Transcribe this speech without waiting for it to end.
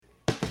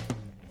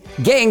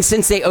Gang,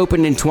 since they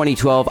opened in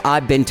 2012,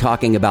 I've been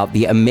talking about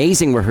the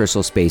amazing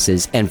rehearsal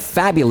spaces and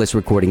fabulous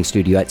recording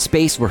studio at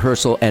Space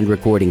Rehearsal and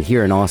Recording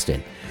here in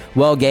Austin.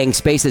 Well, gang,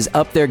 Space has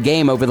upped their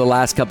game over the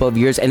last couple of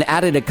years and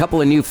added a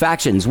couple of new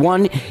factions.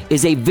 One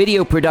is a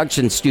video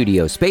production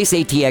studio. Space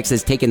ATX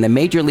has taken the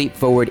major leap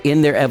forward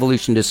in their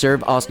evolution to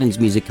serve Austin's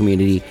music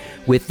community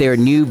with their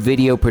new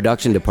video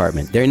production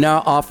department. They're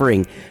now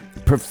offering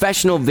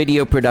professional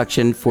video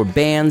production for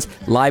bands,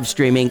 live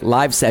streaming,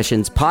 live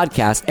sessions,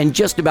 podcasts, and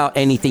just about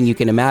anything you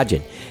can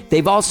imagine.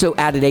 They've also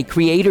added a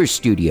creator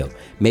studio.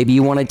 Maybe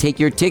you want to take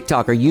your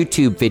TikTok or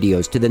YouTube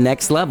videos to the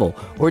next level,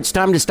 or it's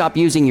time to stop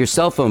using your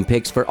cell phone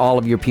pics for all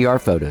of your PR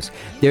photos.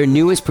 Their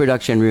newest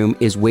production room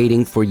is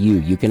waiting for you.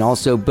 You can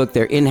also book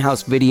their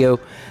in-house video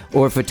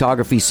or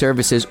photography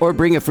services, or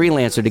bring a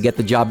freelancer to get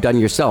the job done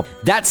yourself.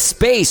 That's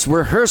Space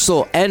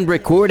Rehearsal and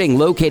Recording,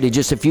 located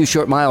just a few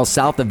short miles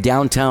south of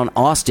downtown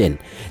Austin.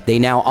 They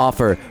now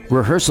offer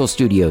rehearsal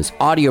studios,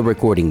 audio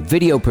recording,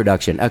 video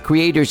production, a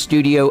creator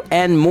studio,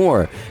 and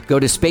more. Go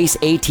to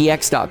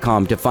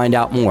spaceatx.com to find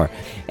out more.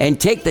 And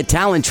take the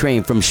talent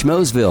train from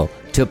Schmoesville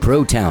to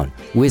Pro-Town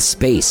with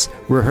Space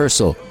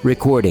Rehearsal,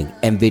 Recording,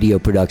 and Video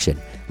Production.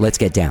 Let's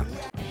get down.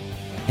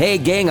 Hey,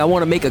 gang, I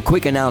want to make a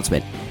quick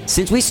announcement.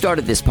 Since we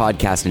started this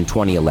podcast in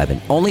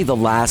 2011, only the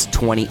last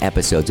 20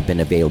 episodes have been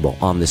available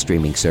on the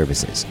streaming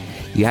services.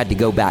 You had to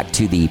go back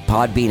to the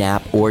Podbean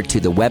app or to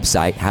the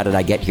website,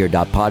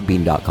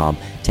 howdidigethere.podbean.com,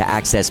 to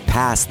access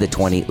past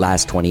the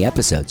last 20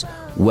 episodes.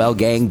 Well,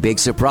 gang, big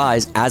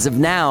surprise. As of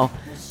now,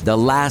 the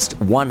last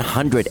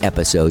 100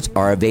 episodes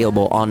are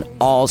available on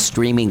all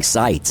streaming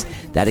sites.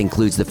 That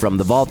includes the From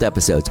the Vault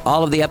episodes.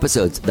 All of the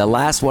episodes, the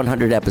last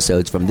 100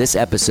 episodes from this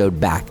episode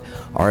back,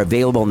 are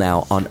available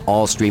now on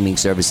all streaming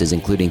services,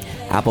 including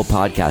Apple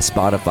Podcasts,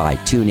 Spotify,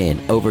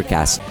 TuneIn,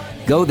 Overcast.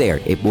 Go there.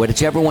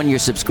 Whichever one you're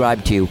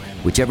subscribed to,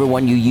 whichever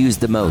one you use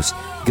the most,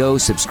 go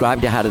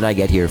subscribe to How Did I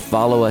Get Here.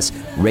 Follow us,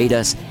 rate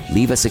us,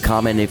 leave us a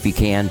comment if you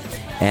can,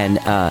 and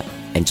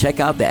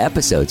check out the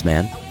episodes,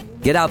 man.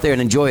 Get out there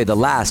and enjoy the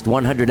last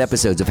 100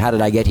 episodes of How Did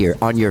I Get Here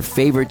on your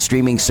favorite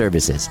streaming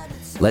services.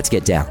 Let's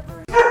get down.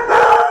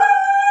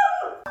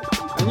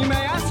 And you may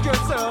ask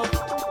yourself,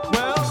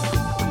 well,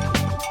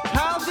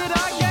 how did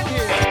I get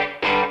here?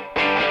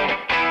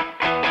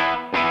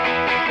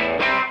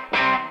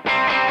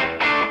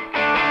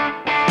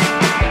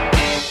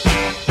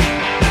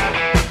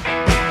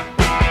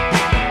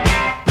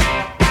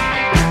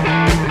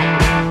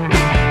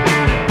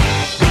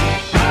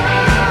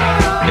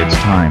 It's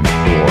time for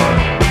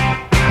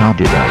How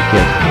Did I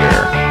Get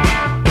Here?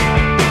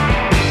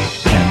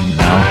 And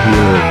now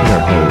here is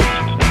your host,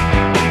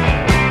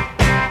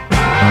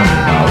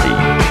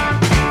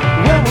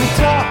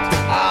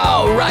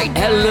 All right,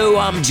 hello,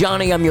 I'm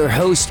Johnny. I'm your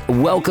host.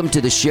 Welcome to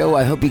the show.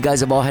 I hope you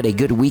guys have all had a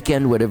good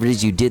weekend, whatever it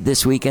is you did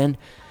this weekend.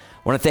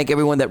 I want to thank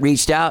everyone that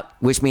reached out,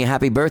 wished me a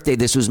happy birthday.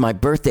 This was my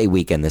birthday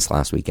weekend this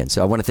last weekend.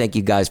 So I want to thank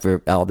you guys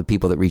for all the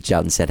people that reached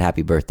out and said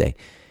happy birthday.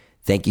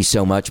 Thank you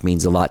so much.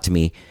 Means a lot to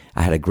me.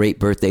 I had a great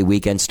birthday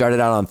weekend.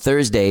 Started out on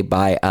Thursday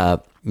by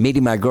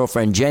meeting my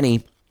girlfriend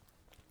Jenny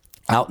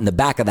out in the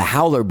back of the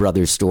Howler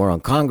Brothers store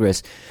on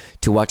Congress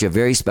to watch a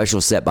very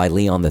special set by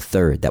Leon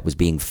III that was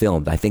being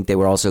filmed. I think they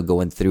were also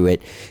going through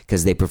it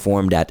because they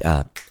performed at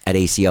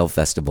ACL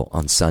Festival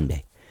on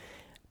Sunday.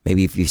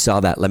 Maybe if you saw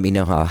that, let me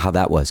know how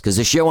that was. Because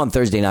the show on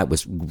Thursday night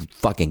was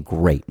fucking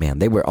great, man.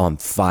 They were on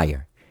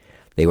fire.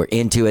 They were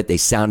into it. They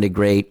sounded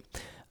great.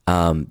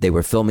 They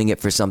were filming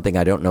it for something.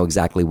 I don't know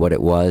exactly what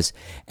it was.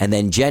 And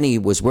then Jenny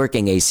was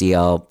working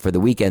ACL for the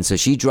weekend, so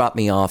she dropped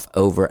me off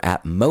over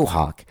at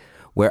Mohawk,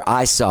 where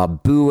I saw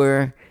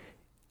Booer,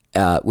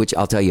 which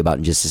I'll tell you about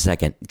in just a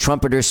second,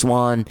 Trumpeter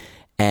Swan,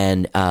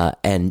 and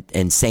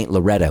Saint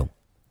Loretto.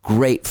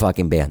 Great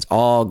fucking bands.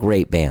 All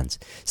great bands.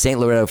 Saint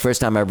Loretto, first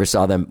time I ever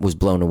saw them, was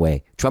blown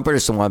away. Trumpeter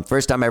Swan,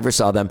 first time I ever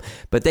saw them,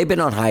 but they've been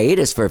on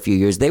hiatus for a few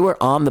years. They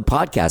were on the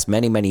podcast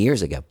many, many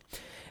years ago.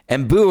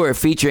 And Booer,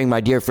 featuring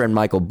my dear friend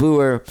Michael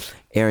Booer,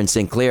 Aaron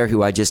Sinclair,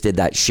 who I just did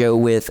that show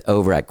with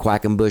over at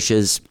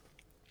Quackenbush's.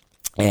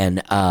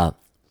 And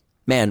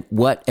man,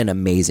 what an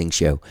amazing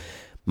show.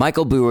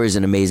 Michael Booer is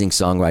an amazing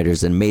songwriter,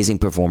 is an amazing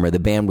performer. The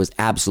band was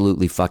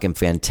absolutely fucking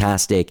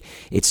fantastic.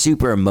 It's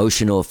super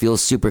emotional,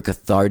 feels super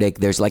cathartic.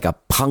 There's like a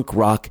punk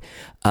rock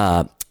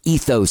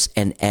ethos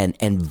and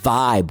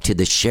vibe to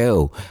the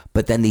show,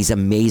 but then these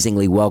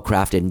amazingly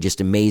well-crafted and just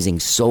amazing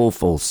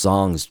soulful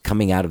songs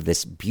coming out of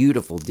this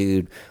beautiful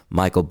dude,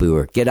 Michael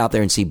Booer. Get out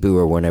there and see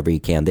Booer whenever you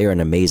can. They're an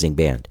amazing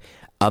band.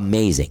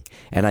 Amazing.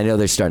 And I know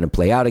they're starting to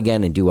play out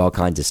again and do all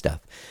kinds of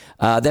stuff.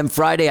 Then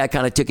Friday, I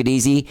kind of took it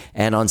easy.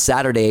 And on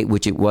Saturday,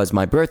 which it was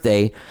my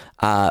birthday,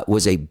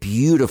 was a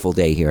beautiful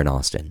day here in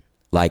Austin.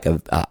 Like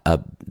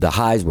the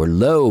highs were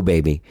low,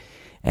 baby.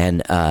 And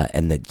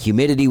the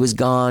humidity was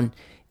gone.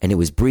 And it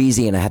was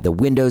breezy, and I had the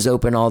windows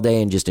open all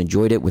day and just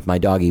enjoyed it with my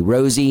doggy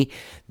Rosie.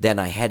 Then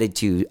I headed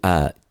to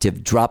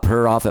drop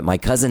her off at my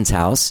cousin's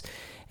house,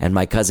 and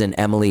my cousin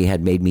Emily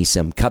had made me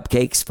some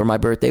cupcakes for my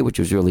birthday, which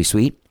was really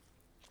sweet.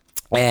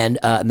 And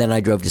then I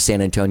drove to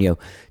San Antonio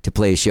to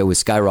play a show with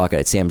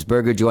Skyrocket at Sam's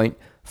Burger Joint.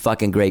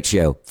 Fucking great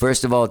show.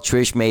 First of all,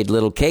 Trish made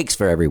little cakes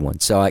for everyone.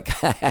 So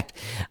I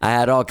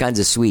had all kinds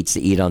of sweets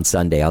to eat on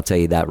Sunday. I'll tell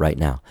you that right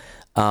now.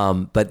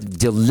 But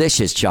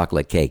delicious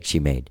chocolate cake she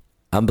made.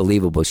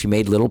 Unbelievable. She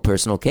made little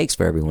personal cakes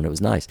for everyone. It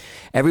was nice.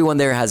 Everyone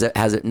there has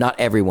a, not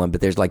everyone, but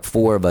there's like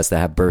 4 of us that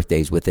have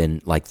birthdays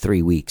within like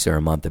 3 weeks or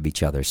a month of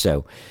each other.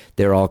 So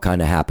they're all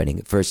kind of happening.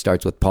 It first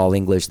starts with Paul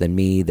English, then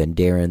me, then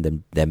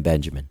Darren, then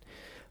Benjamin.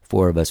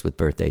 4 of us with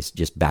birthdays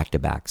just back to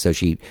back. So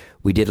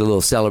we did a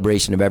little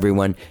celebration of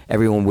everyone.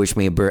 Everyone wished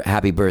me a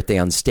happy birthday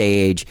on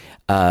stage.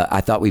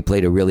 I thought we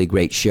played a really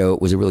great show.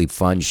 It was a really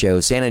fun show.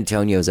 San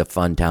Antonio is a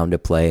fun town to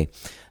play.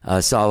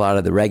 Saw a lot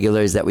of the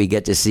regulars that we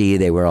get to see.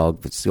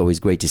 It's always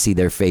great to see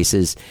their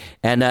faces.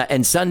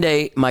 And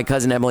Sunday, my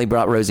cousin Emily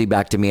brought Rosie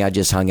back to me. I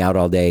just hung out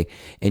all day,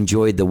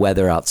 enjoyed the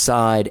weather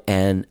outside,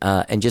 and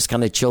just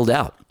kind of chilled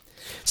out.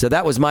 So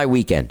that was my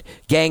weekend.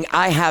 Gang,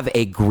 I have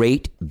a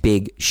great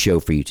big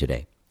show for you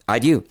today. I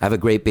do. I have a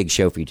great big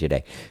show for you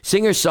today.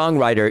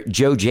 Singer-songwriter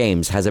Joe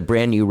James has a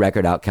brand new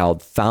record out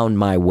called Found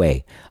My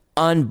Way.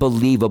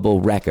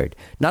 Unbelievable record.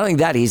 Not only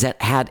that, he's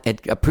had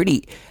a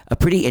pretty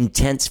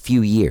intense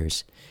few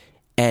years.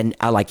 And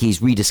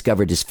he's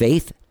rediscovered his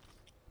faith,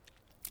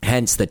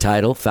 hence the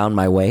title, Found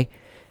My Way.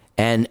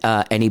 And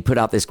he put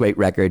out this great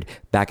record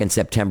back in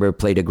September,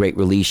 played a great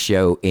release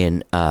show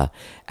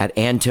at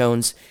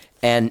Antone's.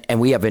 And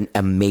we have an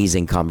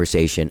amazing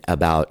conversation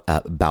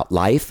about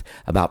life,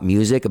 about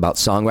music, about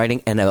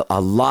songwriting, and a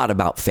lot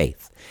about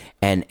faith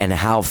and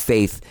how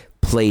faith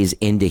plays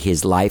into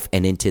his life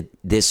and into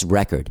this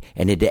record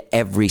and into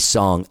every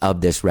song of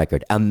this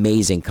record.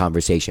 Amazing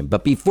conversation.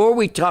 But before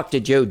we talk to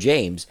Joe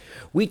James,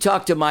 we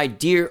talk to my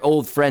dear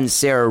old friend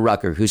Sarah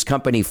Rucker, whose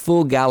company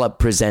Full Gallop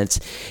Presents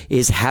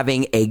is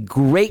having a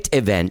great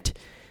event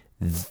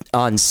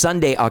on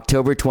Sunday,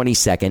 October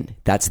 22nd.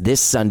 That's this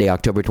Sunday,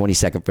 October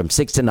 22nd from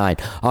 6 to 9.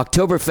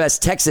 Oktoberfest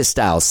Texas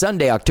style.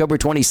 Sunday, October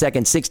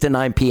 22nd, 6 to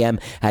 9 p.m.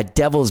 at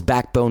Devil's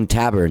Backbone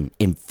Tavern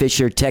in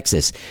Fisher,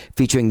 Texas,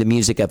 featuring the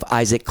music of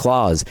Isaac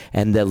Claus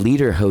and the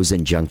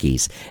Lederhosen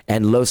Junkies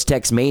and Los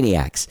Tex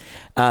Maniacs.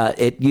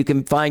 You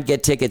can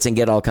get tickets and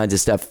get all kinds of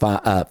stuff.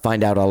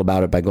 Find out all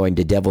about it by going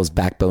to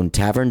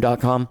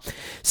devilsbackbonetavern.com.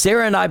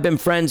 Sarah and I have been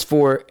friends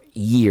for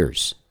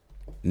years,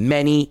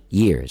 many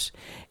years.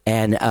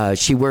 And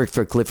she worked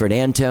for Clifford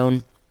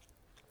Antone,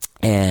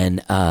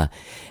 and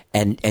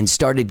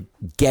started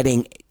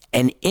getting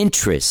an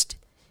interest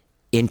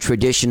in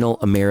traditional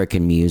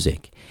American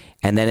music,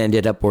 and then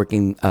ended up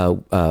working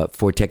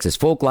for Texas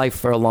Folk Life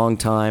for a long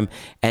time.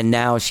 And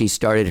now she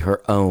started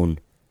her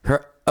own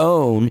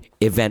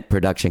event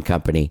production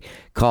company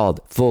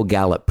called Full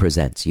Gallop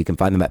Presents. You can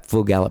find them at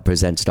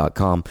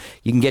fullgalloppresents.com.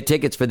 You can get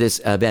tickets for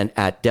this event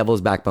at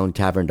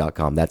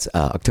devilsbackbonetavern.com. That's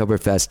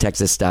Oktoberfest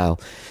Texas style.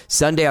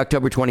 Sunday,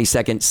 October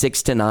 22nd,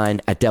 6 to 9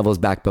 at Devil's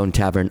Backbone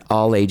Tavern.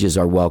 All ages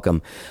are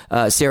welcome.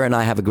 Sarah and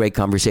I have a great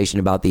conversation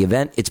about the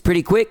event. It's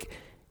pretty quick.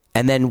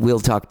 And then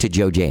we'll talk to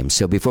Joe James.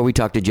 So before we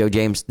talk to Joe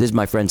James, this is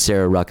my friend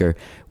Sarah Rucker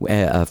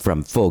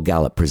from Full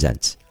Gallop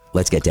Presents.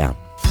 Let's get down.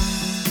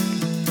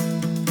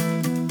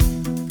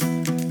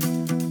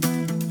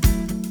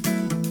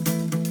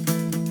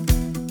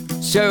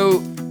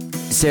 So,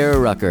 Sarah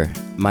Rucker,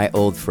 my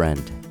old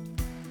friend.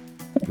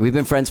 We've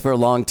been friends for a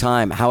long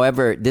time.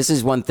 However, this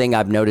is one thing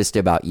I've noticed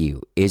about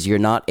you, is you're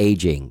not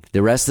aging.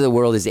 The rest of the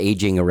world is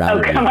aging around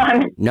you. Oh, come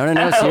on.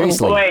 No,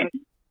 seriously. Oh, boy.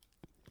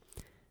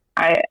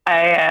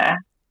 I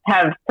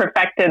have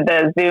perfected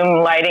the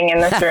Zoom lighting in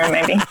this room,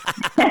 maybe.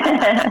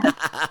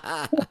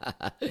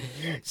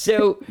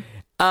 So,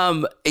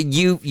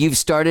 you've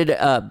started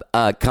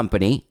a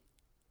company,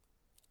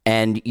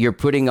 and you're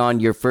putting on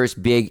your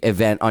first big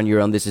event on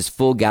your own. This is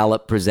Full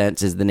Gallop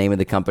Presents is the name of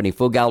the company.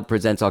 Full Gallop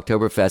Presents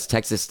Oktoberfest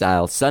Texas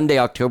style. Sunday,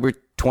 October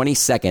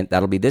 22nd.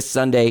 That'll be this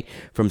Sunday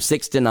from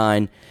 6 to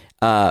 9.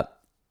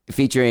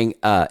 Featuring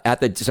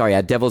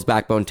at Devil's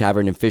Backbone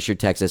Tavern in Fisher,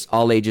 Texas.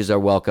 All ages are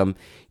welcome.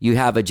 You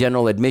have a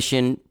general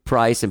admission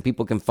price, and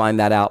people can find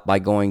that out by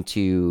going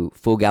to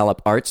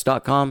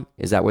fullgalloparts.com.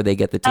 Is that where they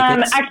get the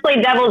tickets?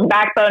 Actually,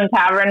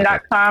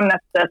 devilsbackbonetavern.com.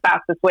 That's the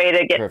fastest way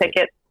to get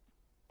tickets.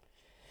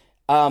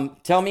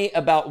 Tell me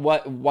about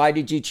why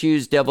did you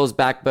choose Devil's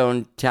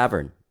Backbone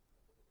Tavern?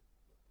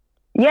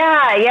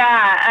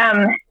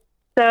 Yeah.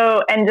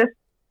 So, and just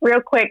real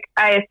quick,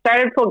 I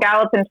started Full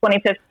Gallop in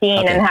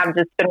 2015 and have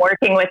just been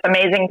working with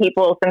amazing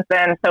people since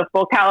then. So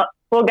Full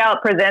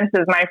Gallop Presents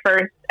is my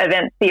first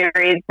event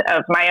series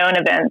of my own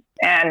events.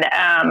 And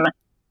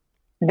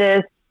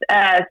this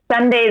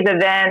Sunday's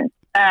event,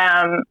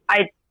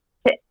 I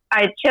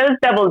chose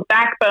Devil's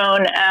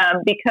Backbone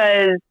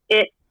because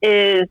it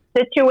is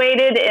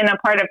situated in a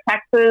part of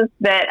Texas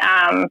that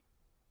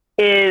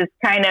is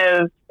kind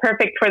of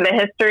perfect for the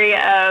history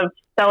of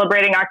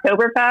celebrating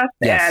Oktoberfest.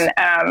 Yes.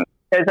 And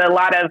there's a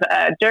lot of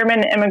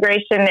German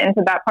immigration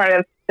into that part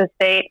of the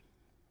state.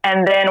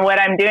 And then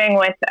what I'm doing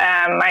with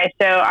my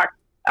show,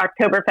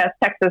 Oktoberfest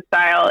Texas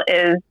Style,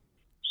 is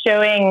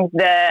showing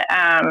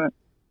the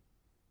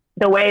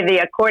way the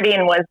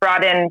accordion was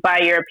brought in by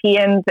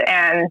Europeans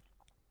and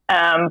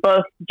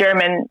both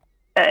German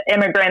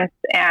immigrants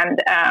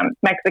and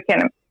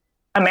Mexican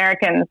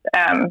Americans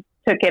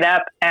took it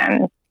up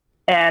and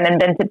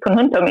invented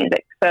conjunto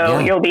music. So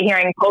you'll be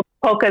hearing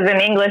polkas in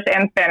English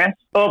and Spanish,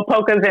 or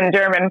polkas in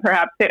German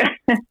perhaps too.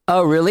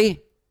 Oh, really?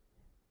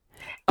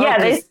 Yeah,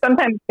 they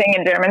sometimes sing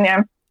in German,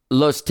 yeah.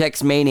 Los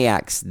Tex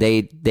Maniacs,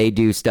 they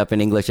do stuff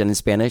in English and in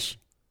Spanish?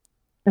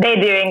 They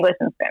do English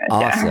and Spanish,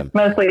 awesome.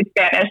 Yeah. Mostly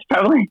Spanish,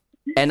 probably.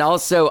 And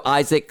also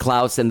Isaac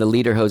Klaus and the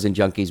Lederhosen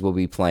Junkies will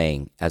be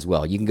playing as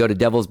well. You can go to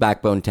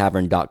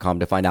devilsbackbonetavern.com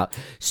to find out.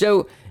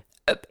 So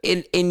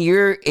in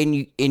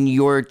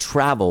your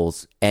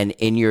travels and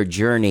in your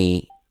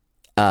journey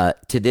to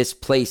this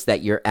place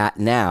that you're at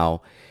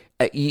now,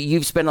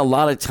 you've spent a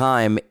lot of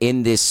time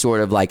in this sort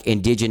of like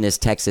indigenous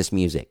Texas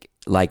music.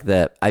 Like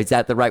is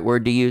that the right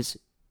word to use?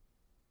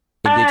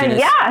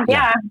 Indigenous?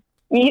 Yeah.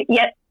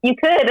 You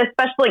could,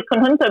 especially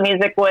conjunto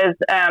music was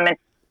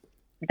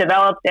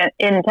developed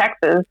in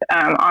Texas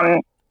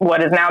on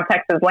what is now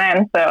Texas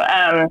land.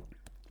 So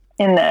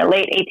in the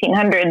late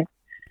 1800s.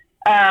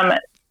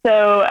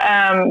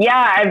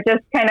 I've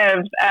just kind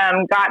of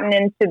gotten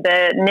into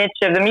the niche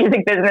of the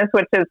music business,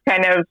 which is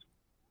kind of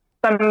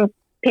some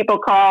people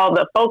call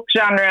the folk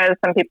genre,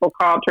 some people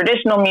call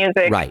traditional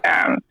music. Right.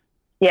 I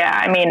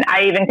mean,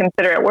 I even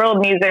consider it world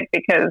music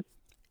because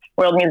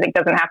world music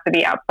doesn't have to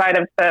be outside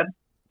of the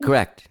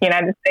correct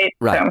United States.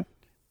 Right. So.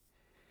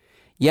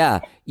 Yeah.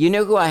 You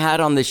know who I had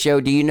on the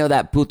show? Do you know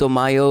that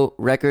Putumayo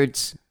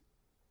Records?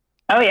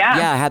 Oh, yeah.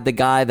 Yeah, I had the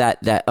guy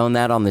that owned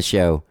that on the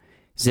show.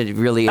 He's a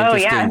really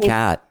interesting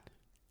cat.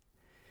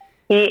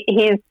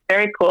 He's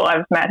very cool.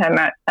 I've met him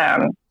at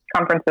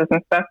conferences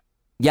and stuff.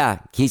 Yeah,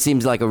 he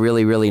seems like a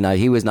really, really nice.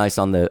 He was nice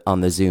on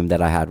the Zoom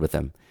that I had with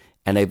him,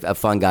 and a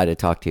fun guy to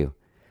talk to.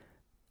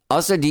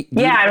 Also, do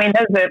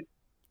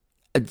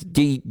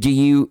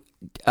you?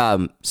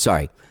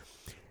 Sorry.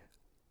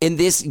 In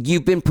this,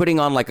 you've been putting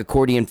on like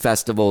accordion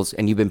festivals,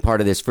 and you've been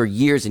part of this for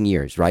years and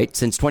years, right?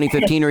 Since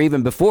 2015 or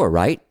even before,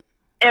 right?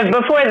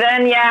 Before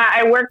then, yeah,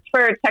 I worked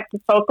for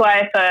Texas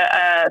Folklife,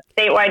 a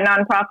statewide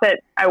nonprofit.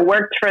 I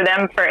worked for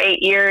them for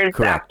 8 years.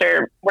 Correct.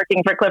 After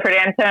working for Clifford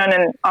Antone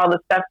and all the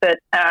stuff that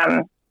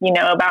you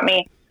know about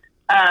me.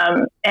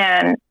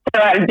 And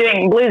so I was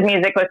doing blues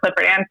music with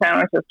Clifford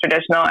Antone, which is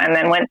traditional, and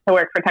then went to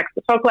work for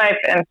Texas Folklife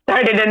and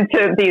started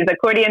into these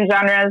accordion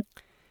genres.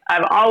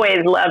 I've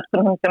always loved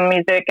conjunto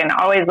music and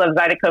always loved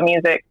zydeco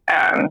music.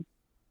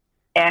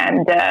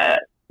 And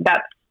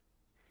that's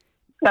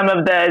some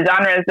of the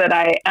genres that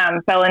I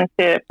fell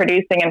into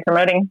producing and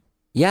promoting.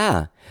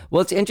 Yeah.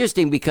 Well, it's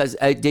interesting because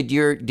did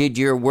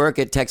your work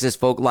at Texas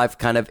Folklife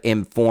kind of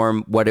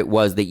inform what it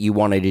was that you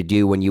wanted to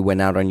do when you went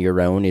out on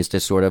your own, is to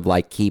sort of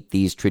like keep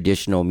these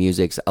traditional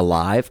musics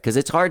alive? Because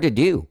it's hard to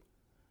do.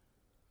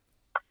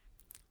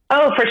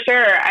 Oh, for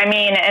sure. I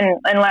mean,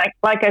 and like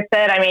I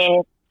said, I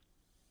mean,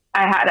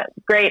 I had a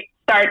great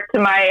start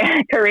to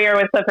my career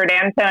with Clifford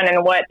Antone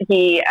and what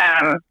he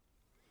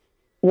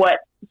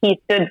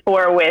stood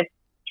for with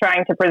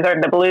trying to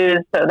preserve the blues.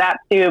 So that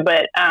too,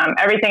 but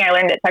everything I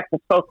learned at Texas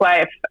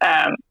Folklife,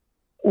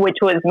 which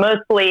was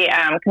mostly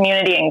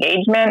community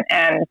engagement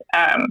and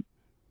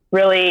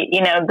really,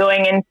 you know,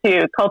 going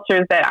into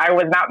cultures that I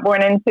was not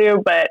born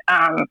into, but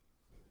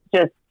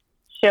just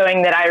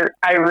showing that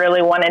I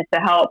really wanted to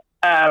help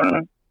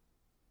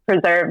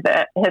preserve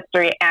the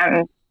history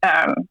and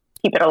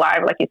keep it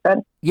alive, like you said.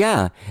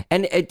 Yeah.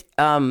 And it,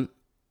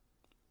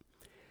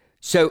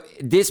 so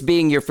this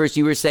being your first,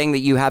 you were saying that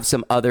you have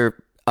some other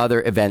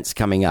events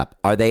coming up.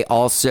 Are they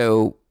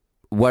also,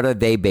 what are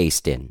they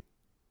based in?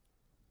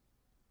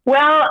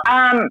 Well,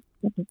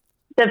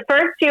 the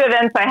first few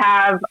events I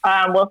have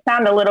will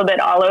sound a little bit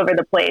all over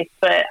the place,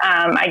 but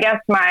I guess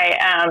my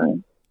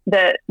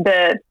the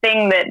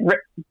thing that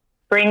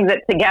brings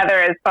it together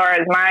as far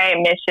as my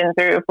mission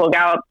through Full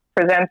Gallop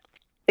Presents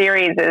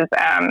series is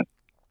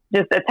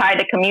just a tie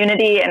to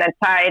community and a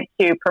tie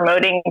to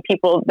promoting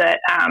people that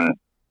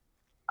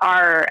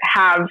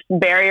have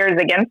barriers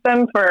against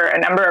them for a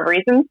number of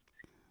reasons.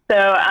 So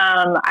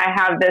I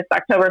have this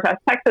Oktoberfest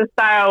Texas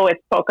style with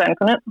polka and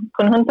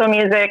conjunto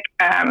music,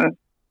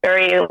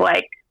 very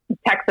like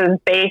Texas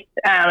based.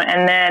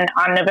 And then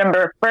on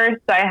November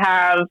 1st, I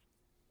have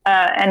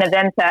an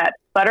event at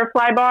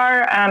Butterfly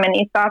Bar in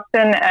East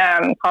Austin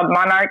called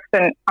Monarchs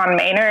on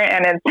Manor,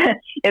 and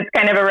it's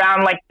kind of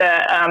around like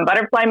the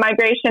butterfly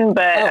migration,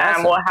 but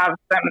awesome.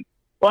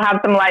 We'll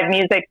have some live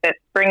music that's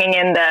bringing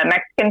in the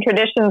Mexican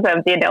traditions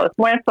of Dia de los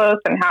Muertos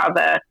and how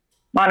the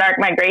monarch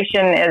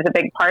migration is a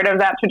big part of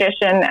that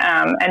tradition,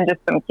 and just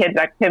some kids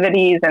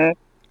activities and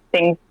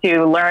things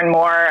to learn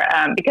more.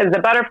 Because the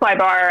Butterfly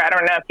Bar, I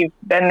don't know if you've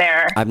been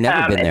there. I've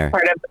never been there.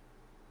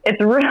 It's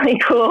really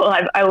cool.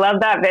 I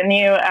love that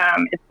venue.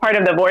 It's part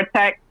of the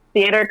Vortex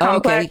Theater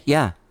Complex. Okay,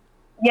 yeah.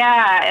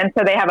 Yeah, and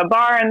so they have a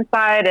bar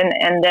inside,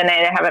 and then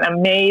they have an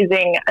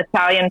amazing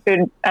Italian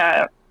food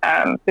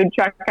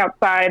truck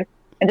outside,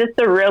 and just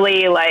a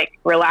really like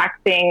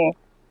relaxing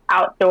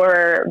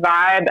outdoor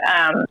vibe,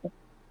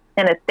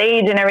 and a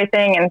stage and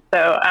everything. And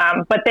so,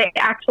 but they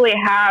actually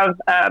have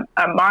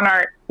a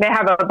monarch. They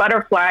have a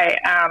butterfly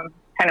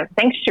kind of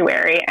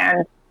sanctuary.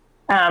 And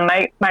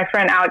my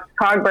friend Alex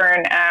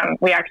Cogburn,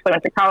 we actually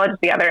went to college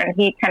together, and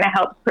he kind of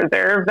helps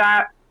preserve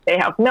that. They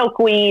have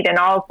milkweed and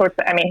all sorts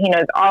of, I mean, he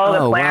knows all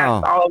of the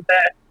plants, all of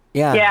the,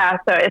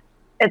 so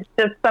it's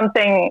just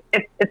something,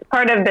 it's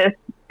part of this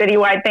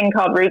citywide thing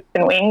called Roots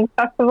and Wings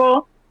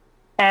Festival.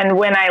 And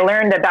when I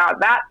learned about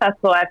that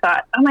festival, I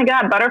thought, oh my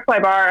God, Butterfly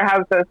Bar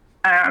has this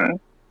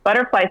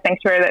butterfly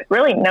sanctuary that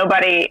really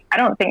I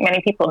don't think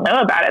many people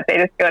know about it. They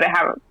just go to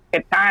have a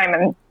good time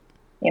and,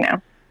 you know,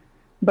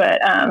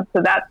 but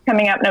so that's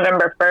coming up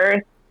November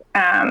 1st.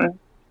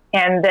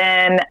 And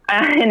then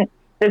in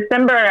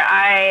December,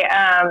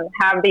 I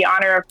have the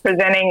honor of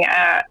presenting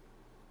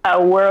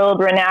a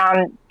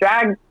world-renowned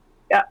drag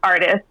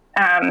artist,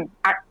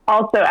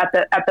 also at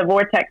the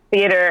Vortex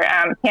Theater,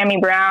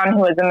 Tammy Brown, who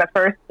was in the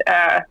first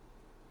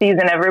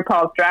season of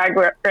RuPaul's Drag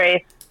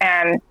Race,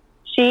 and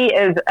she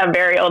is a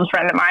very old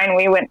friend of mine.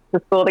 We went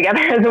to school together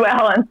as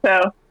well, and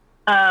so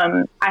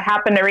I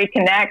happened to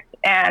reconnect,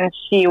 and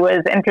she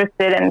was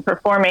interested in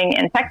performing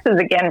in Texas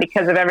again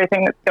because of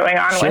everything that's going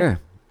on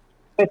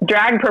with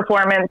drag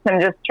performance, and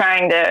just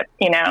trying to,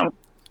 you know,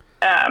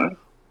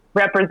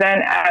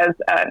 represent as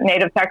a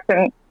native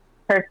Texan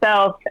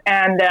herself.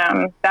 And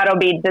that'll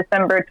be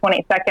December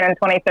 22nd and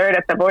 23rd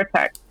at the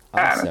Vortex.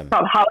 Awesome. It's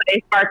called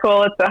Holiday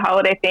Sparkle. It's a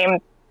holiday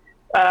themed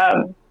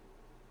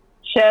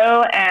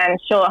show, and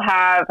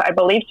I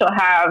believe she'll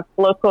have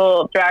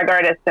local drag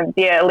artist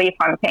Cynthia Lee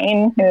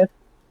Fontaine, who's,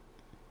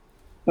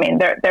 I mean,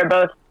 they're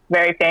both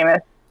very famous,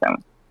 so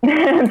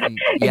it's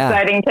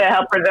exciting to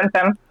help present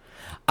them.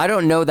 I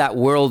don't know that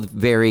world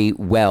very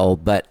well,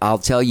 but I'll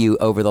tell you,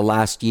 over the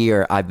last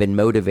year, I've been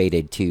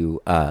motivated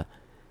to.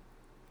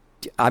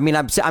 I mean,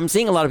 I'm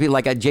seeing a lot of people,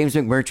 like James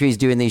McMurtry's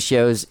doing these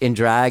shows in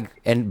drag,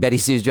 and Betty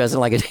Sue's dressing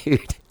like a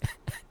dude.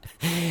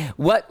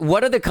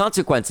 What are the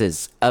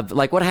consequences of,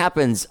 like, what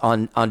happens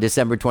on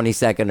December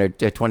 22nd or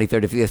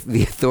 23rd if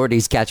the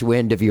authorities catch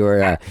wind of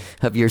your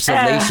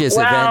salacious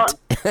event?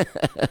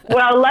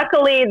 Well,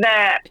 luckily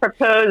the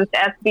proposed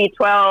SB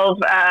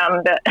 12,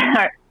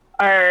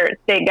 our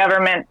state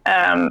government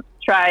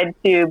tried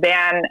to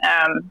ban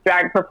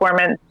drag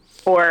performance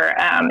for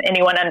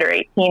anyone under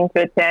 18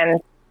 to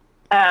attend.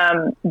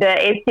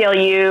 The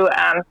ACLU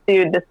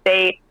sued the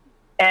state,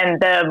 and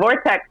the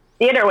Vortex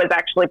Theater was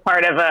actually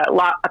part of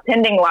a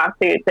pending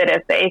lawsuit that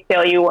if the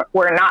ACLU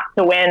were not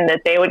to win,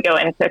 that they would go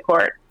into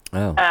court,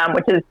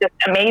 which is just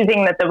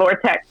amazing that the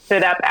Vortex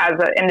stood up as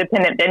an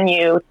independent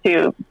venue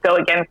to go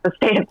against the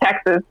state of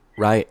Texas.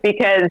 Right.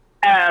 Because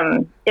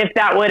if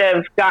that would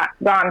have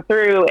gone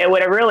through, it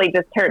would have really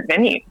just hurt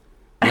venues.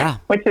 Yeah.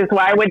 Which is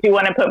why would you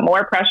want to put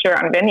more pressure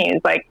on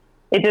venues? Like,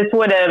 it just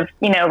would have,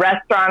 you know,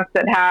 restaurants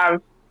that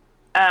have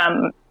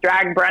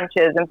drag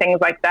brunches and things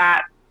like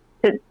that,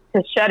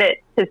 to shut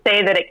it, to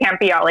say that it can't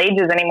be all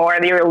ages anymore,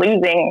 you're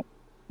losing,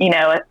 you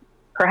know,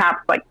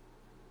 perhaps like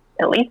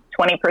at least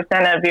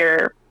 20% of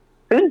your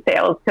food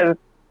sales because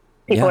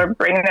people are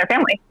bringing their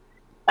family.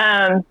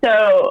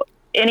 So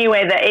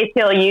anyway, the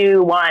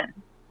ACLU won.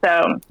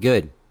 So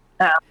good.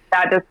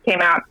 That just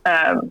came out,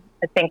 I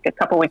think, a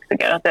couple weeks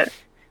ago.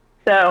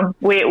 So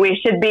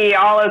we should be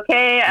all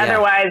okay. Yeah.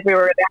 Otherwise, we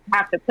were going to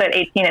have to put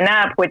 18 and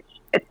up, which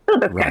it still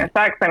just kind of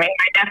sucks. I mean,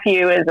 my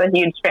nephew is a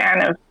huge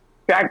fan of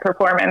drag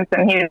performance,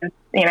 and he's,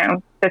 you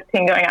know,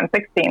 15 going on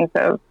 16.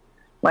 So,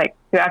 like,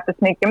 you have to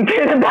sneak him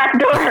through the back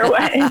door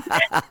away.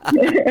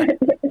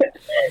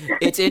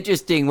 It's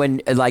interesting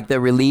when, like, the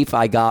relief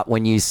I got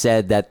when you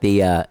said that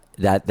the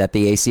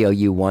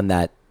ACLU won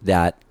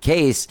that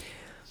case.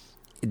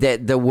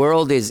 That the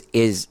world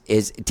is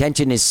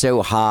tension is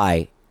so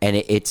high, and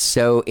it's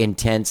so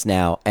intense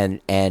now,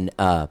 and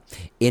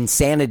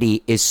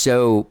insanity is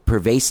so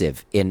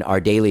pervasive in our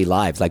daily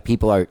lives. Like,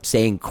 people are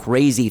saying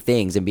crazy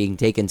things and being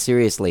taken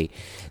seriously,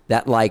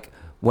 that, like,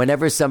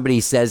 whenever somebody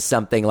says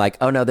something like,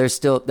 oh no,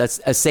 that's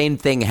a sane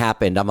thing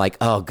happened, I'm like,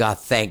 oh God,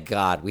 thank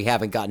God we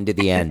haven't gotten to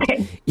the end.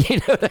 You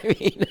know what I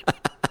mean?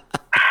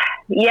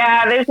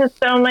 Yeah, there's just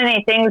so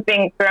many things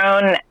being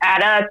thrown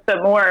at us,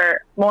 but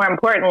more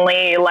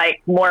importantly,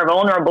 like, more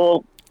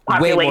vulnerable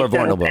populations. Way more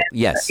vulnerable.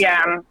 Yes.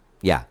 Yeah.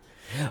 Yeah.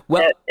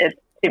 Well, it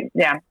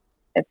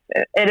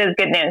is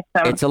good news.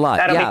 So it's a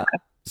lot. Yeah.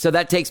 So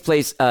that takes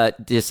place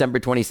December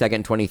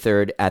 22nd,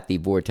 23rd at the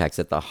Vortex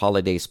at the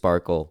Holiday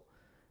Sparkle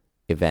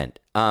event.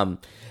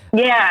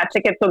 Yeah,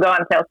 tickets will go on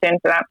sale soon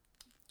for that.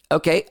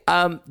 Okay.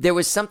 There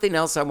was something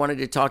else I wanted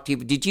to talk to you.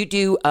 Did you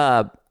do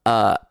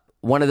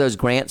one of those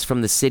grants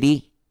from the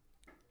city?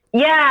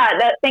 Yeah.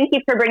 Thank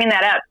you for bringing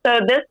that up.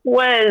 So this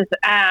was,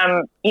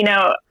 you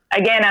know,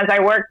 again, as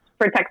I worked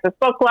for Texas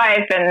Folk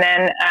Life, and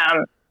then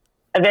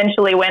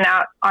eventually went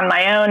out on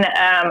my own,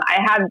 I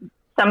had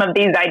some of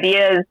these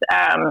ideas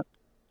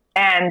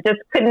and just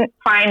couldn't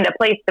find a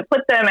place to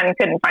put them and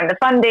couldn't find the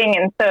funding.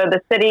 And so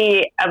the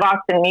City of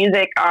Austin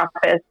Music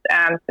Office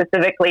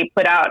specifically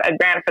put out a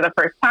grant for the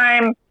first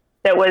time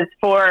that was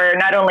for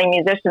not only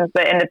musicians,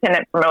 but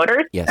independent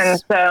promoters. Yes. And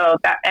so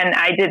and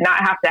I did not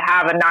have to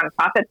have a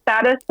nonprofit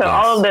status. So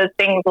all of those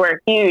things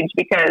were huge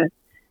because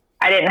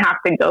I didn't have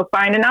to go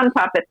find a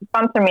nonprofit to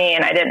sponsor me,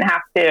 and I didn't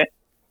have to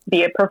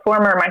be a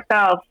performer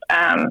myself,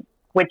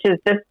 which is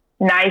just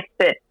nice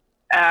that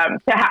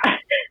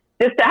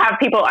to have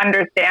people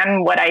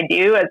understand what I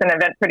do as an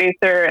event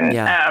producer. And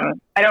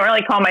I don't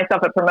really call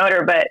myself a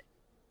promoter, but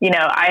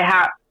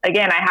I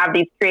have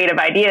these creative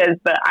ideas,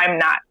 but I'm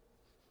not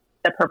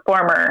the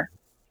performer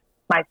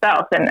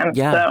myself. And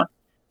so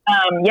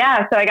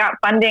I got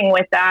funding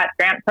with that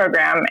grant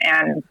program,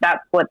 and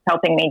that's what's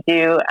helping me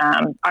do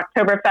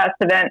Oktoberfest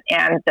event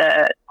and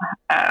the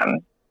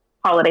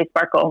Holiday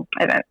Sparkle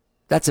event.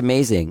 That's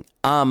amazing.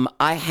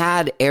 I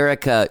had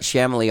Erica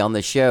Shamley on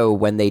the show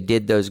when they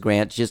did those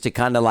grants, just to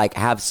kind of like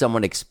have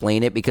someone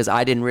explain it, because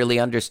I didn't really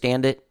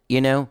understand it,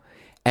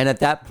 And at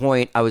that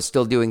point, I was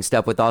still doing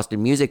stuff with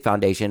Austin Music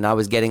Foundation, and I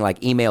was getting like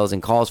emails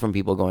and calls from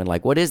people going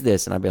like, "What is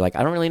this?" And I'd be like,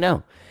 "I don't really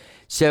know."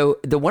 So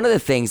one of the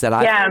things that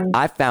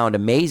I found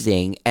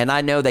amazing, and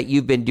I know that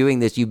you've been doing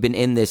this, you've been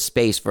in this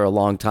space for a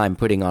long time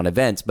putting on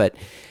events, but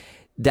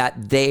that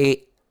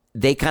they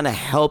kind of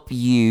help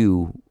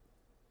you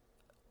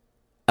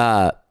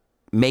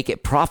make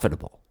it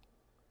profitable.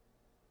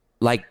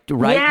 Like,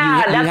 right?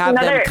 Yeah, you have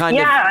them kind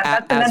of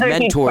as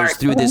mentors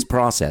through this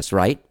process,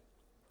 right?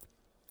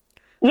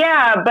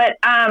 Yeah, but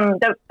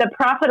the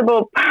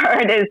profitable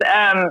part is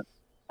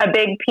a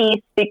big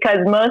piece, because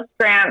most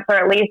grants, or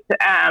at least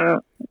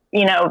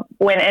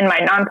when in my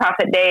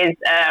nonprofit days,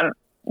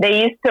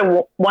 they used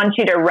to want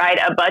you to write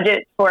a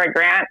budget for a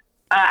grant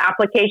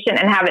application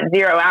and have it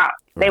zero out.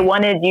 Right. They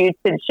wanted you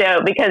to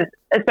show, because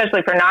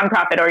especially for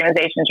nonprofit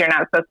organizations, you're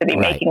not supposed to be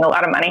making a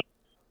lot of money.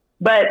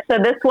 But so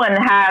this one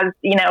has,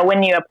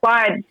 when you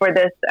applied for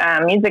this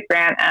music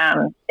grant,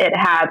 it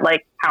had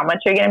like, how much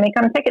are you going to make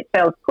on ticket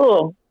sales?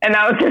 Cool. And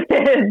that was just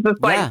it. It's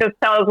just like, just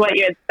tell us what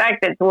you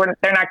expect.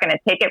 They're not going to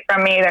take it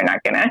from me. They're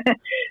not going to,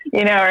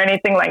 or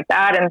anything like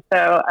that. And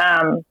so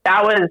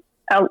that was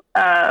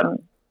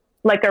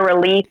like a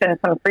relief and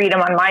some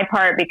freedom on my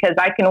part, because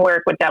I can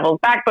work with Devil's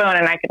Backbone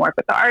and I can work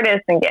with the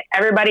artists and get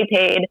everybody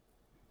paid.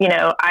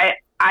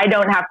 I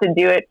don't have to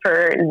do it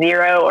for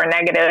zero or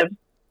negative,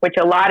 which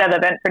a lot of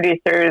event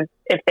producers,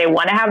 if they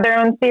want to have their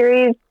own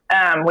series,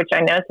 which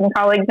I know some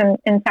colleagues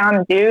in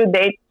town do,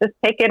 they just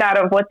take it out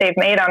of what they've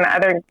made on the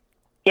other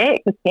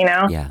gigs,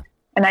 Yeah.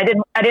 And I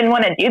didn't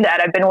want to do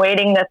that. I've been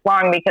waiting this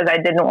long because I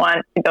didn't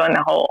want to go in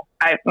the hole.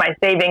 My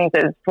savings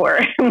is for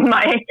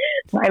my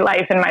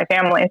life and my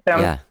family. So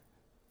yeah.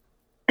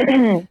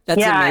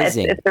 That's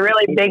amazing. It's a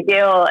really big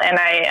deal, and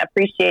I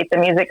appreciate the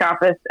music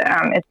office.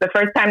 It's the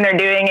first time they're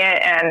doing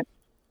it, and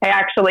I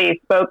actually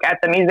spoke at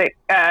the music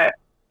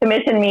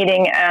commission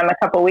meeting a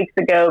couple weeks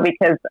ago,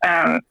 because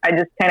I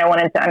just kind of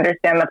wanted to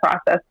understand the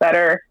process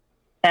better.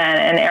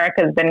 And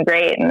Erica's been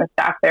great, and the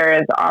staff there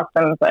is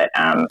awesome. But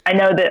I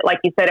know that, like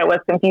you said, it was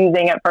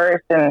confusing at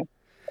first, and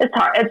it's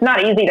hard. It's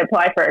not easy to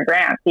apply for a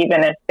grant,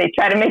 even if they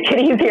try to make it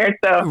easier.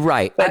 So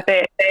right, but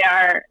they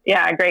are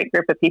a great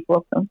group of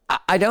people. So.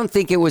 I don't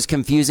think it was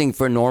confusing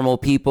for normal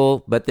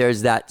people, but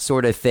there's that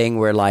sort of thing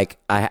where, like,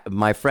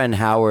 my friend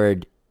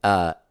Howard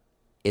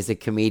is a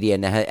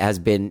comedian that has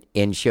been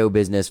in show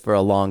business for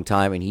a long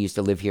time, and he used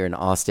to live here in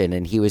Austin.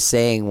 And he was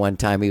saying one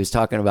time, he was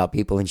talking about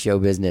people in show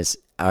business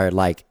are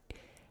like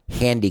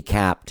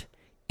handicapped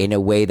in a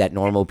way that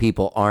normal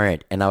people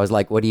aren't. And I was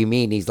like, what do you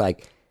mean? He's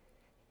like,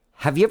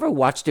 have you ever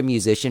watched a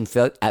musician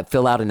fill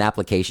out an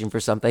application for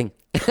something?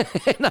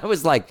 And I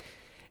was like,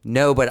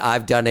 no, but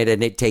I've done it,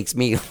 and it takes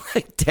me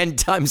like 10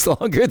 times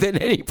longer than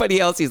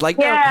anybody else. He's like,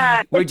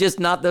 no, we're just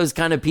not those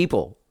kind of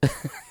people.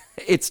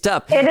 It's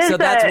tough. So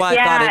that's why I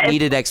thought it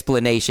needed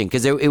explanation,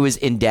 because it was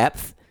in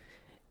depth,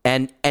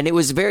 and it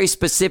was very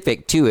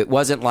specific too. It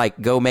wasn't like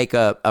go make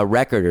a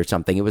record or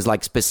something. It was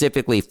like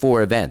specifically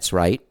for events,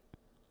 right?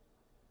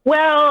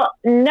 Well,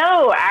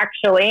 no,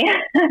 actually.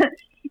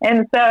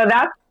 And so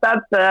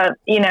that's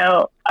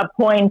a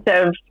point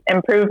of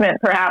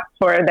improvement perhaps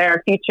for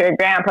their future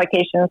grant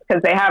applications,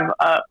 because they have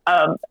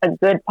a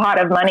good pot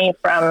of money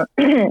from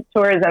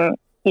tourism,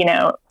 in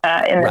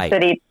the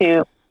city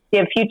to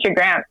give future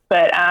grants.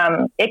 But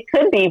it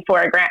could be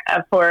for a grant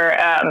for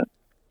a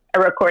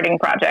recording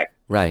project.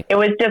 Right. It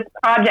was just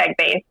project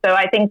based, so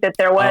I think that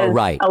there was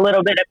a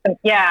little bit of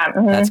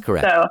That's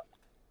correct. So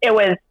it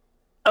was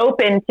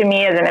open to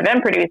me as an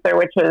event producer,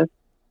 which was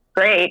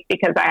great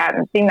because I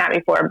hadn't seen that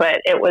before,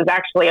 but it was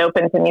actually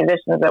open to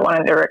musicians that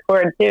wanted to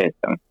record too.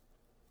 So,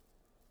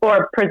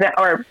 or present,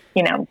 or,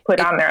 put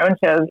on their own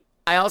shows.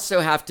 I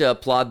also have to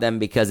applaud them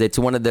because it's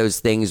one of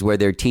those things where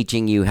they're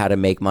teaching you how to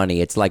make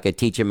money. It's like a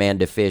teach a man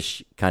to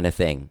fish kind of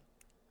thing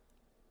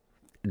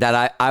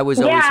that I was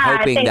always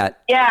hoping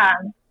that. Yeah.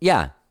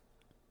 Yeah.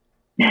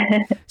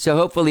 So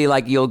hopefully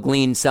like you'll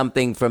glean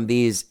something from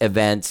these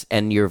events,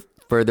 and your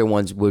further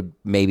ones would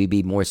maybe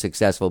be more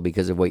successful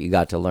because of what you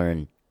got to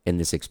learn in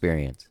this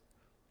experience.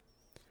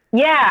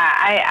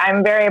 Yeah,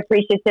 I'm very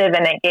appreciative,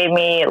 and it gave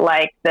me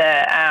like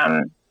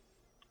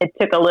it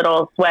took a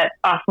little sweat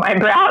off my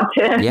brow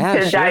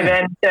to dive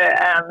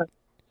into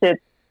to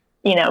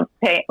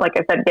pay, like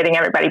I said, getting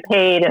everybody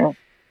paid and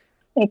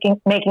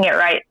making it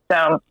right.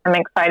 So I'm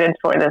excited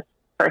for this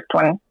first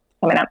one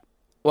coming up.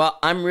 Well,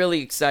 I'm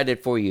really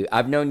excited for you.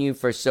 I've known you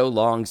for so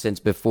long, since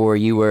before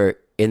you were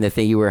in the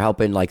thing. You were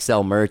helping like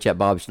sell merch at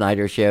Bob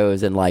Schneider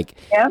shows, and like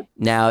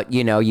now,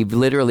 you've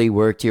literally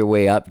worked your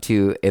way up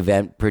to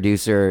event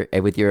producer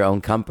with your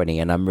own company.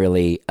 And I'm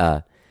really,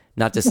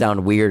 not to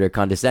sound weird or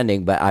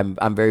condescending, but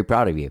I'm very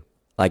proud of you.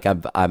 Like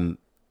I'm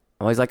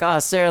always like, oh,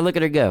 Sarah, look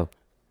at her go.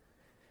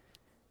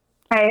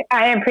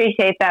 I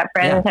appreciate that,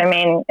 friends. Yeah. I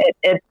mean,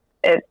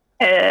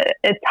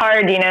 it's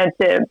hard,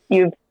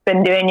 you've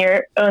been doing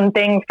your own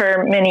thing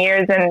for many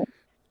years, and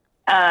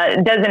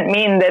it doesn't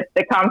mean that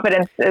the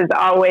confidence is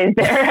always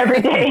there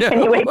every day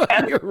when you wake up.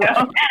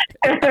 Right.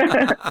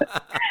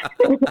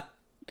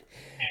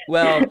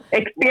 Well,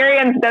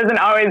 experience doesn't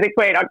always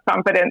equate on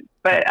confidence,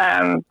 but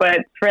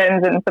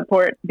friends and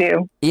support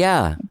do.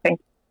 Yeah.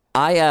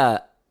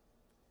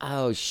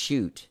 Oh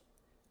shoot.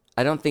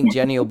 I don't think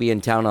Jenny will be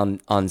in town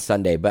on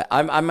Sunday, but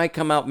I might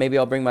come out. Maybe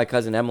I'll bring my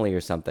cousin Emily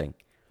or something.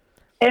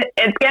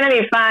 It's going to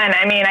be fun.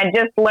 I mean, I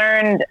just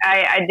learned,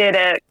 I did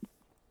a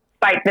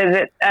site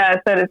visit,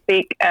 so to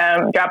speak,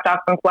 dropped off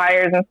some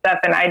flyers and stuff,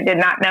 and I did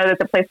not know that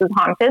the place was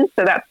haunted,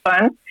 so that's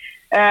fun.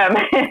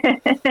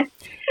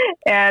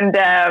 And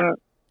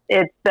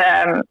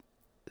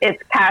it's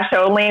cash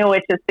only,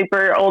 which is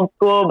super old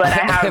school, but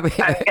I'm going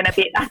to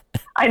be,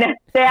 I know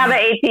they have an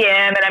ATM,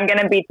 and I'm going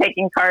to be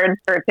taking cards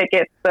for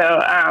tickets. So,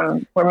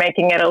 we're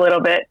making it a little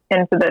bit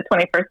into the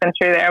 21st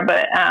century there,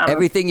 but,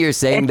 everything you're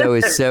saying though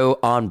is so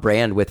on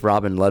brand with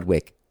Robin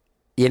Ludwig.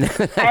 You know,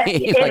 I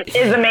mean? It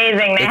is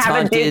amazing. They have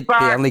haunted. a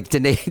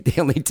jukebox.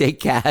 They only take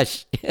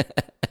cash.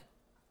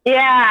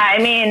 Yeah, I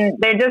mean,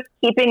 they're just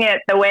keeping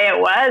it the way it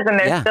was, and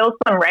there's still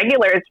some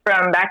regulars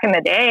from back in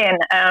the day,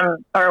 and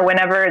or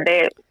whenever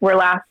they were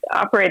last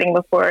operating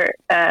before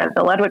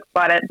the Ludwig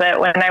bought it.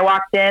 But when I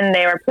walked in,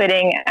 they were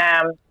putting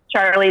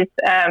Charlie's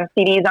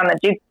CDs on the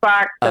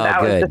jukebox, so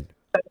that was just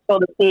so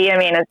cool to see. I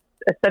mean, it's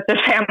such a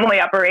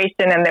family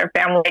operation, and their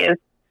family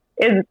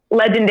is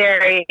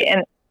legendary,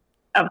 and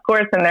of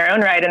course, in their own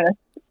right in the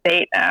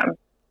state.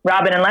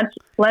 Robin and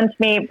Lunch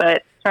Meat,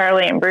 but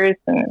Charlie and Bruce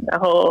and the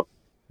whole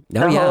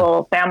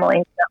whole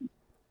family.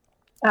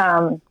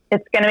 So,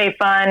 it's going to be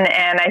fun,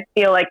 and I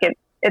feel like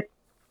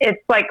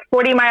it's like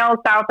 40 miles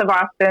south of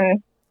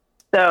Austin,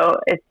 so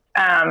it's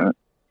right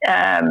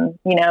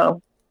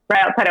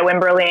outside of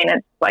Wimberley, and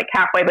it's like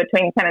halfway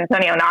between San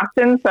Antonio and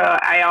Austin. So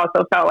I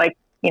also felt like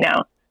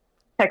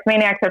Tex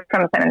Maniacs are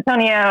from San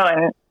Antonio,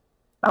 and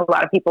a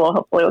lot of people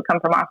hopefully will come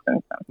from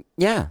Austin. So.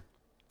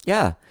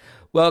 Yeah.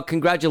 Well,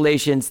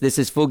 congratulations. This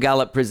is Full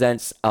Gallop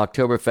Presents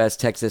Oktoberfest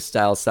Texas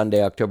Style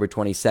Sunday, October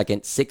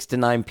 22nd, 6 to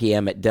 9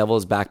 p.m. at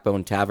Devil's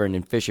Backbone Tavern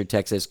in Fisher,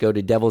 Texas. Go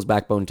to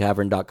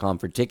devilsbackbonetavern.com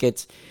for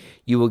tickets.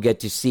 You will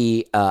get to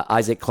see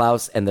Isaac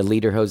Klaus and the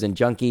Lederhosen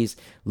Junkies,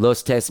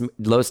 Los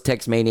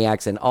Tex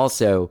Maniacs, and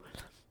also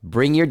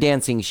bring your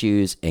dancing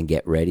shoes and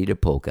get ready to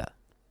polka.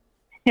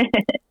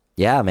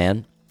 Yeah,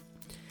 man.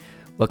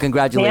 Well,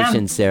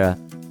 congratulations, Sarah.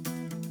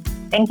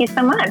 Thank you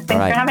so much. Thanks for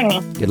having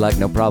me. Good luck.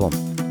 No problem.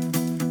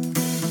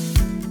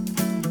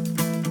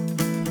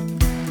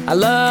 I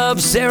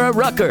love Sarah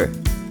Rucker.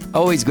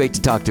 Always great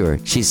to talk to her.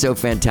 She's so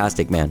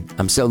fantastic, man.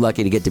 I'm so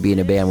lucky to get to be in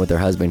a band with her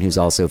husband, who's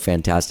also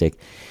fantastic.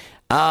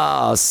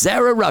 Oh,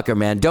 Sarah Rucker,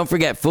 man. Don't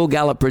forget, Full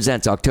Gallop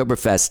Presents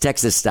Oktoberfest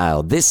Texas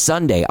Style this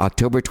Sunday,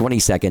 October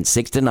 22nd,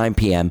 6 to 9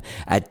 p.m.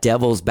 at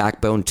Devil's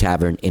Backbone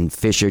Tavern in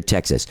Fisher,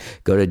 Texas.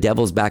 Go to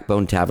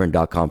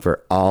devilsbackbonetavern.com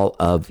for all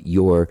of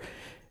your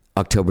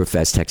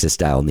Oktoberfest Texas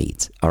Style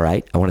needs. All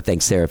right? I want to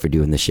thank Sarah for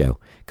doing the show.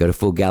 Go to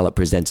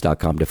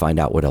fullgalloppresents.com to find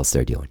out what else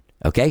they're doing.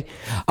 Okay?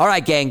 All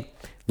right, gang.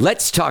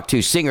 Let's talk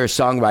to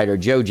singer-songwriter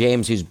Joe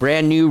James, whose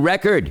brand new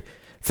record,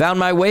 Found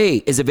My Way,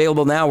 is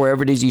available now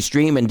wherever it is you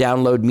stream and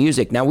download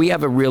music. Now, we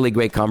have a really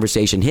great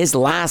conversation. His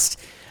last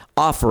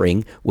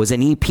offering was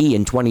an EP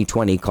in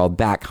 2020 called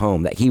Back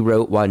Home that he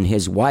wrote when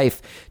his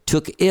wife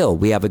took ill.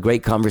 We have a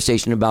great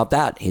conversation about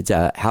that. It's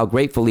how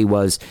grateful he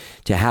was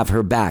to have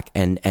her back.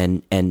 And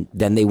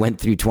then they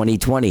went through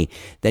 2020.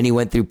 Then he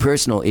went through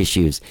personal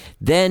issues.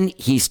 Then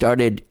he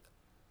started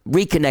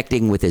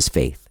reconnecting with his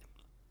faith.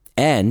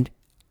 And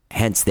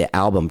hence the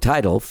album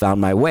title, Found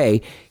My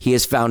Way. He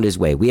has found his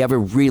way. We have a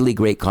really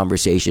great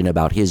conversation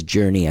about his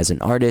journey as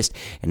an artist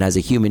and as a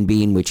human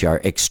being, which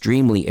are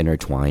extremely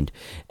intertwined.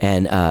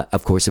 And,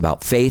 of course,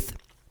 about faith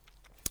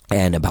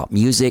and about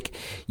music.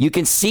 You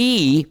can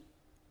see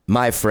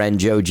my friend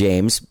Joe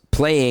James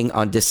playing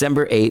on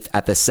December 8th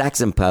at the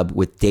Saxon Pub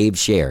with Dave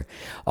Scher.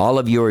 All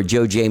of your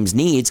Joe James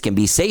needs can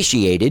be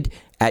satiated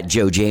at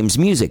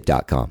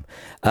joejamesmusic.com.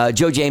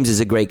 Joe James is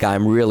a great guy.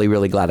 I'm really,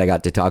 really glad I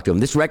got to talk to him.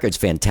 This record's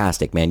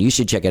fantastic, man. You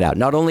should check it out.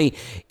 Not only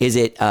is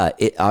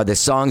are the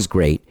songs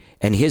great,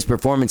 and his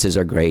performances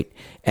are great,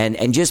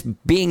 and just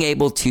being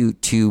able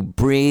to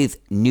breathe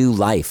new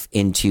life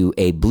into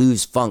a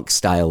blues funk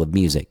style of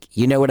music.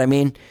 You know what I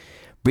mean?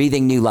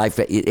 Breathing new life.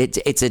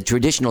 It's a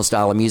traditional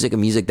style of music, a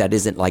music that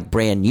isn't like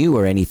brand new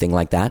or anything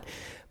like that.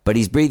 But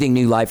he's breathing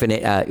new life, and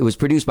it was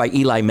produced by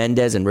Eli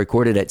Mendez and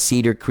recorded at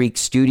Cedar Creek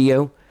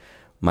Studio,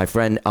 my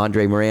friend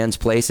Andre Moran's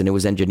place, and it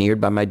was engineered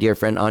by my dear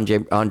friend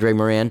Andre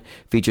Moran.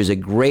 Features a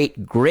great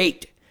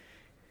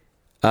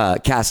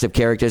cast of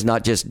characters,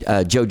 not just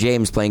Joe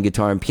James playing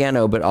guitar and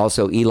piano, but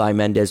also Eli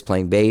Mendez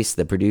playing bass,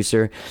 the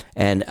producer,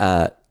 and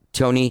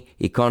Tony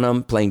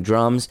Econom playing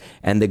drums,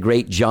 and the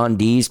great John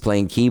Dees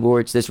playing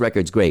keyboards. This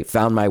record's great.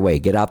 Found My Way.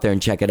 Get out there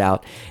and check it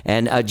out.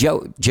 And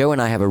Joe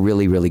and I have a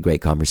really, really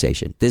great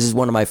conversation. This is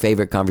one of my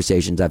favorite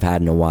conversations I've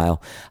had in a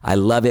while. I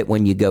love it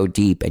when you go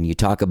deep and you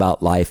talk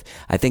about life.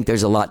 I think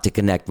there's a lot to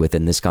connect with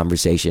in this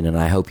conversation, and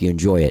I hope you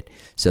enjoy it.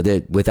 So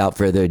without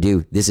further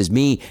ado, this is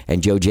me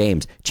and Joe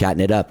James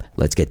chatting it up.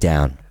 Let's get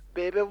down.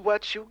 Baby,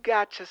 what you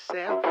got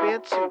yourself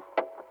into?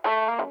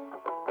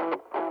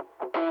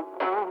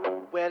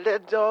 Well,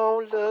 it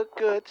don't look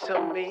good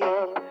to me.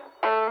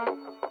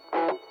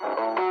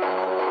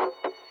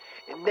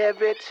 And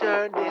every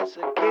turn is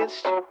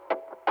against you.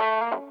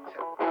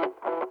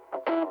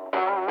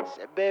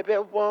 Said, baby,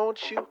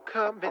 won't you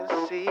come and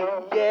see?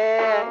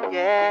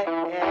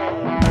 Yeah.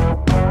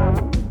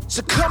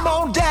 So come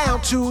on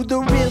down to the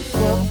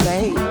river,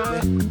 baby.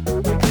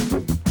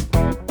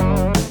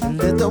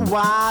 Let the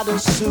water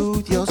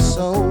soothe your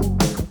soul.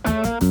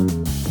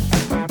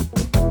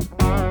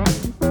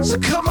 So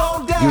come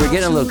on down. You were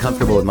getting a little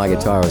comfortable with my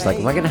guitar. I was like,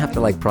 am I going to have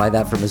to pry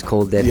that from his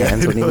cold dead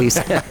hands when he leaves?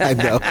 I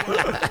know.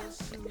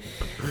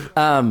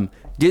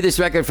 Dude, this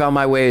record, Found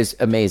My Way, is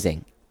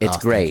amazing. It's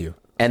great. Thank you.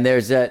 And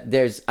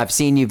I've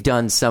seen you've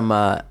done some,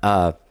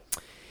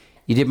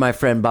 you did my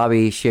friend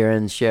Bobby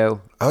Sharon's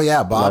show. Oh yeah,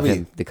 Love Bobby.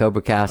 him, the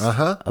Cobra Cast.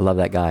 Uh-huh. I love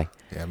that guy.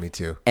 Yeah, me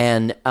too.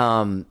 And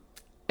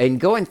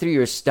going through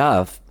your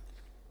stuff,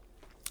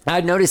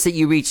 I noticed that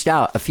you reached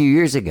out a few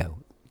years ago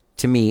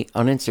to me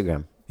on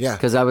Instagram. Yeah.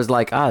 Because I was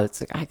like, I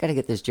got to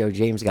get this Joe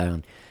James guy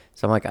on.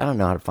 So I'm like, I don't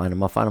know how to find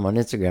him. I'll find him on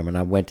Instagram. And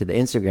I went to the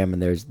Instagram, and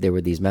there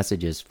were these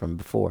messages from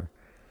before.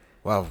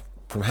 Wow,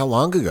 from how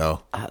long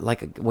ago?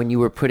 Like when you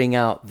were putting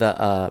out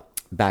the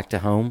Back to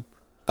Home.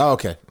 Oh,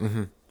 okay.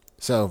 Mm-hmm.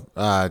 So,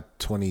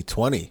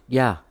 2020.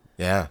 Yeah.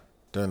 Yeah,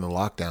 during the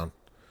lockdown.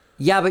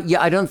 Yeah, but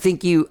I don't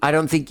think you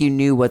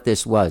knew what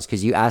this was,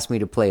 because you asked me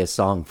to play a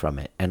song from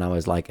it, and I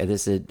was like,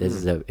 this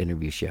is an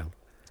interview show.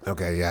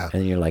 Okay, yeah.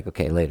 And you're like,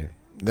 okay, later.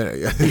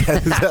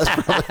 That's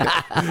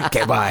probably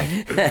okay, bye.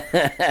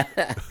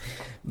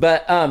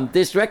 But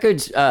this record,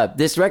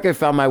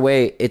 Found My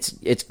Way.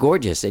 It's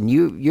gorgeous, and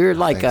you're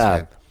like,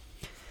 Thanks,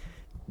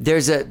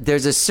 there's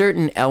a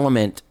certain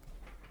element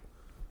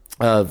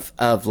of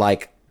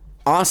like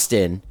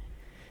Austin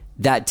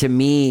that to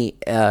me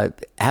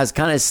has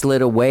kind of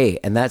slid away,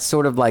 and that's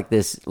sort of like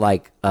this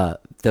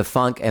the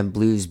funk and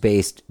blues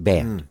based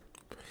band.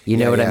 You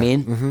know what I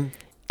mean? Mm-hmm.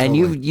 And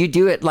Totally. you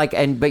do it like,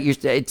 but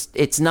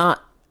it's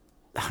not.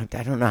 I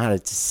don't know how to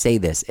say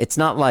this. It's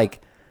not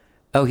like,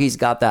 oh, he's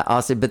got that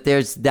Austin, but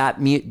there's that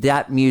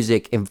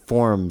music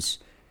informs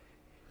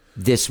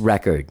this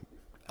record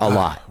a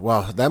lot.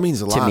 Well, that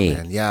means a lot, me.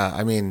 man. Yeah,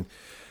 I mean,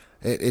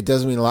 it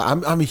does mean a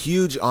lot. I'm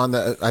huge on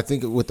the. I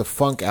think with the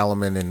funk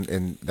element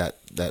and that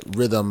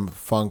rhythm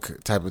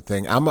funk type of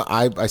thing.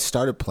 I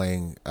started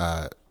playing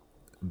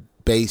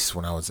bass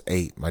when I was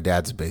 8. My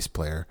dad's a bass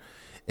player.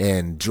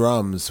 And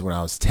drums when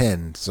I was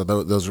 10. So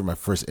those were my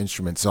first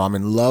instruments. So I'm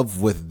in love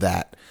with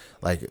that,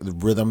 like the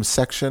rhythm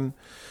section.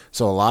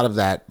 So a lot of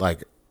that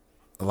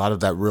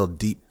real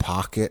deep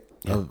pocket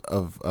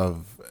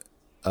of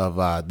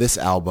this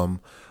album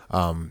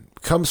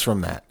comes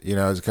from that. You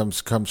know, it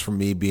comes from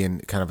me being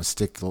kind of a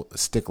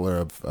stickler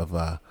of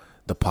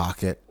the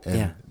pocket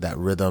and that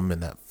rhythm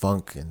and that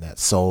funk and that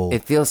soul.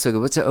 It feels so good.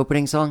 What's the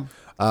opening song?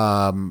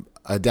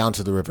 Down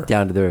to the River.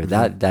 Down to the River.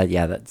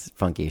 That's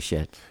funky as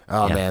shit.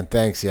 Oh man,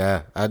 thanks.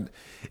 Yeah,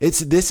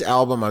 it's this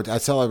album. I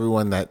tell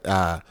everyone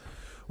that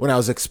when I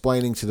was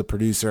explaining to the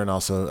producer and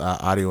also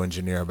audio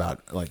engineer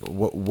about like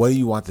what do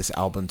you want this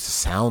album to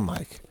sound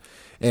like,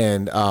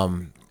 and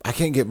I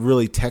can't get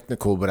really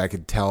technical, but I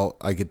could tell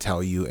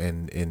you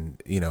in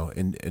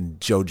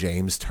Joe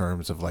James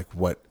terms of like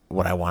what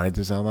I want it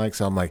to sound like.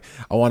 So I'm like,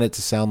 I want it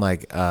to sound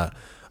like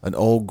an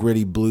old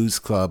gritty blues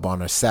club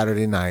on a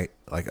Saturday night,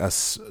 like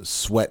us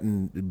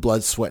sweating,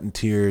 blood, sweat, and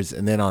tears,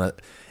 and then a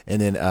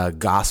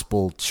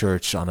gospel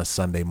church on a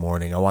Sunday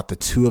morning. I want the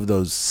two of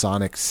those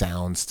sonic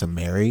sounds to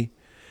marry,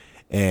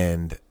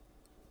 and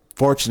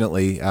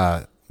fortunately,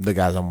 the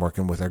guys I'm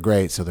working with are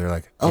great, so they're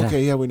like,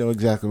 okay, yeah, we know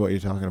exactly what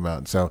you're talking about.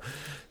 And so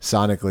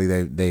sonically,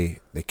 they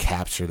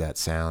capture that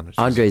sound.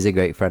 Andre's a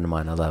great friend of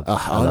mine. I love.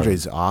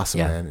 Andre's awesome,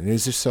 Yeah. man, and he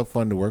was just so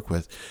fun to work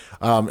with.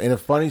 And a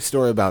funny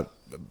story about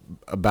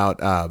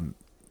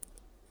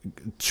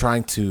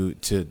trying to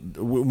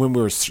when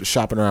we were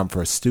shopping around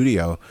for a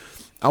studio,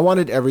 I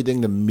wanted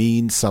everything to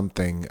mean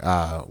something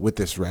with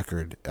this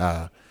record,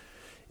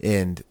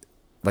 and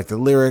like the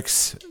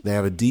lyrics, they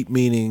have a deep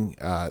meaning.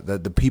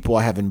 The people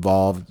I have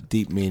involved,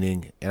 deep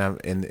meaning,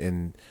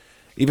 and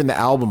even the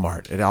album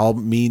art, it all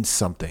means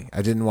something.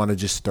 I didn't want to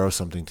just throw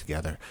something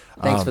together.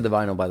 Thanks for the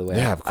vinyl, by the way.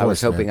 Yeah, of course, I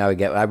was hoping man. I would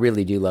get. I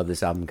really do love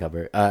this album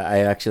cover. I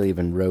actually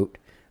even wrote.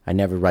 I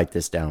never write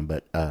this down,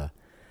 but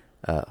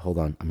hold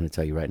on. I'm going to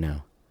tell you right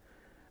now.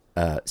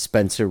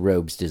 Spencer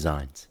Robes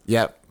Designs.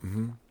 Yep.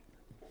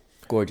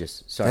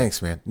 Gorgeous. Sorry.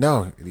 Thanks, man.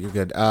 No, you're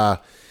good.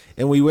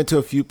 And we went to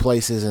a few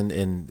places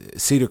in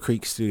Cedar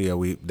Creek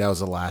Studio. That was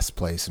the last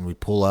place, and we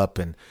pull up,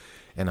 and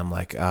I'm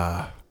like,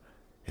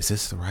 is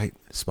this the right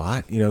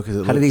spot? You know,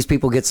 because how do these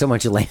people get so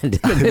much land in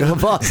the middle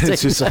of Boston?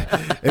 It's just like,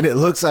 and it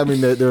looks. I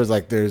mean,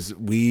 there's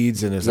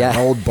weeds, and there's an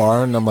old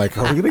barn. And I'm like,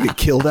 are we gonna get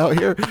killed out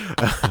here?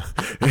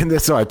 And then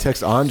so I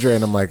text Andre,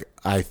 and I'm like,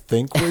 I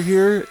think we're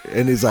here,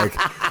 and he's like,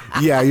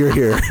 yeah, you're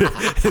here.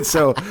 And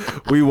so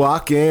we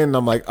walk in, and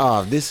I'm like,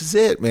 oh, this is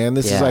it, man.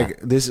 This is like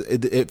this.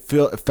 It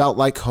felt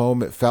like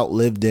home. It felt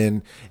lived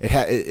in.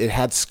 It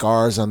had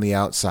scars on the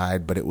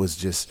outside, but it was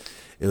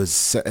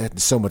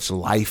so much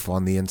life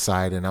on the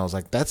inside. And I was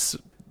like, that's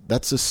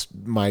just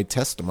my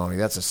testimony.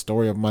 That's a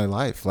story of my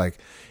life. Like,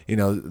 you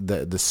know,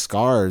 the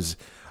scars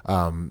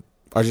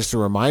are just a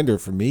reminder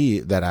for me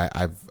that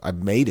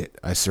I've made it.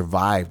 I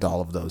survived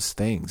all of those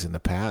things in the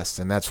past,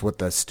 and that's what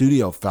the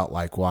studio felt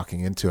like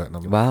walking into it. And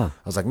I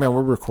was like, man,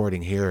 we're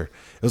recording here.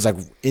 It was like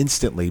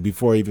instantly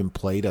before he even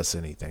played us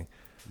anything.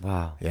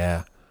 Wow.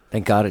 Yeah.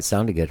 Thank God it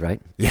sounded good, right?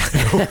 Yeah.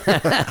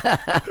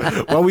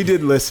 Well, we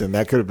did listen.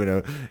 That could have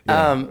been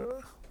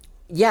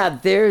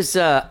there's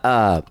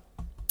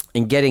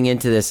in getting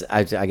into this,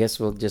 I guess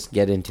we'll just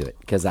get into it,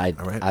 because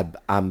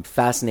I'm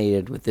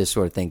fascinated with this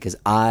sort of thing, because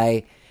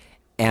I'm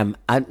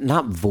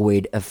not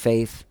void of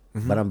faith,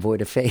 but I'm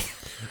void of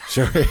faith.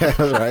 Sure,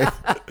 yeah,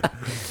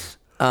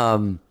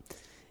 right.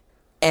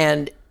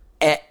 And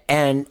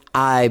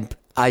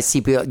I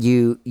see people.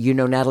 You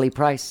know Natalie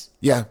Price?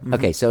 Yeah.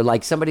 Okay, so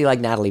like somebody like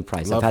Natalie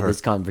Price, Love I've had her. this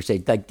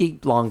conversation, like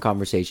deep, long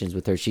conversations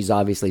with her. She's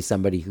obviously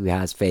somebody who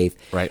has faith,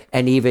 right?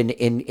 And even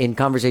in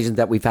conversations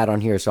that we've had on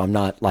here, so I'm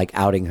not like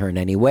outing her in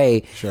any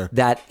way. Sure.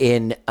 That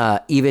in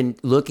even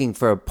looking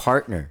for a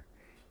partner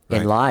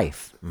in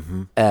life,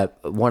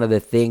 one of the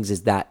things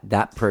is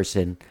that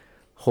person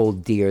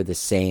hold dear the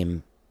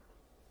same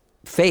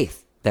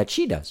faith that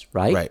she does,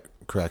 right? Right.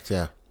 Correct.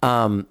 Yeah.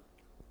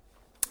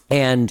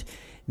 And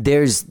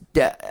there's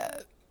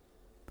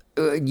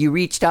you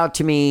reached out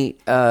to me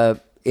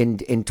in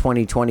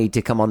 2020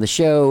 to come on the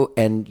show,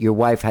 and your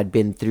wife had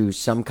been through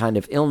some kind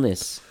of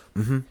illness,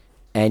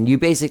 and you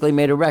basically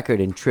made a record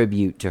in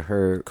tribute to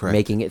her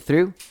making it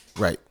through.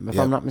 Right. If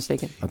I'm not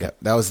mistaken. Okay. Yeah,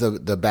 that was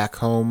the Back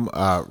Home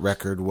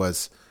record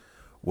was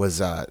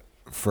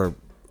for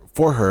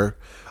her.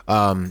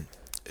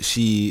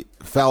 She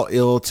fell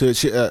ill to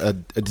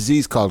a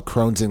disease called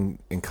Crohn's and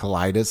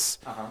colitis,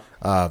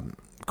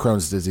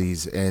 Crohn's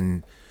disease,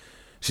 and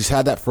she's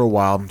had that for a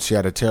while. She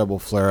had a terrible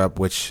flare up,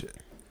 which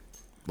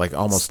like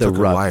almost took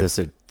her life.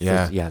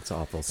 Yeah, it's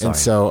awful. Sorry. And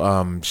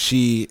so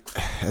she,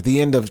 at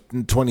the end of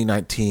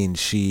 2019,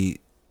 she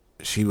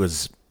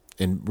was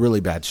in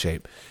really bad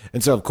shape.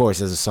 And so, of course,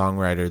 as a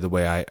songwriter, the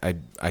way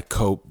I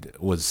coped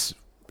was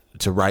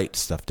to write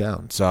stuff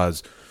down. So I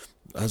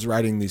was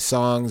writing these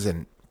songs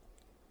and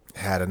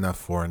had enough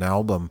for an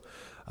album,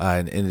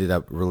 and ended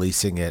up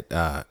releasing it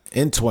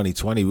in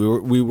 2020.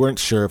 We weren't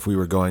sure if we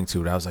were going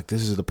to, but I was like,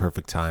 this is the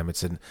perfect time.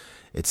 It's an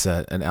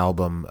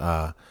album,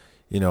 about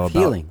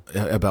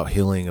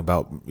healing,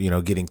 about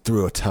getting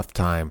through a tough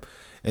time.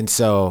 And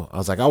so I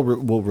was like,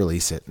 we'll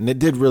release it, and it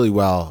did really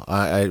well.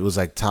 It was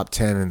like top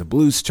 10 in the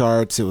blues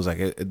charts. It was like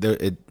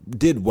it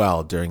did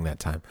well during that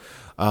time.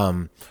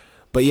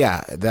 But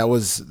yeah, that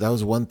was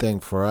one thing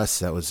for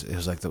us. It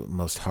was like the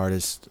most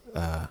hardest.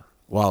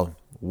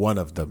 One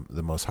of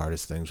the most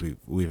hardest things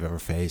we've ever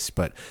faced.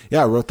 But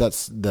yeah, I wrote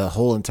the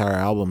whole entire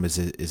album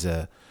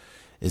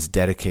is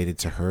dedicated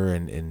to her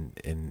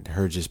and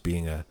her just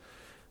being a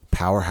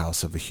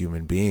powerhouse of a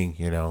human being.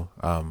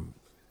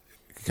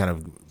 Kind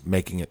of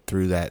making it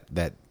through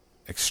that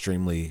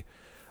extremely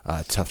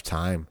tough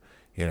time,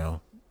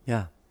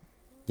 Yeah.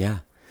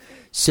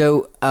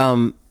 So,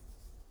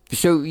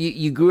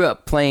 you grew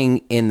up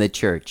playing in the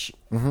church.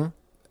 Mm-hmm.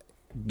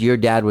 Your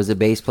dad was a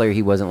bass player.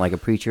 He wasn't like a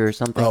preacher or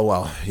something. Oh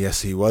well,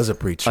 yes, he was a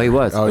preacher. Oh, he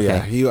was. Oh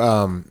okay.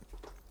 Yeah,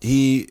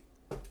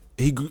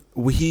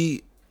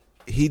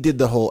 he did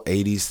the whole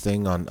 '80s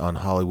thing on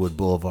Hollywood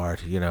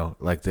Boulevard. He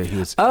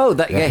was. Oh,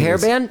 that hair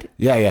band.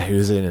 Yeah, he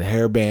was in a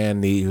hair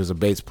band. He was a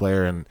bass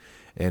player in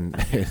in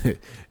the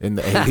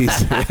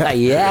 '80s.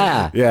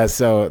 Yeah.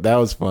 So that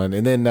was fun.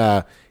 And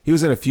then he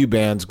was in a few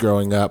bands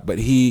growing up, but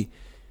he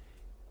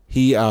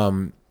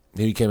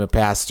became a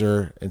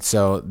pastor, and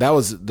so that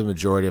was the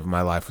majority of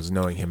my life, was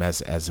knowing him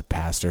as a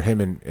pastor.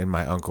 Him and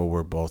my uncle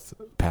were both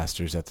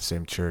pastors at the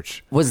same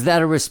church. Was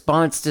that a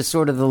response to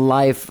sort of the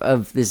life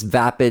of this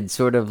vapid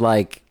sort of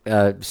like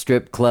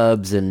strip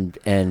clubs and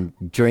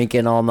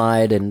drinking all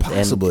night and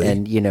Possibly.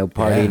 and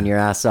partying your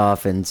ass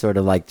off and sort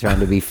of like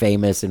trying to be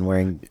famous and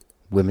wearing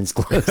women's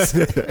clothes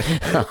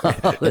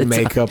and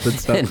makeup and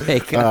stuff? And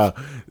makeup.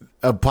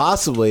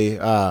 Possibly.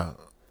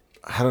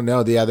 I don't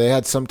know. Yeah, they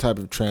had some type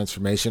of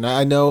transformation.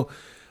 I know,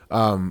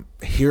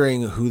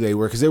 hearing who they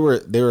were, because they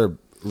were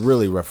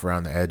really rough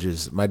around the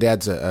edges. My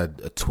dad's a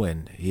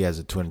twin. He has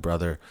a twin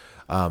brother,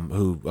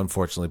 who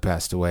unfortunately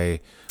passed away.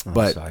 Oh,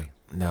 but sorry.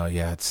 no,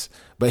 yeah,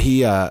 but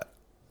he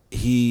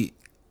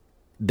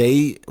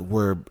they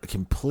were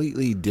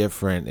completely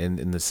different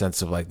in the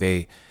sense of like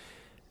they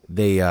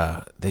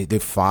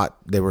fought.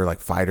 They were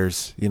like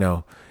fighters, you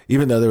know.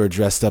 Even though they were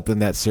dressed up in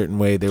that certain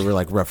way, they were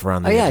like rough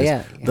around the edges.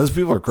 Yeah. Those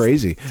people are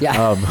crazy.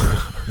 Yeah.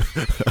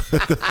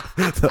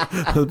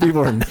 Those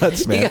people are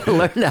nuts, man. You gotta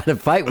learn how to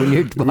fight when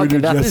you're walking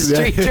down the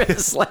street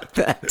dressed like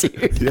that,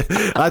 dude. Yeah.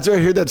 That's where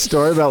I heard that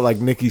story about like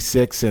Nikki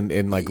Sixx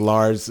and like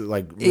Lars,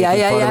 like making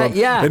fun of him.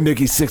 Yeah. And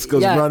Nikki Sixx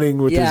goes running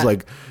with his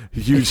like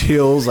huge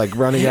heels, like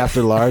running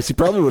after Lars. He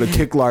probably would have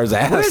kicked Lars'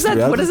 ass.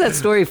 What is that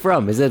story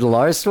from? Is it a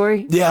Lars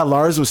story? Yeah,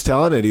 Lars was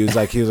telling it. He was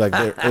like,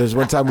 there was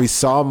one time we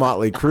saw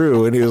Motley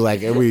Crue, and he was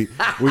like, and we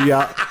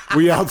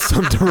yelled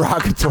some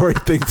derogatory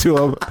thing to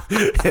him,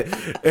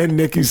 and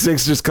Nikki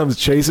Sixx just comes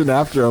chasing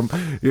after him,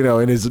 you know,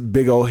 in his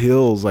big old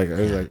heels. Like,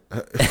 I was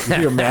like,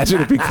 can you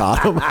imagine if he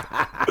caught him?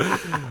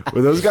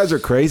 Well, those guys are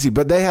crazy,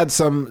 but they had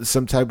some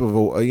type of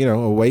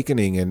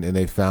awakening, and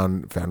they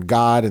found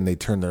God, and they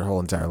turned their whole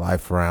entire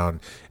life around.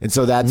 And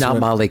so that's not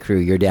Motley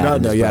Crue, your dad.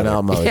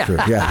 Not Motley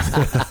Crue.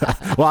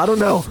 Yeah. Well, I don't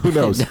know. Who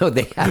knows? No,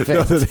 they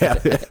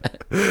haven't.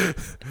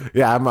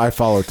 Yeah, I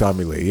follow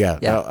Tommy Lee.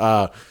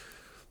 Yeah.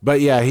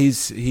 But yeah,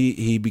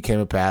 he became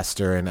a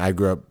pastor, and I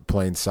grew up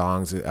playing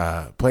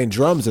playing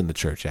drums in the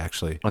church.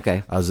 Actually,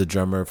 okay. I was a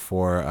drummer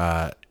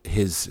for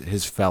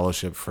his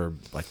fellowship for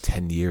like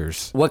 10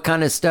 years. What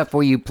kind of stuff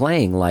were you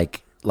playing?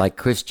 Like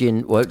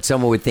Christian, what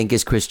someone would think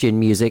is Christian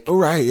music? Oh,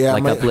 right, yeah.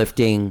 Like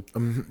uplifting.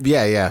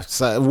 Yeah.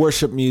 So,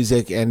 worship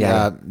music.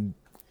 And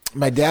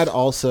my dad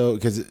also,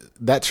 because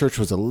that church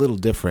was a little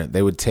different.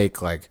 They would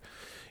take like,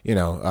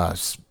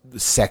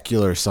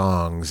 secular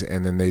songs,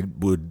 and then they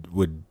would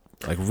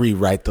like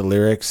rewrite the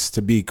lyrics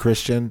to be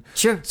Christian.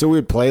 Sure. So we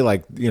would play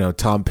like,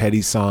 Tom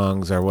Petty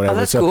songs or whatever. Oh,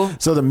 that's cool.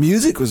 So the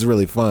music was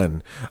really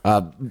fun.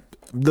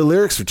 The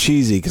lyrics are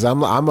cheesy because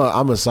I'm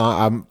a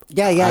song.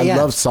 I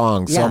love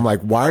songs. So I'm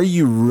like, why are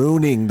you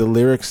ruining the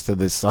lyrics to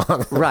this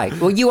song? Right.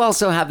 Well, you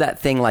also have that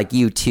thing like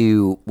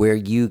U2 where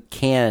you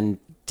can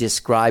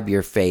describe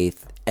your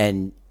faith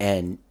and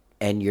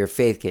your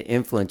faith can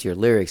influence your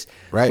lyrics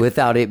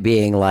without it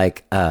being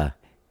like,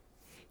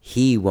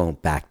 he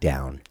won't back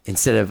down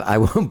instead of I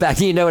won't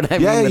back. You know what I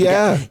mean?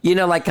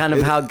 Yeah. Like kind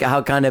of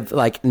how kind of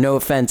like, no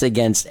offense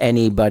against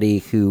anybody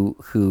who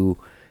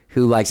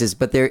likes this,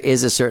 but there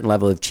is a certain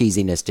level of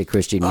cheesiness to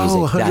Christian music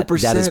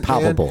 100%, that is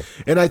palpable. Man.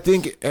 And I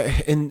think,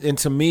 and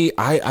to me,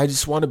 I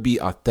just want to be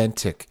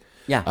authentic.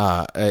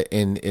 Yeah.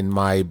 In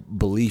my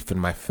belief and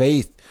my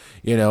faith,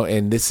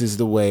 and this is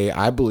the way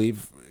I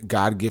believe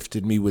God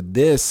gifted me with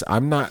this.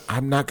 I'm not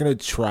going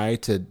to try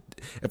to.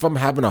 If I'm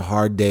having a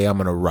hard day, I'm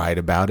going to write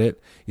about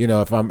it.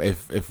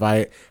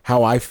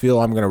 How I feel,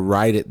 I'm going to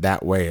write it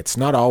that way. It's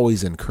not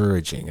always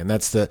encouraging. And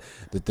that's the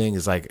thing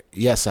is like,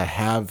 yes, I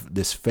have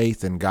this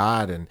faith in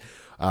God, and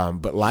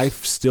but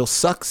life still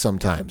sucks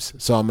sometimes.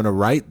 So I'm going to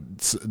write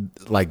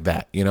like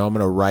that. I'm going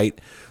to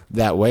write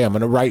that way. I'm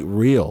going to write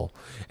real.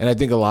 And I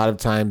think a lot of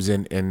times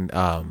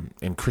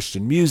in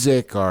Christian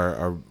music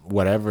or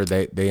whatever,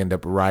 they end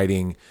up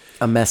writing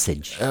a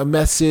message,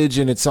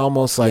 and it's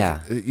almost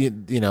like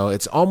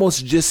it's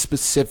almost just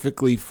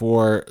specifically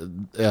for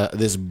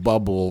this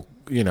bubble,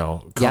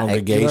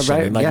 congregation,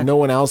 right. and like no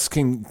one else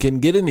can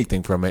get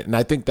anything from it. And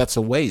I think that's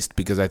a waste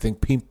because I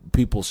think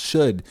people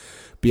should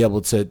be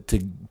able to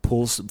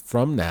pull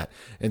from that.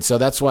 And so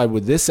that's why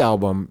with this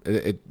album,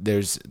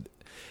 there's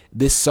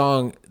this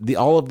song.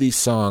 All of these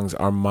songs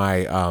are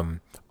my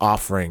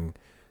offering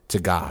to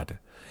God,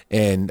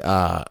 and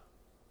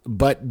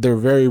but they're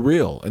very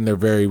real, and they're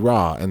very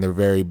raw, and they're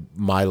very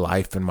my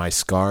life and my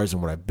scars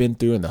and what I've been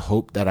through and the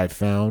hope that I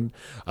found.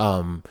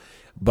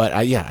 But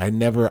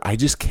I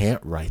just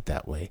can't write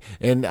that way.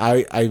 And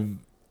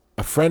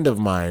a friend of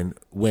mine,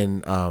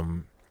 when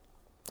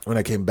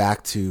I came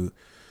back to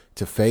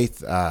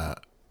faith,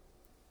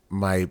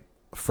 my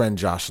friend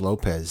Josh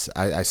Lopez,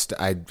 I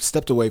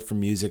stepped away from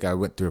music. I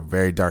went through a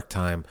very dark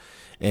time,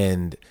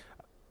 and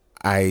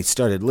I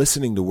started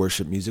listening to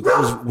worship music,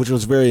 which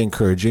was very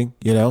encouraging,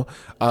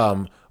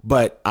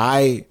 But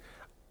I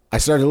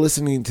started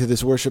listening to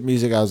this worship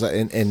music.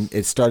 And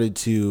it started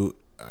to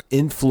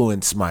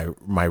influence my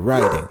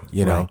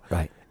writing,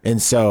 Right.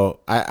 And so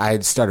I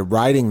started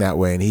writing that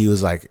way. And he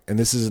was like, and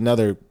this is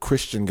another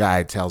Christian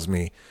guy tells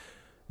me,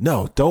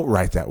 no, don't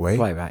write that way.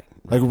 Right.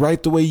 Like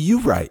write the way you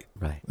write.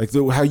 Right. Like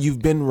how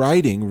you've been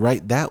writing,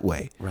 write that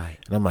way. Right.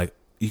 And I'm like,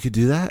 you could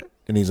do that?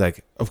 And he's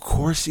like, of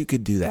course you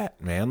could do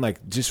that, man.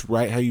 Like, just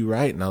write how you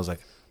write. And I was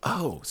like,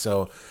 oh.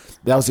 So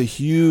that was a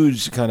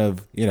huge kind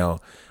of,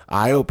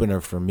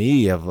 eye-opener for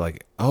me of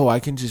like, oh, I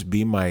can just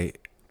be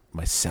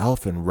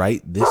myself and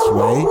write this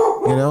way,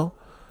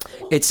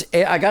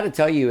 I got to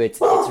tell you,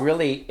 it's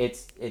really,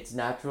 it's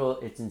natural.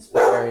 It's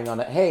inspiring on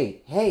it.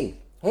 Hey,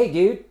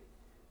 dude,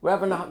 we're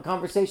having a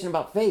conversation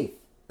about faith.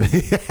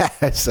 Yeah,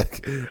 it's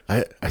like,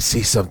 I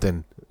see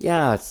something.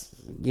 Yeah,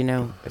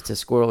 it's a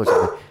squirrel or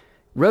something.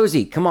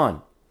 Rosie, come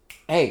on.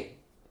 Hey,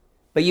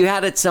 but you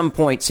had at some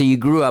point, so you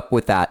grew up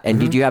with that. And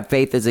did you have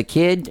faith as a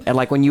kid? And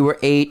like when you were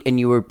 8 and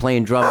you were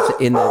playing drums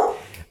in the,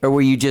 Or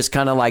were you just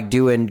kind of like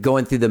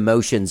going through the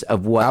motions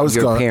of what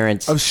your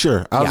parents? Oh,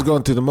 sure. I was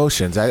going through the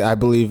motions. I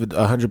believe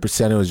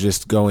 100% it was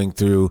just going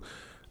through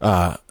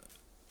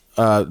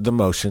the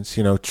motions,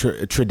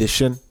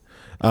 tradition.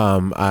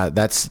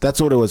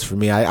 That's what it was for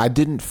me. I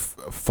didn't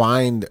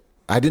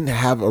I didn't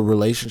have a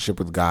relationship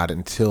with God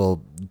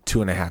until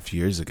 2.5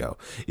 years ago.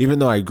 Even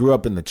though I grew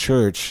up in the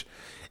church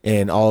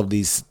and all of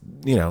these,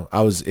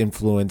 I was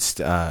influenced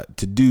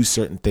to do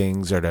certain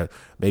things or to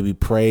maybe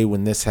pray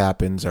when this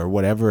happens or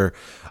whatever.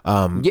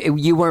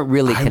 You weren't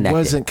really connected. I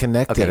wasn't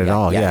connected at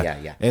all.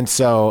 Yeah. And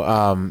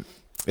so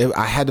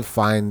I had to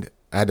find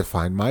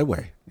my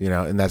way,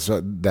 and that's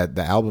what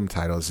the album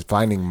title is,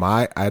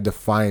 I had to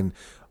find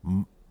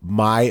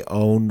my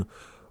own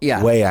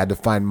way. I had to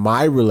find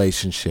my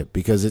relationship,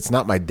 because it's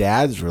not my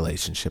dad's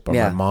relationship or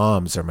my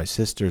mom's or my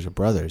sister's or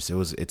brother's.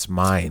 It's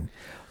mine.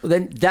 Well,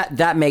 then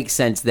that makes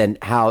sense. Then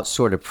how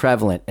sort of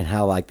prevalent and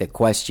how like the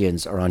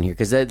questions are on here,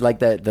 because like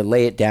the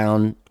Lay It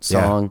Down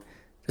song,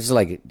 it's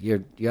like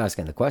you're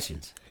asking the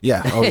questions.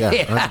 Yeah. Oh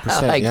yeah.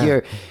 100%. Like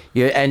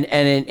you're and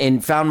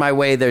in Found My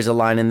Way, there's a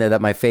line in there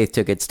that my faith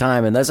took its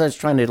time, and that's I was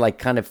trying to like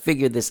kind of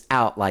figure this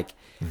out. Like,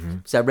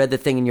 so I read the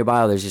thing in your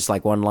bio. There's just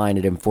like one line,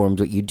 it informs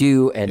what you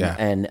do,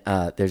 and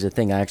there's a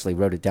thing I actually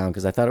wrote it down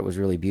because I thought it was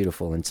really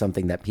beautiful and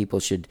something that people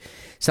should.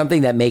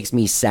 Something that makes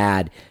me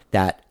sad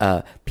that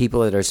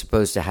people that are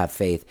supposed to have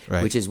faith,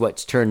 which is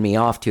what's turned me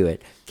off to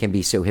it, can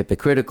be so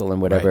hypocritical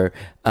and whatever.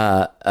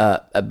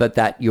 But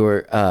that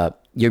your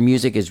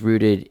music is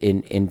rooted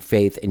in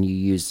faith, and you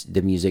use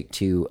the music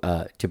to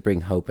bring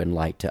hope and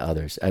light to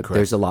others.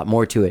 There's a lot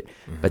more to it,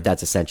 but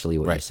that's essentially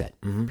what you said.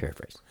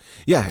 Paraphrase.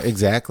 Yeah,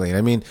 exactly.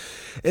 I mean,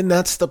 and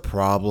that's the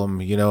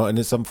problem, and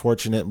it's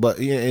unfortunate, but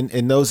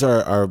and those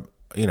are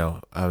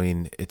I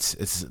mean,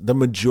 it's the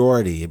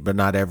majority, but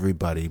not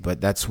everybody. But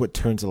that's what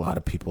turns a lot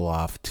of people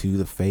off to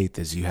the faith,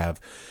 is you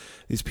have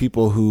these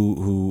people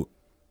who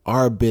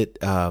are a bit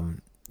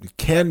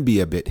can be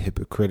a bit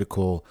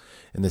hypocritical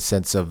in the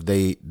sense of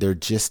they're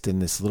just in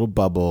this little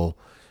bubble,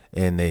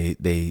 and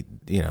they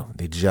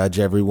judge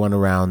everyone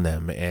around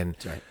them, and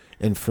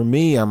for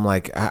me, I'm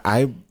like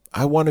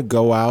I want to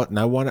go out and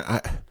I want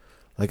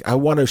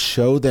to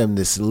show them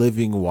this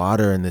living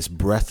water and this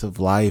breath of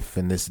life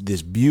and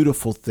this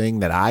beautiful thing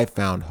that I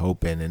found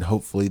hope in, and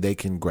hopefully they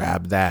can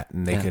grab that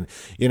and they can,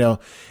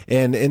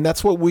 and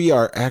that's what we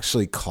are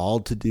actually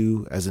called to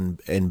do as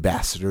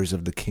ambassadors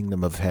of the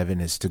kingdom of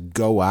heaven, is to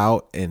go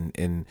out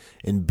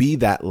and be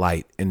that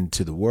light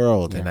into the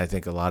world. And I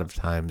think a lot of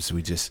times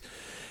we just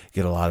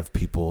get a lot of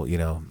people,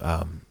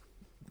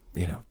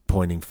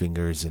 pointing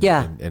fingers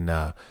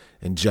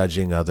and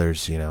judging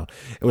others,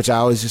 which I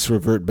always just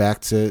revert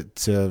back to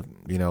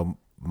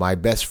my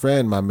best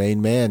friend, my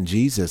main man,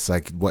 Jesus,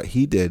 like what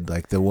he did,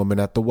 like the woman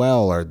at the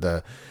well, or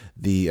the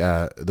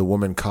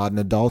woman caught in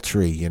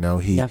adultery. We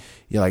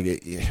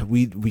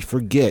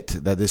forget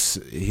that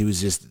he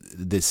was just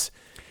this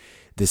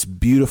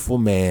beautiful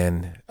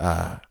man,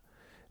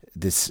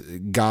 this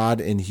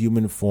God in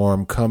human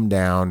form come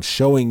down,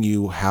 showing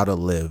you how to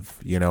live,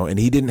 and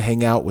he didn't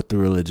hang out with the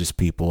religious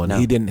people, and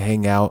he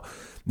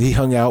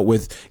hung out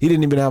with, he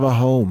didn't even have a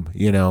home,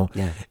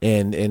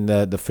 and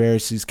the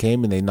Pharisees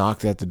came and they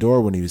knocked at the door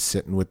when he was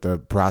sitting with the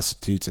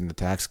prostitutes and the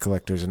tax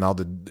collectors and all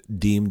the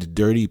deemed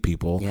dirty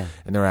people.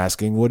 And they're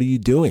asking, what are you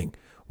doing?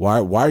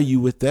 Why are you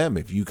with them?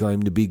 If you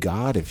claim to be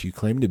God, if you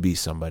claim to be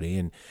somebody.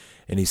 And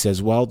he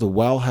says, well, the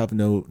well have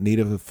no need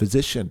of a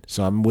physician.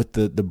 So I'm with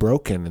the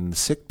broken and the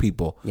sick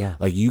people.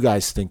 Like, you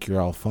guys think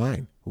you're all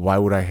fine. Why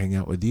would I hang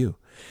out with you?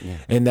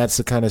 And that's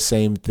the kind of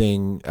same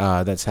thing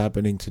that's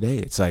happening today.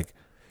 It's like,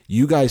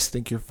 you guys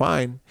think you're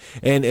fine.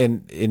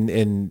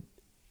 And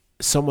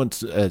someone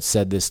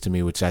said this to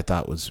me, which I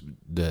thought was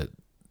the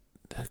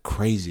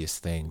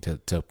craziest thing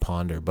to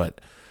ponder.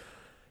 But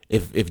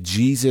if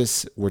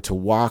Jesus were to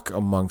walk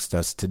amongst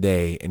us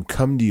today and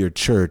come to your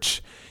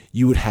church,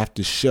 you would have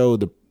to show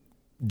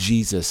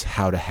Jesus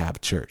how to have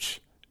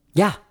church.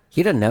 Yeah,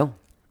 he doesn't know.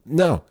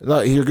 No,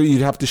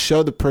 you'd have to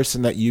show the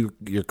person that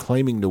you're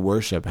claiming to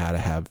worship how to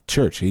have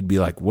church. He'd be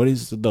like, what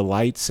is the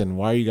lights, and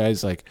why are you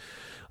guys like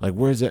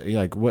where's it?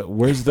 Like,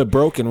 where's the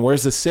broken?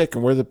 Where's the sick?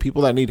 And where are the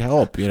people that need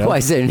help? Why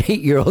is there an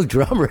 8-year-old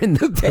drummer in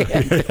the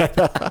band?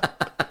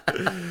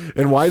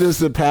 And why does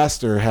the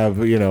pastor have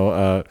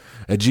a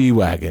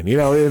G-Wagon?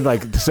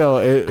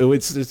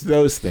 It's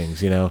those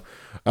things.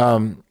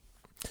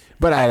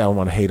 But I don't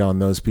want to hate on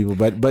those people.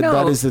 But no.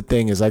 That is the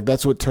thing, is like,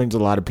 that's what turns a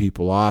lot of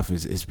people off,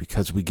 is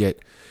because we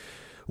get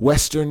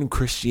Western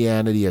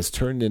Christianity has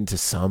turned into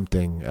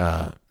something.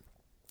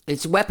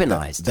 It's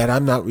weaponized. That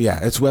I'm not. Yeah,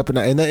 it's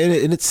weaponized,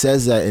 and it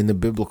says that in the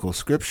biblical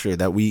scripture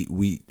that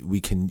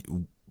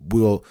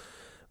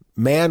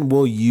man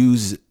will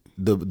use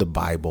the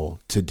Bible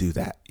to do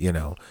that.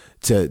 To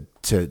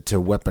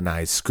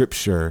weaponize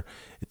scripture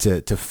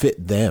to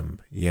fit them.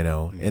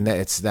 And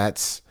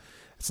that's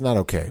not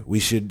okay. We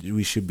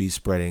should be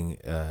spreading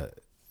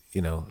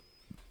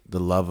the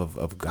love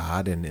of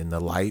God and the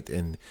light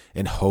and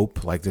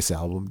hope, like this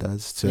album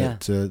does,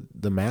 to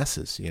the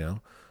masses. Yeah.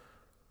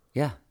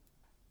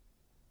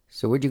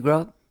 So where'd you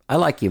grow up? I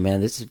like you,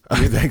 man. This is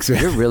Thanks,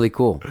 man. you're really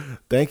cool.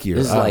 Thank you.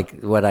 This is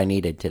like what I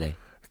needed today.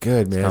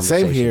 Good, man.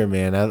 Same here,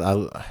 man.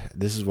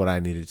 This is what I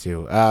needed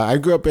too. I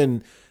grew up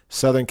in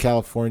Southern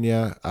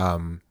California.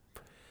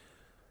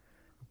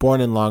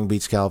 Born in Long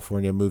Beach,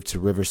 California. Moved to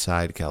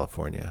Riverside,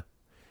 California.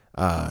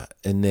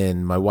 And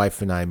then my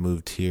wife and I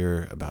moved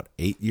here about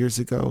 8 years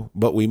ago.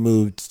 But we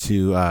moved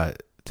to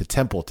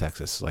Temple,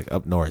 Texas, like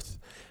up north,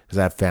 because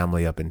I have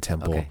family up in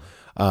Temple. Okay.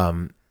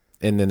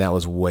 And then that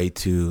was way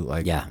too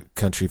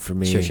country for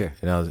me. Sure.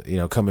 And I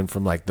was, coming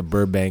from like the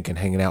Burbank and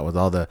hanging out with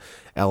all the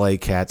LA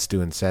cats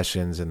doing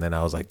sessions. And then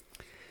I was like,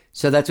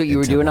 so that's what you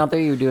were doing out there?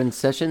 You were doing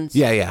sessions?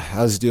 yeah.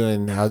 I was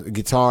doing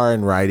guitar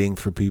and writing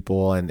for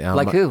people. And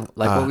like who?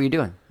 Like what were you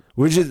doing?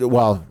 We're just,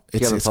 well, Do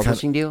you have a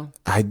publishing deal?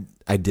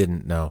 I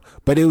didn't know,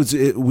 but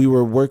we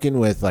were working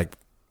with like,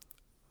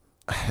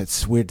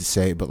 it's weird to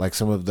say, but like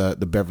some of the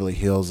Beverly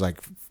Hills,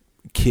 like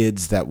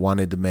kids that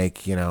wanted to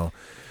make,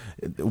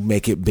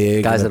 make it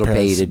big. Guys that'll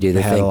pay you to do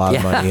the had thing. a lot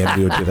of money and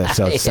do that.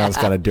 So it sounds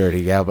kind of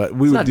dirty. Yeah, but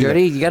we It's would not do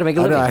dirty. that. You got to make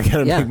a living. I got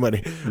to make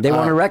money. They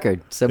want a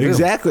record. So boom.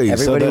 Exactly.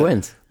 Everybody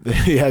wins.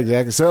 Yeah,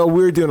 exactly. So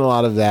we were doing a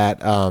lot of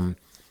that.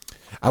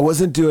 I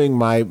wasn't doing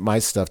my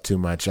stuff too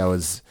much. I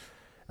was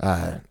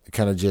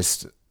kind of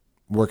just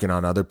working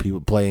on other people,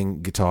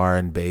 playing guitar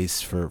and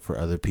bass for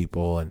other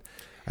people, and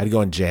I'd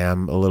go and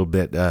jam a little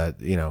bit.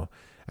 At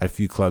a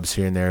few clubs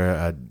here and there.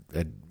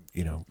 I'd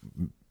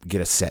get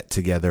a set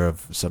together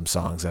of some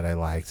songs that I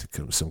liked,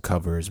 some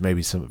covers, maybe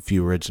a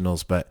few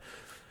originals, but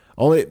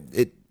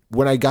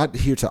when I got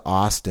here to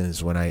Austin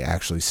is when I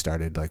actually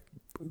started like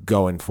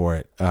going for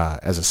it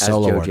as a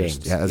solo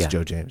artist. James. As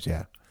Joe James,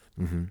 yeah.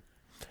 Mm-hmm.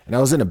 And I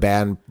was in a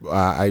band.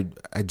 I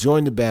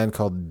joined a band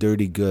called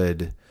Dirty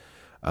Good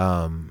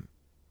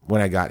when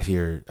I got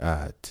here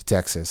to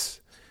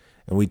Texas,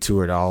 and we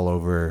toured all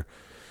over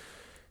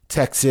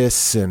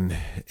Texas and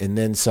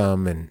then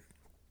some, and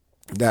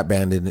that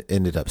band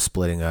ended up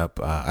splitting up.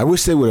 I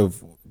wish they would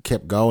have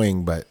kept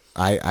going, but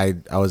I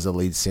was the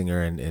lead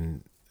singer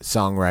and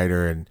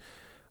songwriter, and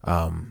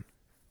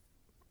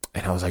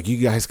I was like, you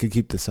guys could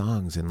keep the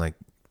songs and like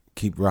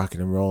keep rocking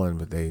and rolling,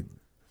 but they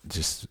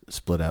just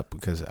split up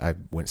because I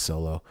went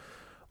solo.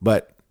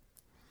 But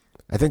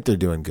I think they're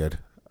doing good.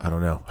 I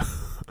don't know.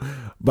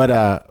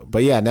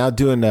 but yeah, now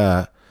doing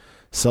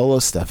solo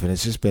stuff, and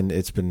it's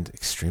been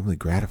extremely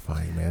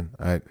gratifying, man.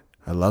 I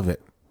love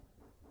it.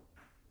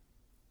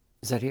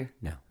 Is that here?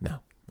 No. No.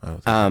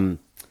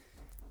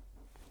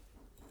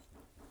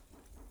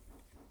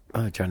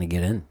 Trying to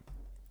get in.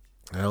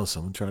 I know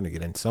someone trying to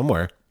get in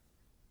somewhere.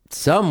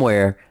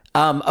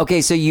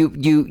 Okay, so you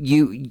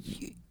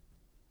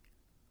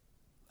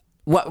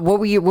what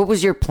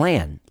was your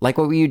plan? Like,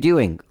 what were you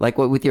doing? Like,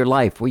 what with your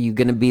life? Were you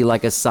going to be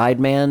like a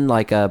sideman,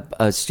 like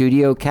a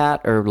studio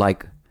cat, or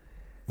like?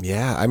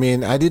 Yeah, I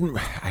mean, I didn't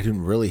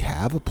really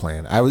have a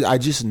plan. I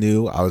just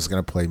knew I was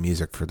going to play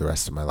music for the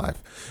rest of my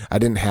life. I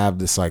didn't have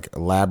this like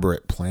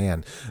elaborate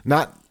plan.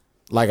 Not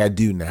like I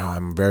do now.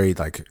 I'm very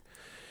like,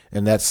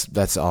 and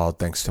that's all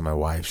thanks to my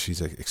wife.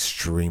 She's like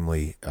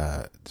extremely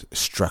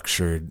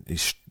structured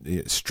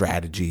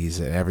strategies,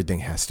 and everything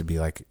has to be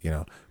like,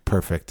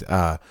 perfect.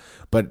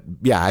 But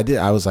yeah,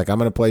 I was like, I'm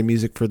going to play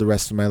music for the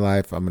rest of my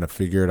life. I'm going to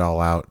figure it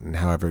all out, and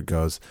however it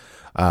goes.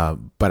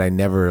 But I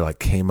never like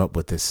came up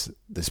with this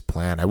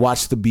plan. I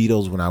watched the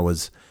Beatles when I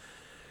was,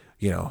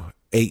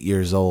 8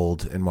 years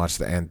old, and watched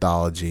the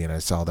anthology, and I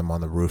saw them on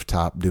the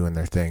rooftop doing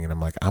their thing, and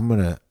I'm like, I'm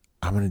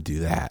gonna do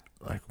that.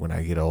 Like when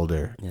I get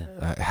older,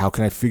 how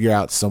can I figure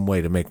out some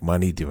way to make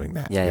money doing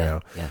that? Yeah.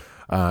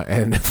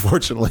 And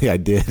fortunately, I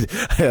did.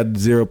 I had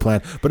zero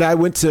plan, but I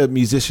went to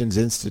Musicians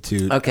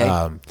Institute,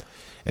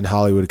 in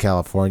Hollywood,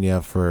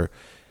 California, for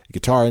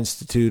Guitar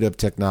Institute of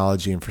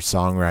Technology and for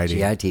songwriting.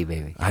 GIT,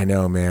 baby. I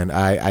know, man.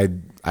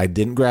 I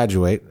didn't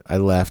graduate. I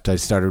left. I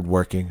started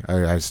working.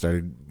 I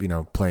started,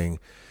 playing,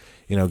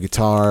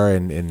 guitar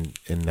and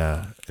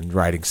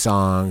writing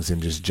songs,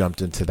 and just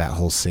jumped into that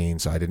whole scene.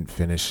 So I didn't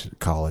finish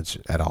college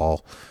at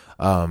all.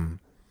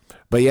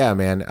 But yeah,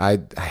 man, I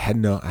had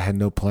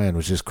no plan,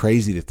 which is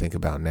crazy to think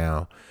about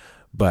now.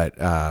 But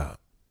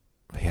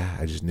yeah,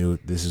 I just knew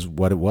this is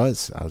what it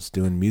was. I was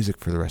doing music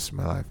for the rest of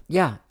my life.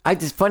 Yeah,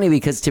 it's funny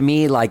because to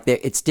me, like,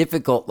 it's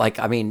difficult. Like,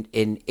 I mean,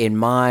 in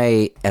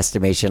my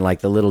estimation,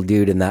 like the little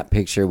dude in that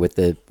picture with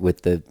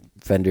the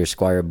Fender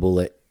Squier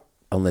Bullet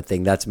on the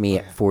thing, that's me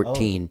at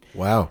 14. Oh,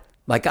 wow.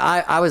 Like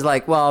I was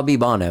like, well, I'll be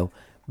Bono.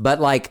 But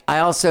like, I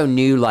also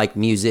knew like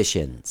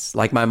musicians.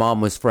 Like my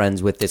mom was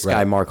friends with this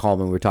guy, Mark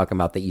Hallman, we were talking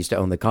about, that used to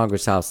own the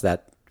Congress House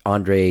that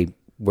Andre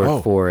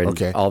worked for,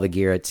 and all the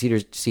gear at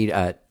Cedar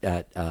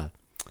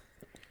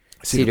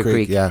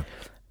Creek. Yeah.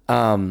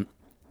 And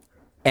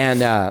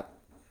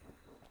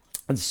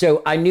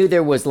so I knew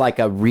there was like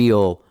a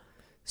real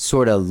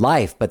sort of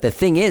life, but the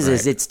thing is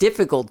it's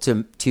difficult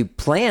to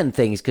plan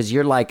things, because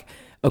you're like,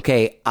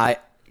 okay,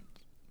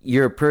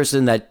 you're a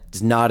person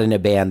that's not in a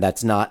band,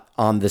 that's not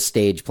on the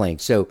stage playing.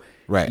 So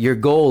your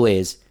goal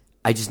is,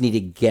 I just need to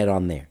get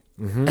on there.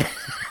 Mm-hmm.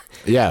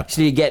 Yeah. Just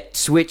need to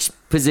switch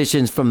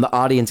positions from the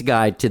audience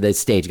guy to the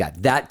stage guy.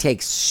 That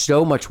takes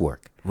so much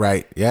work.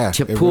 Right. Yeah.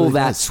 to it pull really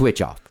that does.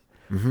 switch off.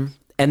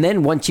 And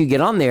then once you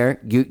get on there,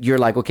 you're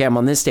like, okay, I'm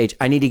on this stage.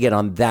 I need to get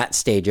on that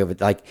stage over.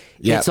 Like,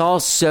 Yeah.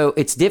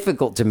 it's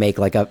difficult to make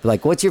like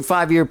what's your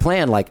 5-year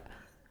plan? Like,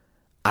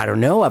 I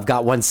don't know. I've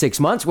got 6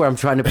 months where I'm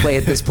trying to play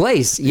at this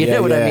place. You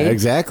know what I mean?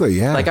 Exactly.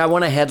 Yeah. Like I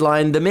want to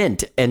headline the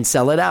Mint and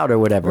sell it out or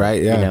whatever.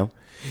 Right. Yeah. You know?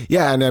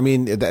 Yeah, and I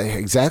mean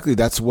exactly.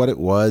 That's what it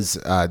was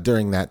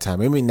during that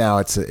time. I mean, now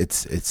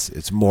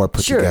it's more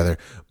put Sure. together,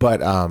 but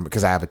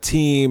because I have a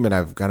team and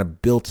I've kind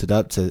of built it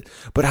up to.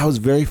 But I was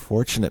very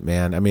fortunate,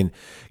 man. I mean,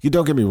 you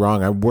don't get me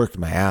wrong. I worked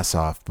my ass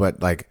off,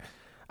 but like,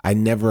 I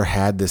never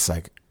had this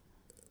like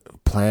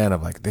plan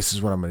of like, this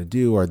is what I'm going to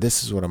do or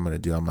this is what I'm going to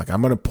do. I'm like,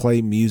 I'm going to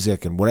play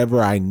music and whatever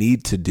I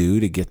need to do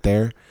to get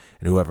there,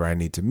 and whoever I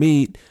need to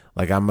meet.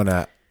 Like, I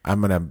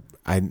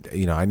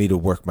need to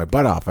work my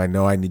butt off. I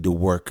know I need to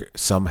work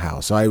somehow.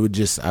 So I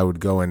would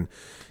go and,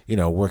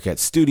 work at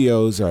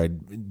studios, or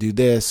I'd do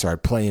this, or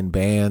I'd play in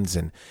bands.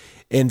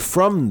 And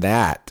from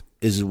that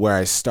is where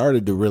I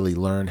started to really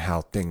learn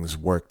how things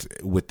worked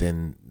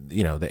within,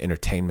 the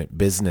entertainment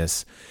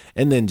business,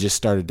 and then just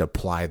started to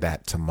apply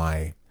that to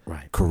my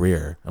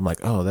career. I'm like,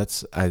 oh,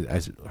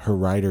 her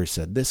writer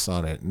said this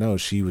on it. No,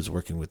 she was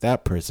working with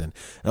that person.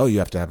 Oh, you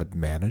have to have a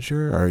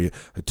manager or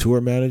a tour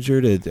manager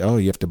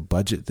you have to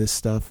budget this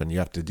stuff and you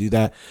have to do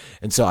that.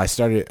 And so I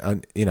started,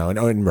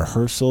 in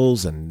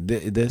rehearsals and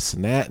this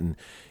and that. And,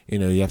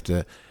 you have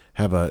to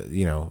have a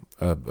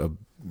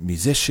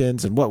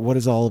musicians and what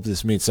does all of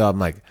this mean? So I'm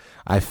like,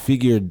 I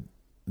figured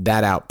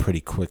that out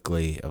pretty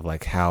quickly of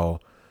like how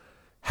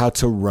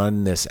to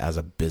run this as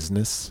a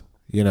business.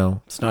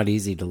 It's not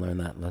easy to learn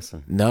that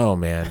lesson. No,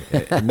 man.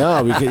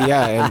 No, because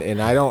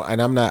and I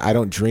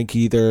don't drink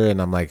either,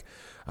 and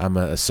I'm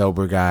a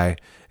sober guy,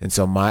 and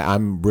so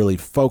I'm really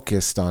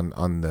focused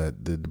on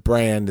the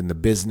brand and the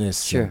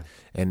business, sure.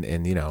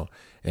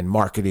 and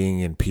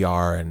marketing and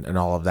PR and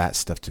all of that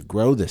stuff to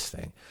grow this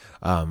thing.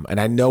 And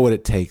I know what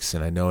it takes,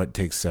 and I know it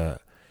takes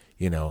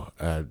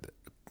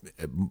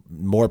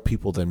more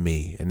people than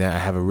me, and I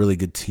have a really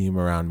good team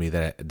around me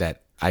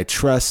that I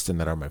trust and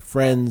that are my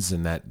friends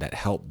and that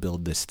help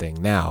build this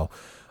thing now.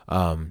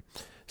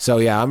 So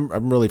yeah,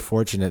 I'm really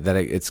fortunate that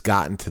it's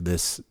gotten to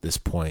this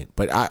point.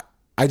 But I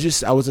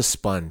was a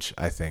sponge,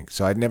 I think.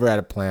 So I'd never had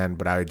a plan,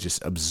 but I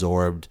just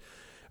absorbed.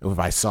 If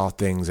I saw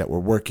things that were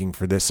working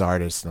for this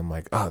artist, and I'm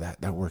like, oh,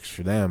 that works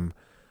for them.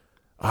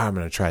 Oh, I'm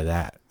gonna try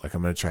that. Like,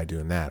 I'm gonna try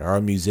doing that. Or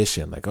a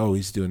musician, like, oh,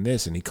 he's doing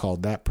this, and he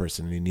called that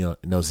person, and he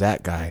knows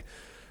that guy.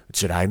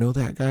 Should I know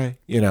that guy?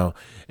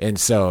 And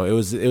so it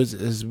was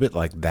a bit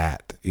like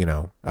that,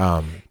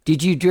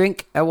 Did you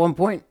drink at one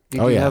point?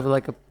 Did you have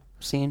like a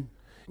scene?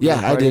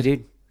 Yeah, I did.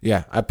 Dude?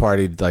 Yeah, I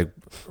partied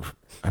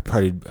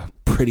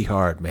pretty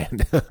hard, man.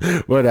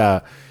 But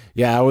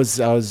I was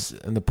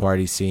in the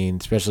party scene,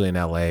 especially in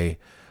LA,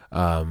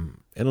 and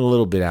a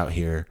little bit out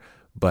here.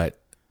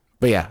 But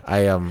yeah,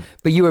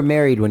 But you were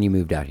married when you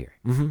moved out here.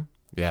 Mm-hmm.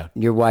 Yeah.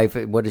 Your wife,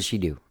 what does she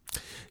do?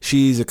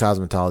 She's a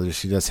cosmetologist.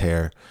 She does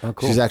hair. Oh,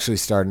 cool. She's actually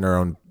starting her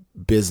own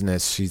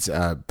business. She's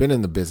been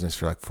in the business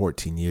for like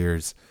 14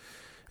 years,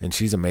 and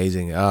she's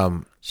amazing.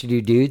 She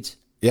do dudes?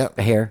 Yeah.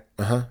 Hair?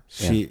 Uh-huh.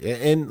 She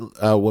and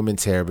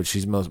women's hair, but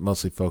she's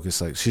mostly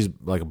focused, like, she's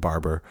like a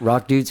barber.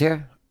 Rock dudes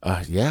hair?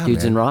 Yeah,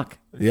 dudes man. in rock?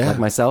 Yeah. Like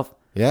myself?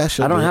 Yeah,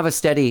 I don't have a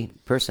steady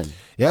person.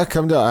 Yeah,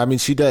 come to. I mean,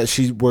 she does.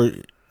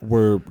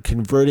 We're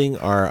converting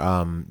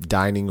our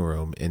dining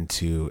room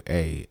into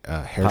a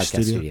hair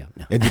Podcast studio.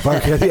 No. Into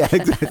podcast, yeah,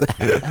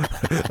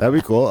 exactly. That'd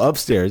be cool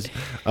upstairs.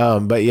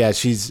 But yeah,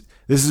 this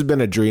has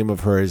been a dream of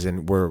hers,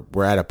 and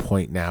we're at a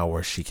point now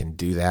where she can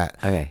do that.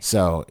 Okay.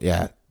 So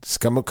yeah, just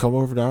come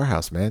over to our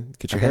house, man.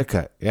 Get your hair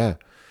cut. Yeah,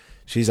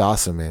 she's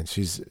awesome, man.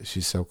 She's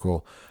so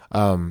cool.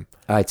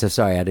 All right, so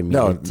sorry, I didn't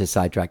mean to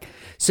sidetrack.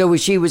 So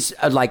she was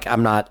like,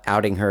 I'm not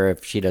outing her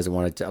if she doesn't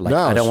want to. Like,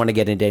 no, I don't want to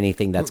get into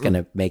anything that's going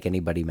to make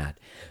anybody mad.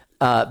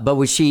 But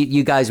was she?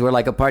 You guys were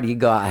like a party. You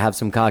go out, have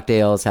some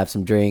cocktails, have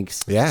some drinks,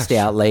 stay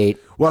out late.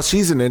 Well,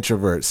 she's an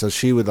introvert, so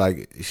she's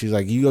like,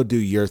 you go do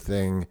your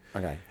thing,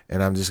 okay,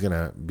 and I'm just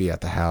gonna be at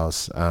the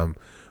house.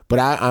 But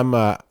I'm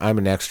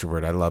an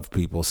extrovert. I love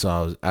people,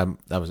 so I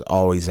was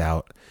always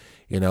out,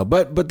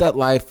 But that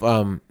life,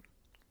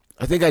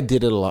 I think I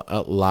did it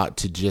a lot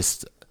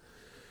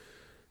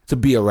to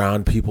be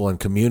around people and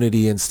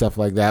community and stuff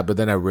like that. But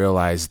then I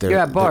realized you're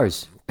at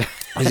bars.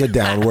 There's a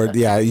downward,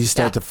 you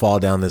start to fall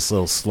down this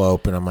little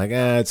slope, and I'm like,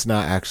 it's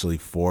not actually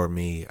for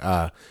me.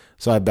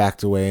 So I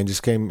backed away and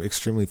just came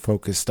extremely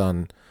focused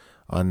on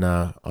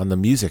the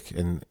music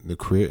and the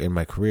career in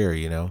my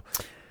career.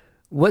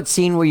 What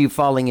scene were you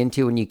falling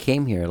into when you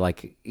came here?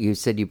 Like you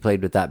said, you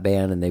played with that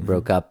band and they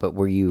broke up, but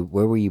where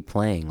were you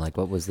playing? Like,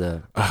 what was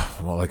the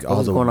like what all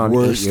was the going on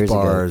worst 8 years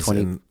bars ago,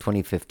 and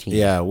 2015?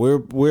 Yeah,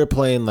 we're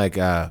playing like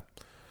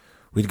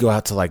we'd go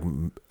out to like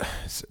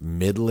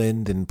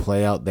Midland and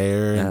play out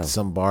there in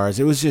some bars.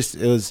 It was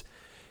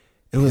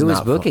Who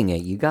was booking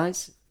it? You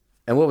guys?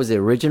 And what was it?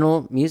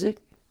 Original music?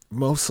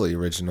 Mostly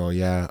original,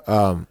 yeah.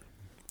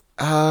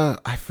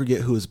 I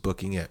forget who was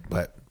booking it,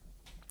 but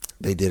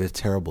they did a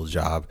terrible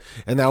job,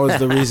 and that was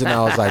the reason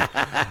I was like,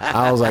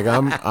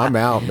 I'm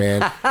out,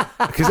 man.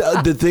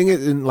 Because the thing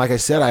is, and like I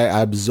said,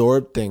 I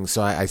absorb things,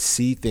 so I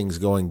see things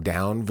going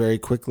down very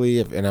quickly,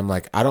 and I'm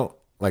like, I don't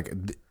like.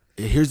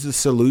 Here's the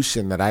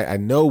solution that I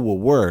know will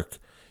work,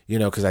 you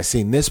know, because I've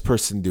seen this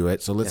person do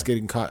it. So let's get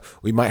in.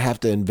 We might have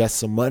to invest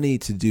some money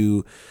to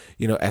do,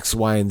 you know, X,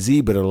 Y, and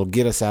Z, but it'll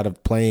get us out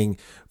of playing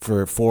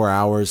for 4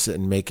 hours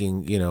and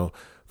making,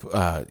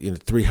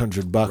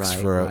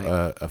 $300 for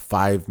a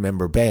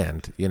 5-member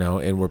band, you know,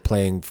 and we're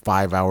playing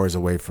 5 hours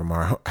away from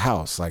our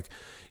house. Like,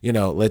 you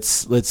know,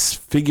 let's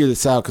figure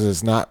this out, because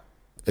it's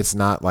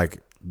not like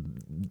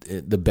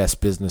the best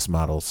business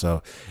model.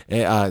 So,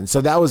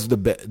 so that was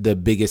the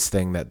biggest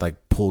thing that like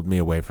pulled me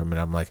away from it.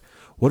 I'm like,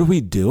 what are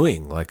we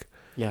doing? Like,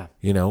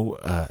 you know,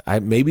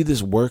 maybe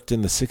this worked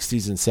in the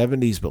 60s and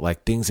 70s, but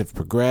like things have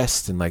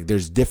progressed, and like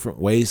there's different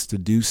ways to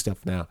do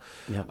stuff now.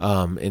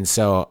 And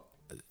so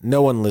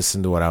no one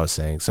listened to what I was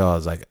saying. So I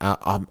was like,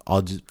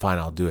 I'll just fine.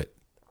 I'll do it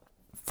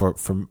for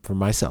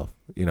myself,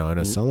 you know, in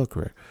a solo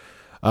career.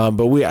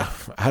 But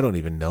I don't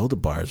even know the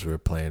bars we were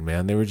playing,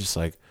 man. They were just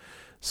like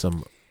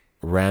some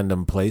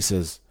random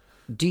places.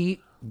 Do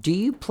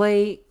you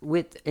play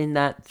in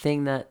that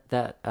thing that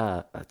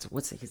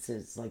what's it?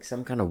 It's like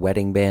some kind of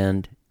wedding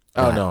band?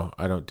 Oh no,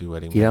 I don't do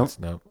wedding you bands.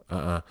 Don't?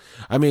 No,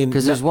 I mean,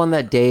 because there's one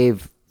that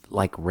Dave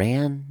like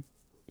ran.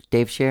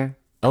 Dave Scher.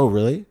 Oh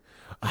really?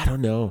 I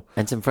don't know.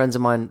 And some friends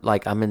of mine,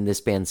 like I'm in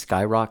this band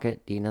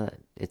Skyrocket. Do you know that?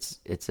 It's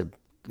a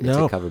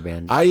cover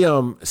band.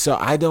 So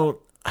I don't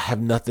have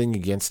nothing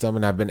against them,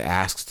 and I've been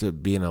asked to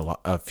be in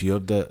a few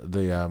of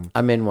the.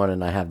 I'm in one,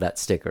 and I have that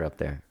sticker up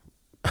there.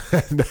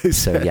 Nice.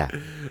 So yeah.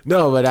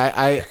 No, but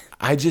I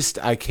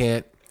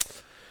can't.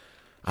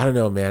 I don't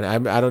know,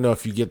 man. I don't know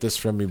if you get this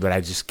from me, but I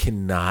just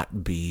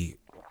cannot be.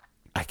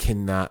 I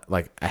cannot,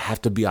 like, I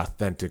have to be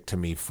authentic to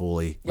me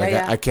fully. Like,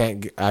 I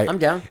can't. I'm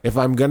down. If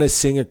I'm gonna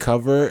sing a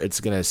cover,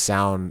 it's gonna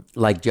sound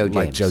like Joe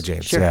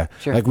James. Sure.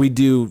 Like we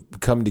do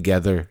come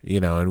together, you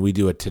know, and we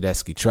do a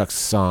Tedeschi Trucks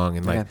song,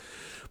 and like,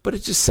 but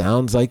it just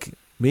sounds like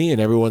me, and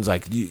everyone's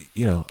like, you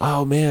know,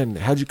 oh man,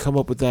 how'd you come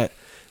up with that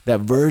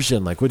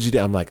version? Like, what'd you do?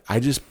 I'm like, I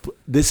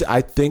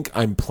think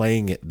I'm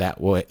playing it that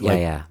way.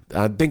 Like,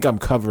 I think I'm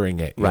covering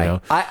it. You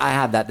know? I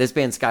have that. This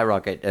band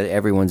Skyrocket,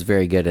 everyone's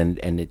very good,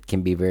 and it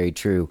can be very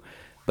true.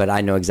 But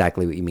I know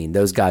exactly what you mean.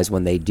 Those guys,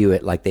 when they do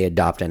it, like they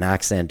adopt an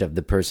accent of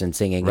the person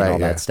singing and all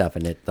that stuff,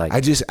 and it like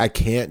I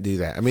can't do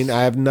that. I mean,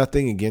 I have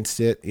nothing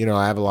against it. You know,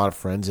 I have a lot of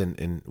friends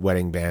in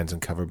wedding bands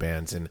and cover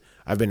bands, and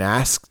I've been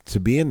asked to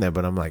be in there,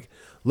 but I'm like,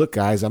 look,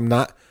 guys, I'm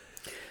not.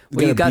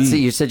 Well,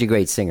 you're such a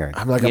great singer.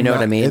 I'm like, you know what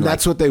I mean, and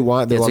that's what they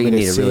want. They want me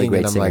to sing, a really great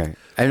and I'm singer. like,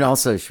 and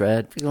also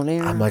shred.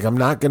 I'm like, I'm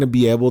not going to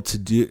be able to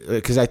do,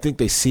 because I think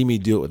they see me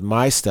do it with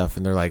my stuff,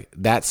 and they're like,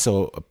 that's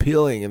so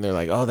appealing, and they're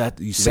like, oh, that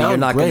you sound. But you're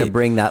not going to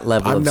bring that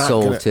level of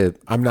soul to.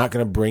 I'm not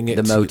going to bring it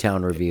the to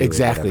Motown Review.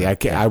 Exactly. I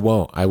can't. I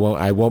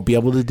won't be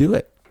able to do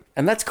it.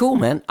 And that's cool,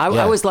 man.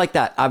 I was like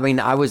that. I mean,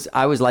 I was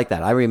like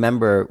that. I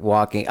remember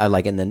walking,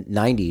 like in the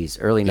 '90s,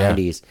 early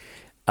 '90s.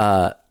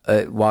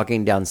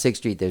 Walking down 6th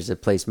Street, there's a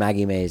place,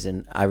 Maggie Mae's,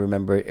 and I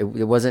remember it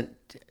wasn't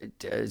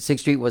 6th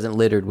Street wasn't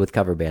littered with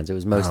cover bands. It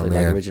was mostly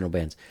like original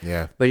bands.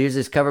 Yeah. But here's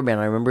this cover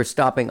band. I remember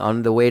stopping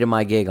on the way to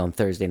my gig on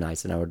Thursday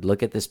nights, and I would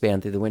look at this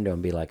band through the window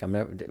and be like,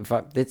 I'll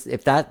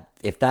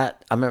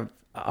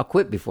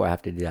quit before I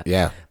have to do that.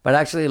 Yeah. But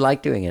I actually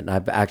like doing it, and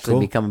I've actually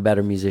become a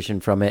better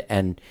musician from it,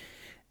 and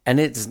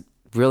it's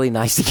really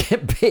nice to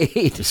get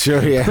paid.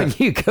 Sure, yeah. When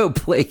you go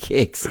play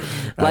gigs,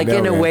 like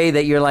in a way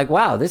that you're like,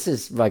 wow, this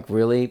is like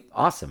really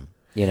awesome.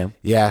 You know?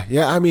 Yeah.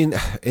 I mean,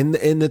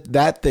 in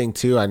that thing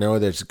too, I know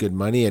there's good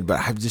money in, but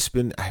I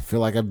feel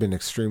like I've been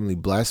extremely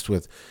blessed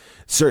with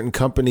certain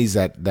companies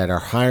that are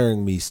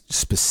hiring me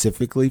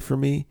specifically for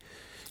me.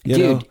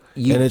 Dude,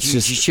 you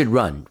should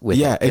run with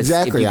it. Yeah,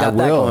 exactly. I will.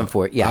 That going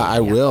for it. Yeah,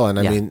 I will. And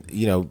I mean,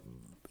 you know,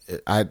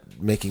 I'm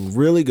making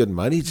really good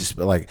money, just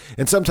like,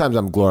 and sometimes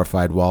I'm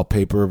glorified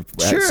wallpaper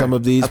at some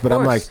of these, but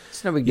I'm like,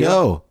 it's no big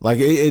deal. Like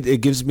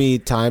it gives me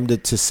time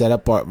to set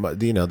up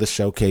the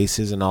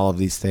showcases and all of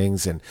these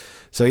things, and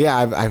so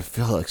I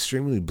feel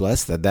extremely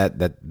blessed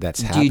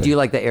that's happened. Do you do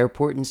like the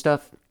airport and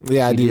stuff?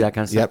 Yeah, I do that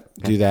kind of stuff. Yep,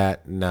 do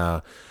that, and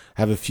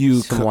have a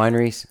few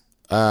wineries.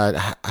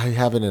 I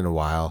haven't in a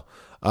while,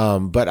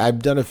 but I've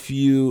done a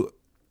few.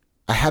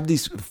 I have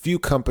these few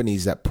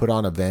companies that put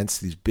on events,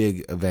 these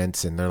big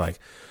events, and they're like,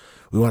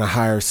 we want to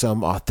hire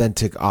some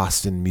authentic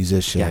Austin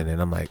musician.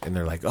 And I'm like, and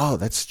they're like, oh,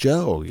 that's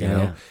Joe, you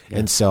know? Yeah.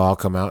 And so I'll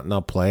come out and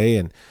I'll play,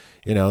 and,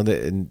 you know,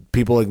 and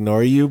people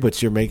ignore you,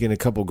 but you're making a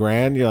couple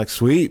grand. You're like,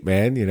 sweet,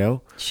 man, you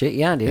know? Shit.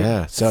 Yeah, dude.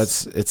 Yeah. So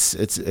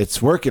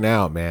it's working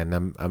out,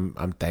 man.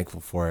 I'm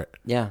thankful for it.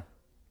 Yeah.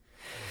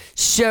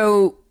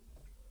 So,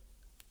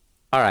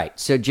 all right.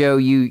 So Joe,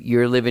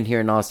 you're living here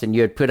in Austin. You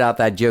had put out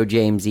that Joe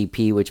James EP,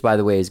 which by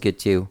the way is good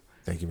too.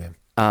 Thank you, man.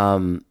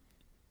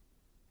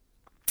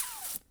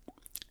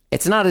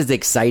 It's not as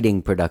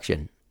exciting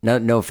production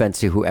No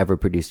offense to whoever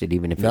produced it,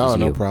 even if it was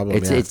you. No problem.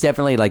 It's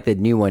definitely like the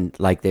new one.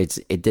 Like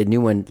the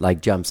new one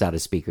like jumps out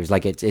of speakers.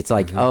 Like it's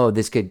like oh,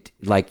 this could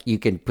like you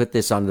can put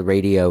this on the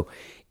radio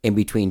in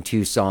between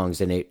two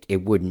songs and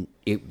it wouldn't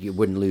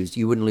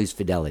lose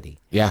fidelity.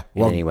 Yeah.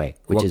 In any way,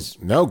 which is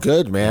no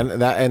good, man.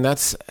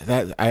 That's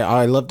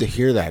I love to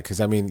hear that because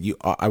I mean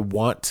I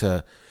want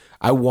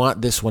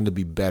this one to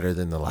be better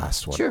than the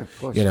last one. Sure, of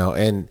course.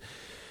 And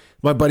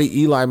my buddy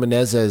Eli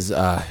Menezes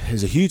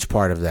is a huge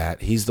part of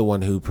that. He's the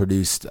one who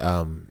produced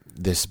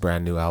this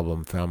brand new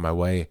album, Found My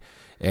Way,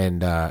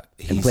 and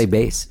he played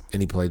bass.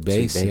 And he played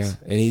bass, Sweet bass.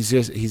 yeah. And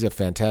he's a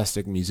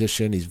fantastic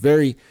musician. He's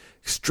very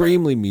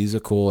extremely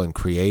musical and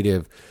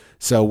creative.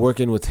 So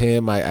working with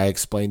him, I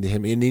explained to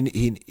him,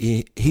 and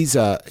he's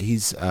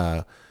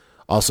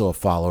also a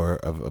follower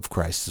of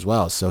Christ as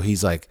well. So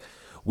he's like,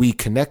 we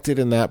connected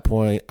in that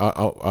point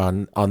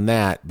on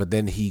that, but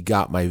then he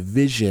got my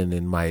vision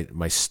and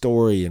my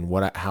story and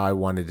how I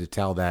wanted to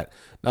tell that,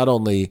 not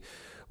only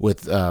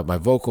with my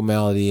vocal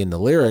melody and the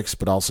lyrics,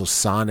 but also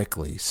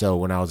sonically. So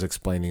when I was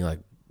explaining like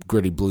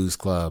Gritty Blues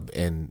Club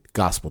and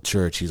Gospel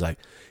Church, he's like,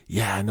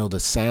 yeah, I know the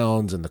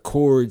sounds and the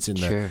chords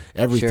and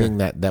everything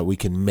that we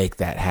can make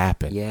that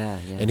happen. Yeah.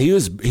 And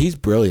he's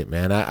brilliant,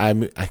 man.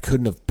 I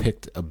couldn't have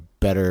picked a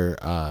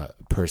better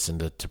person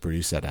to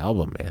produce that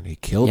album, man. He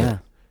killed it.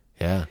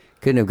 Yeah.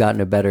 Couldn't have gotten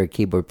a better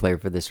keyboard player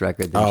for this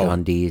record than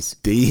John Dees.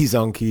 Dees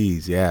on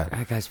keys, yeah.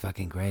 That guy's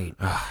fucking great.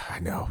 I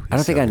know. I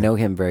don't think I know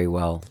him very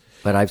well,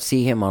 but I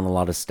see him on a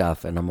lot of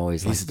stuff, and I'm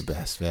always he's the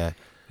best, yeah.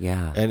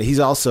 Yeah. And he's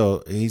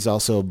also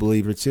a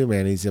believer too,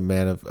 man. He's a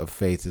man of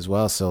faith as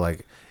well. So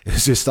like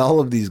it's just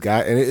all of these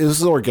guys, and it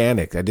was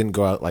organic. I didn't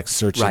go out like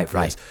searching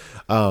for this.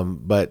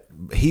 But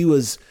he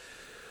was,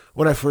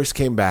 when I first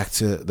came back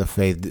to the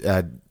faith,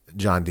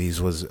 John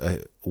Dees was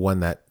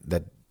one that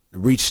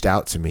reached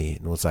out to me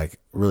and was like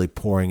really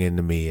pouring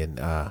into me,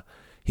 and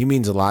he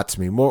means a lot to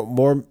me,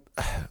 more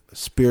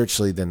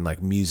spiritually than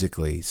like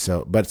musically.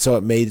 So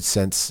it made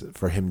sense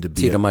for him to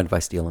be. So you don't mind if I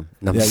steal him?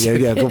 No,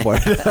 yeah, go for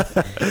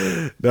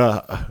it.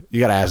 No, you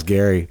gotta ask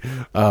Gary.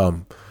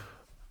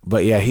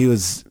 But yeah,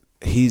 he's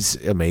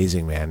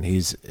amazing, man.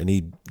 He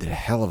did a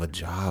hell of a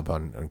job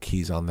on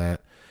keys on that,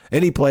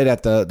 and he played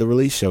at the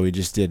release show. We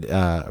just did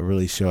a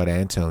release show at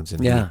Antone's,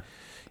 and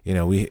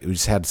we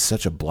just had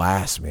such a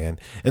blast, man.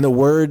 And the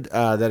word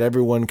that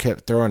everyone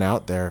kept throwing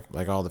out there,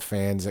 like all the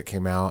fans that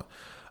came out,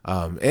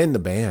 and the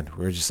band,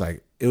 we were just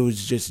like, it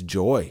was just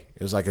joy.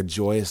 It was like a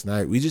joyous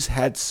night. We just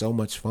had so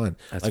much fun.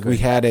 That's like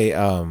great.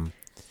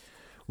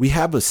 We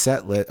have a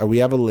set list, or we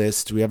have a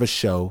list, we have a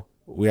show,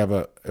 we have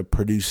a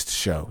produced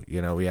show.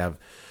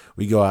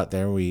 We go out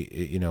there and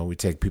we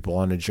take people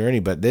on a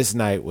journey. But this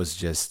night was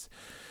just,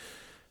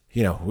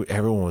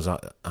 everyone was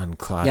on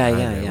cloud nine.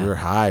 Man. We were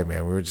high,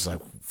 man. We were just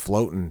like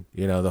floating.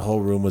 The whole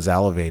room was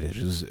elevated.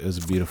 It was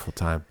a beautiful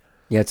time.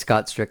 Yeah, it's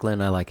Scott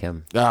Strickland. I like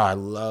him. Oh, I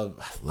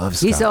love Scott.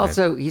 He's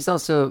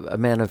also a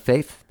man of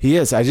faith. He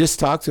is. I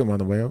just talked to him on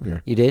the way over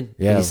here. You did?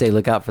 Yeah. Did you say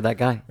look out for that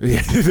guy? Yeah.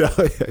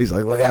 He's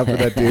like, look out for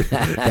that dude,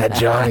 that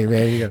Johnny,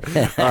 man.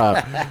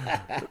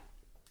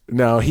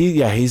 No,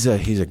 he's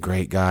a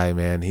great guy,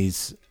 man.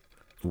 He's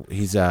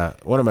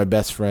one of my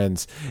best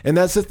friends, and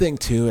that's the thing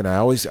too. And I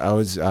always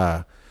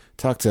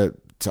talk to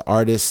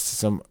artists,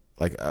 some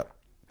like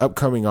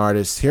upcoming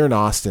artists here in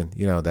Austin,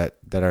 that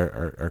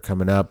are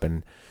coming up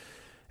and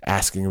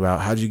asking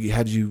about how'd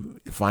you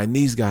find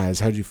these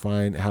guys? How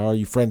are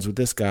you friends with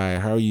this guy?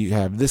 How you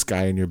have this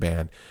guy in your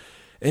band?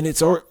 And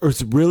it's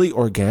really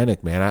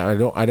organic, man.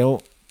 I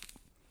don't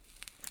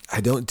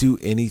do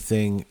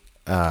anything,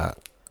 out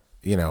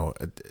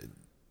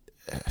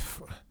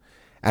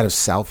of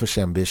selfish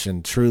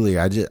ambition. Truly,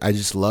 I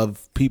just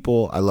love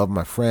people. I love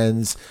my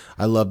friends.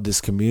 I love this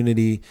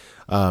community.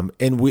 And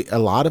a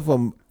lot of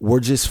them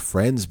were just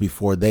friends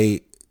before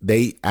they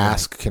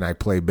ask, can I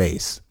play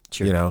bass?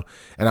 Sure.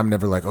 And I'm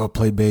never like, oh,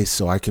 play bass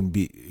so I can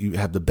you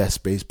have the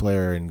best bass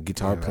player and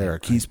guitar player or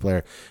keys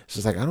player. It's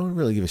just like, I don't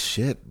really give a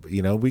shit.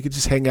 We could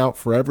just hang out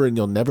forever and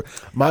you'll never.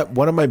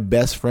 One of my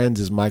best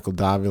friends is Michael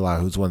Davila,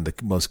 who's one of the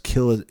most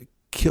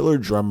killer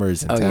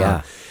drummers in town.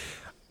 Yeah.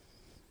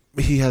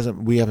 We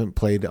haven't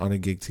played on a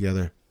gig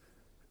together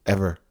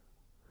ever.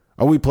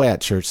 Oh, we play at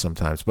church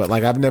sometimes, but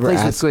like I've never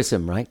asked. With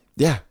Grissom, right?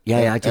 Yeah.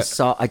 I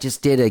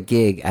just did a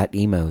gig at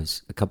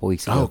Emo's a couple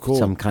weeks ago. Oh, cool.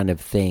 Some kind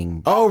of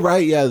thing. Oh,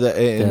 right.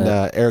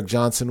 Yeah. Eric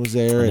Johnson was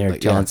there.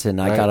 Eric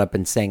Johnson. I got up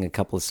and sang a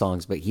couple of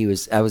songs, but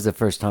that was the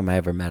first time I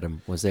ever met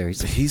him. Was there?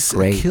 He's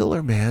great. A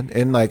killer, man.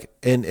 And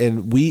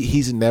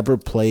he's never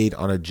played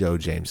on a Joe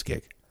James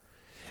gig,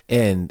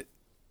 and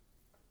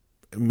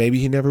maybe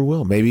he never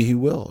will. Maybe he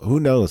will. Who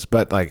knows?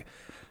 But like,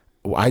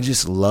 I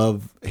just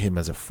love him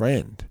as a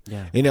friend.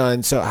 Yeah.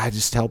 And so I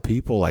just tell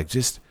people like,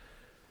 just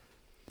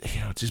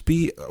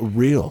be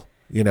real.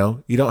 You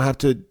don't have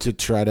to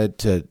try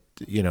to.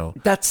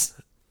 That's.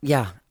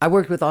 Yeah, I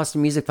worked with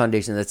Austin Music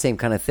Foundation, that same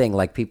kind of thing.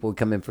 Like people would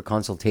come in for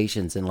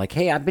consultations and like,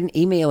 hey, I've been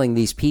emailing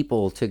these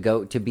people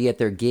to be at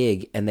their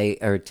gig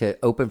or to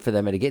open for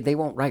them at a gig. They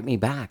won't write me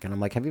back. And I'm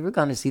like, have you ever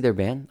gone to see their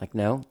band? Like,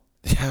 no.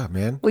 Yeah,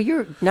 man. Well,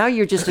 you're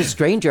just a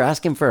stranger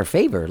asking for a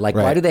favor. Like,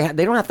 why Right. do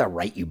they don't have to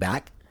write you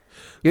back.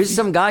 You're just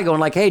some guy going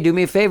like, hey, do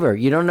me a favor.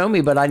 You don't know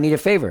me, but I need a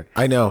favor.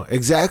 I know.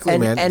 Exactly,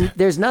 man. And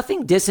there's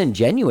nothing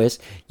disingenuous.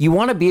 You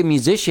want to be a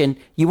musician.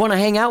 You want to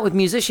hang out with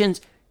musicians.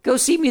 Go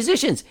see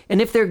musicians.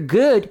 And if they're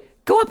good,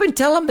 go up and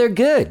tell them they're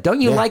good. Don't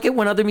you like it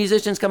when other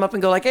musicians come up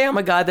and go like, hey, I'm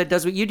a guy that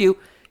does what you do.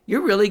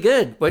 You're really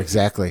good. But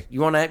exactly.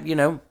 You want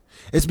to,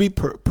 It's be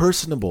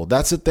personable.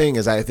 That's the thing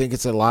is I think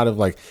it's a lot of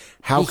like,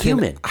 how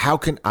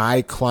can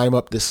I climb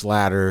up this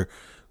ladder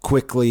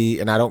quickly?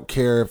 And I don't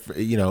care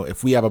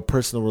if we have a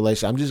personal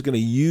relation, I'm just going to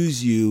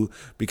use you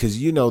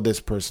because you know this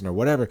person or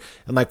whatever.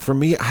 And like, for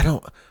me, I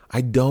don't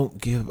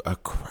give a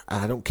crap.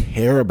 I don't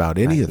care about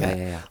any of that.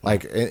 Yeah.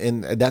 Like,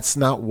 and that's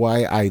not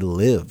why I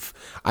live.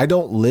 I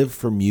don't live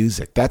for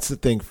music. That's the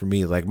thing for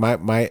me. Like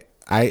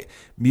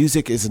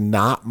music is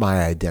not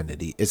my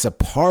identity. It's a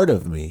part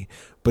of me,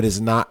 but it's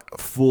not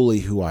fully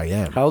who I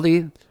am. How old are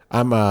you?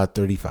 I'm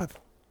 35.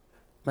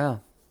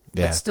 Wow.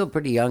 Yeah. That's still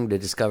pretty young to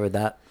discover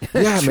that.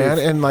 Yeah, man.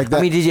 And like that.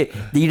 I mean, you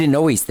didn't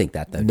always think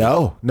that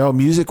though? No,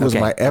 music was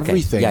my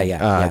everything.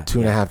 Yeah.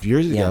 2.5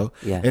 years ago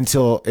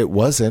until it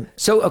wasn't.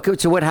 So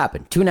what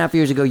happened? 2.5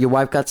 years ago, your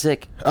wife got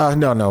sick?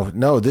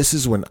 No. This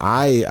is when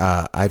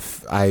I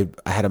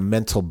had a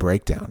mental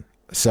breakdown.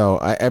 So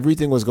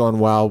everything was going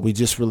well. We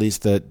just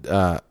released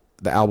the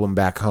album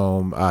Back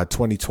Home.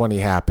 2020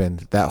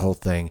 happened, that whole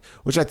thing,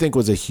 which I think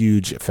was a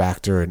huge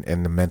factor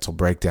in the mental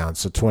breakdown.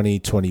 So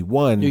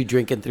 2021. Are you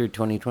drinking through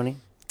 2020?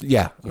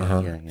 Yeah.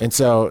 Yeah. And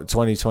so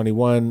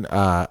 2021,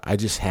 I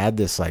just had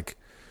this, like,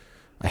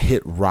 I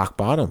hit rock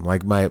bottom.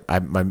 Like my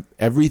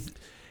everything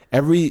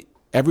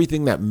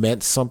that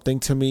meant something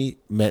to me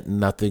meant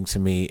nothing to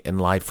me, and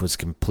life was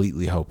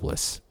completely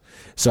hopeless.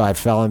 So I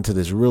fell into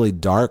this really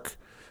dark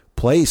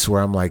place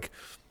where I'm like,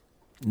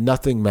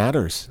 nothing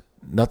matters.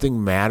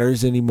 Nothing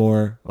matters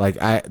anymore. Like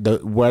I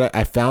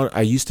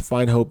used to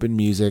find hope in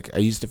music. I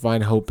used to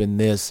find hope in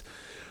this,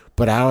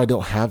 but now I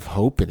don't have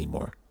hope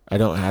anymore. I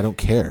don't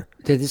care.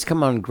 Did this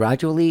come on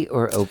gradually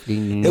or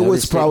opening? It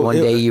was probably one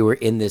day you were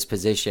in this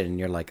position and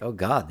you're like, oh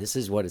God, this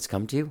is what it's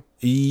come to.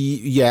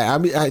 Yeah, I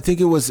mean, I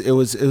think it was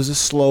a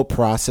slow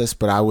process,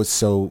 but I was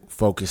so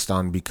focused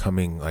on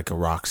becoming like a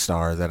rock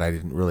star that I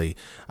didn't really.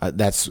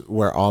 That's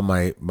where all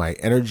my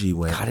energy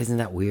went. God, isn't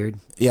that weird?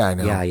 Yeah, I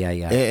know.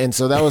 Yeah. And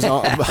so that was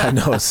all. I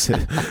know it's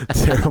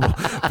terrible,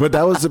 but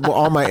that was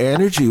all my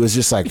energy was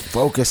just like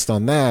focused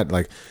on that.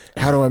 Like,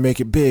 how do I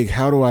make it big?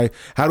 How do I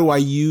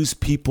use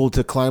people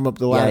to climb up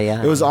the ladder?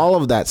 Yeah. It was all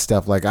of that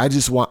stuff. Like I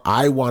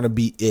want to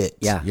be it.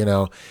 Yeah.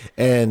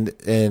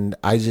 And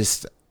I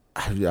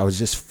was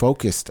just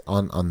focused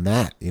on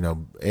that,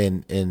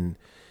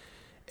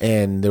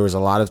 and there was a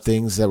lot of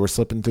things that were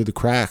slipping through the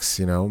cracks,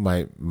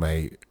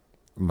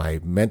 my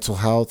mental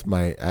health,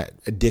 my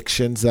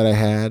addictions that I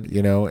had,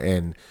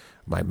 and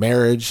my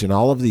marriage and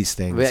all of these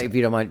things. If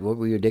you don't mind, what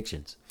were your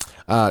addictions?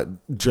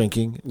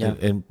 Drinking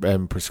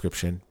and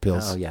prescription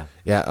pills. Oh yeah.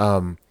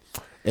 Yeah.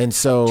 And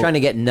so trying to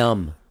get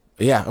numb.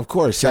 Yeah, of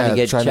course. Trying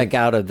to check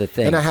out of the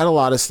thing. And I had a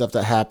lot of stuff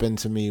that happened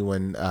to me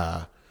when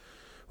I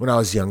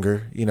was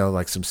younger,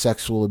 like some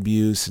sexual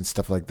abuse and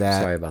stuff like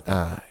that. Sorry about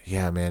that.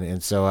 Yeah, man.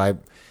 And so I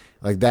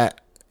like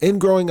that.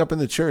 And growing up in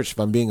the church, if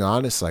I'm being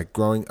honest, like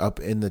growing up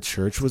in the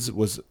church was it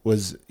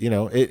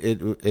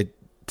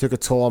took a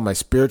toll on my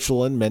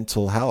spiritual and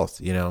mental health,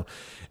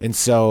 And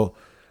so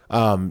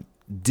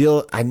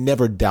I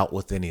never dealt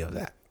with any of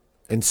that.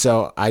 And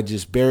so I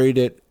just buried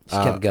it.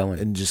 Just kept going.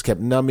 And just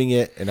kept numbing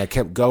it, and I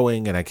kept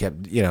going, and I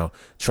kept,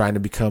 trying to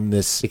become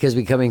this. Because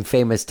becoming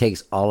famous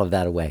takes all of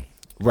that away.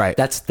 Right.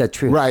 That's the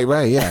truth. Right,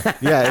 yeah.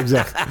 Yeah,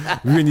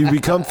 exactly. When you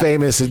become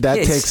famous, that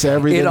takes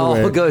everything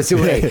away. It all goes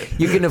away.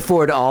 You can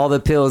afford all the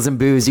pills and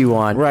booze you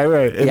want.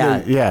 Right.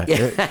 And yeah.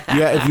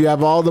 If you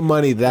have all the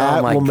money,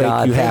 that will make you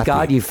happy. Thank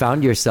God you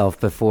found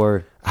yourself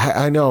before.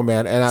 I know,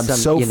 man. And I'm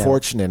so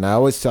fortunate. And I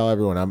always tell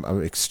everyone,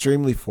 I'm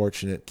extremely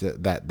fortunate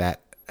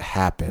that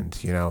happened,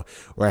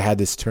 where I had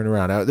this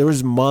turnaround. There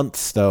was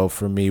months though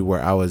for me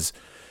where I was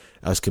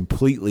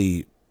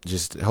completely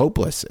just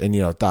hopeless and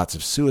thoughts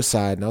of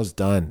suicide, and I was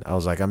done. I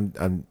was like, I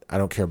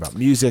don't care about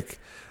music,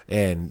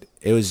 and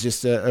it was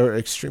just a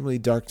extremely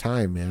dark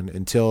time, man,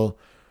 until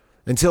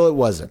it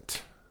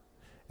wasn't.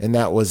 And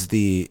that was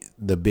the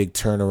big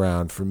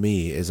turnaround for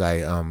me is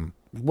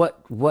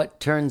What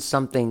turns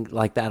something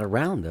like that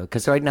around though?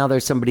 Because right now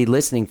there's somebody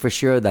listening for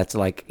sure that's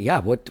like,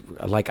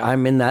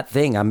 I'm in that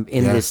thing. I'm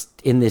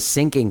in this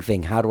sinking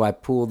thing. How do I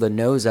pull the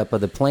nose up of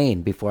the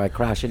plane before I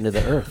crash into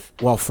the earth?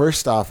 Well,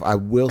 first off, I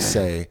will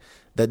say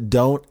that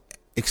don't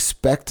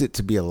expect it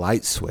to be a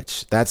light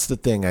switch. That's the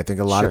thing. I think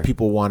a lot of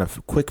people want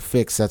a quick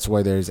fix. That's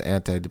why there's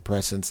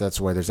antidepressants. That's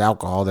why there's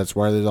alcohol. That's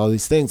why there's all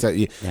these things that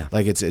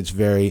like it's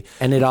very,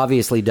 and it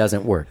obviously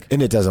doesn't work.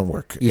 And it doesn't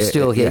work.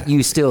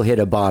 You still hit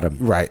a bottom.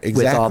 Right.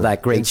 Exactly. With all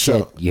that great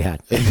shit you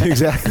had.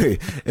 Exactly.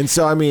 And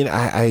so, I mean,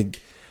 I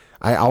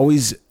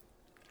always,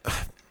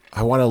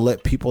 I want to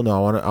let people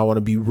know. I want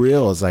to be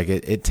real. It's like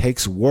it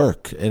takes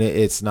work, and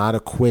it's not a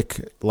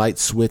quick light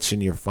switch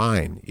and you're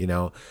fine,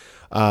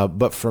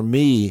 But for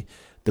me,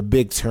 the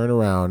big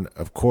turnaround,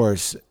 of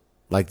course,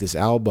 like this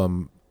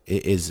album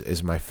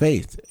is my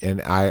faith.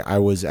 And I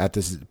was at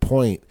this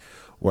point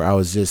where I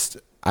was just,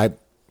 I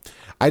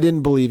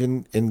didn't believe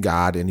in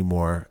God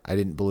anymore. I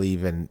didn't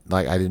believe in,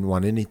 like, I didn't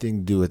want anything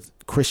to do with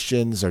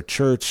Christians or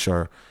church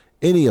or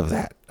any of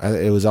that.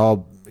 It was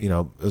all, it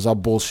was all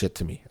bullshit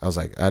to me. I was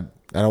like, I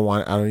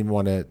don't even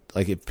want to,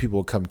 like, if people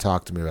would come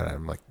talk to me about it,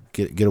 I'm like,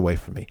 get away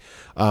from me.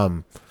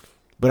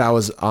 But I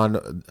was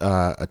on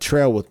a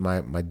trail with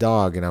my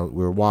dog, and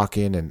we were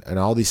walking, and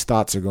all these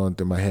thoughts are going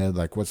through my head,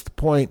 like, what's the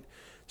point?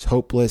 It's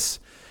hopeless.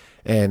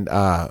 And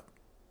I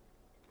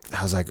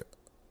was like,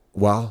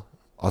 well,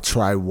 I'll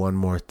try one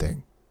more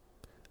thing.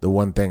 The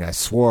one thing I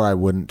swore I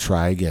wouldn't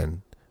try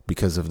again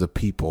because of the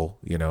people,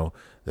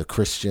 the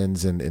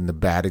Christians and the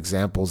bad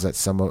examples that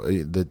some of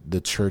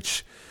the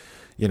church,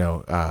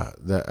 I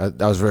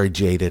was very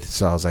jaded.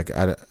 So I was like,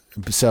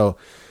 so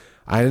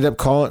I ended up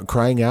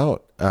crying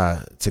out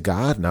to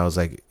God, and I was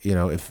like,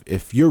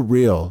 if you're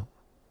real,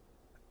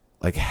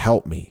 like,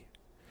 help me.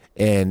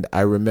 And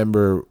I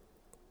remember,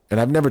 and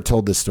I've never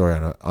told this story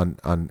on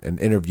an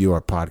interview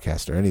or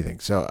podcast or anything.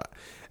 So,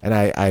 and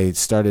I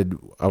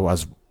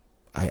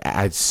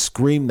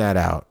screamed that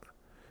out.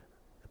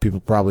 People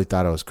probably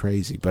thought I was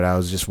crazy, but I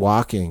was just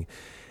walking,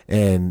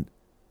 and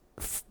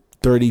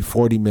 30,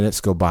 40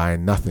 minutes go by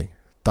and nothing.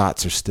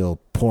 Thoughts are still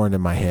pouring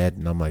in my head,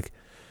 and I'm like,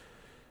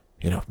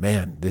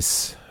 man,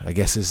 I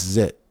guess this is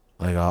it.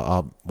 Like,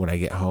 I'll when I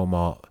get home,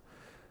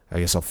 I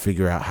guess I'll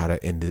figure out how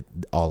to end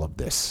all of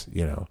this,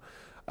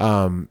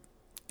 and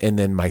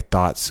then my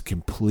thoughts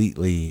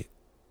completely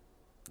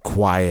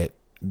quiet.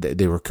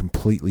 They were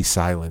completely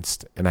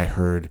silenced, and I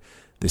heard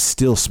this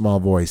still small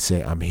voice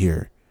say, "I'm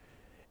here,"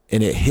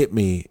 and it hit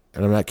me.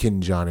 And I'm not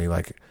kidding, Johnny.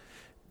 Like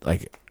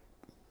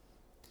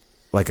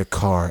a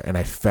car, and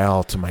I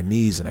fell to my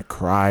knees and I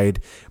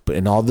cried.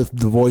 And all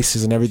the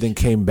voices and everything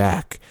came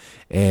back,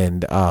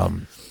 and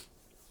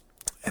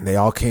they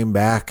all came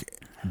back.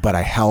 But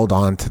I held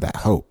on to that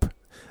hope.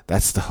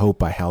 That's the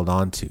hope I held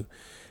on to,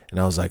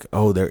 and I was like,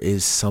 "Oh,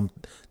 there's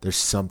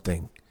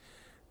something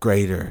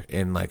greater."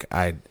 And like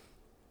I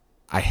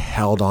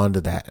held on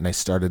to that, and I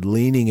started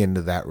leaning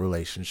into that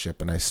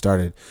relationship, and I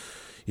started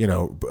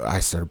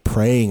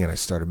praying, and I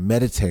started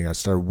meditating. I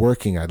started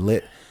working. I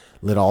let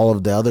all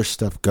of the other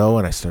stuff go,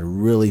 and I started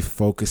really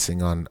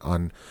focusing on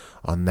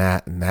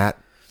that, and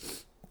that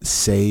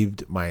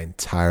saved my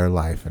entire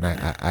life. And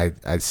I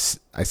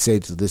say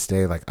to this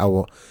day, like, I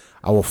will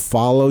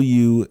follow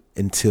you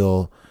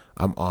until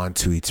I'm on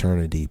to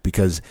eternity,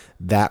 because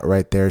that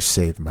right there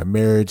saved my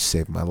marriage,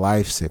 saved my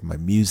life, saved my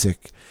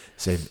music,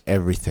 saved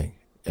everything.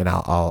 And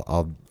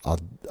I'll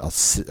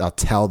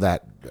tell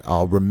that,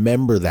 I'll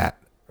remember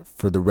that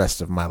for the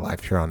rest of my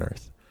life here on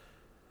earth.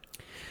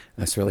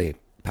 That's really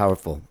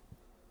powerful.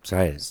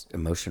 Sorry, it's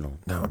emotional.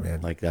 No, man.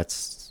 Like,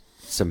 that's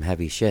some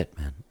heavy shit,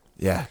 man.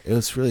 Yeah, it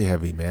was really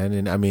heavy, man.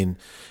 And I mean,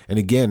 and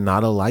again,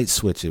 not a light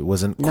switch. It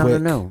wasn't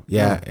quick. No.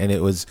 Yeah, no. And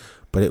it was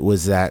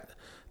that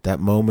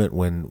moment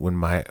when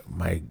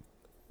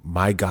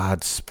my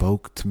God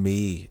spoke to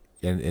me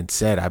and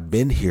said, "I've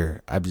been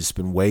here. I've just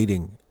been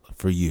waiting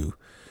for you,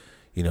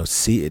 to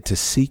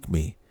seek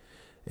me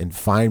and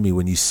find me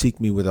when you seek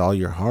me with all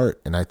your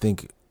heart." And I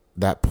think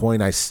that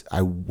point I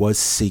was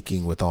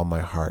seeking with all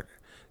my heart,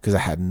 because I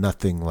had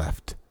nothing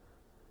left.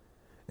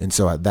 And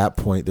so at that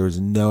point, there was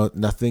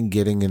nothing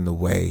getting in the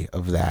way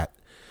of that.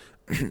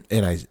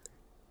 And I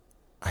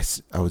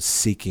was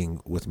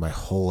seeking with my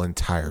whole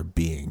entire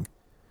being.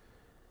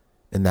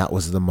 And that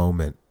was the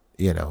moment,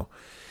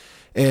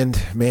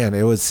 And man,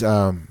 it was,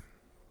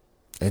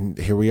 and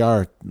here we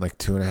are, like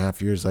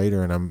 2.5 years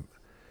later, and I'm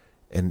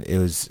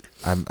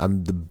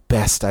the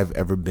best I've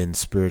ever been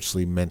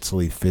spiritually,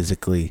 mentally,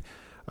 physically,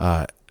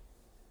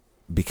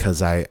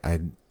 because I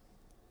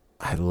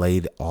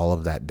laid all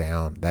of that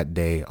down that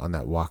day on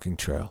that walking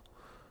trail,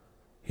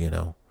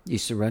 You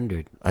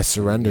surrendered. I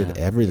surrendered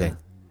everything,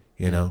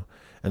 and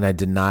I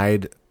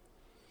denied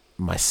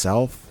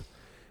myself.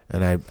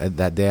 And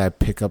that day I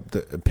picked up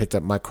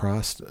my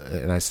cross,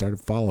 and I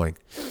started following.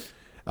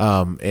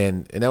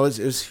 And it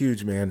was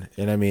huge, man.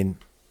 And I mean,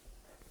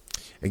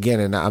 again,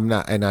 and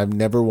I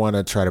never want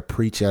to try to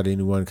preach at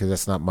anyone, because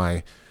that's not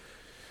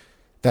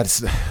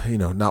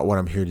not what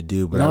I'm here to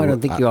do. But no, I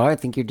don't think you are. I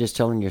think you're just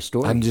telling your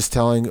story. I'm just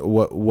telling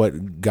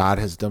what God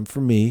has done for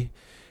me,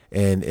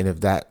 and if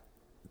that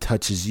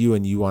touches you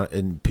and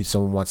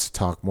someone wants to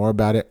talk more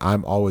about it,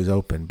 I'm always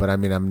open. But I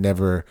mean, I'm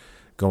never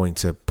going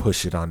to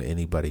push it on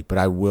anybody, but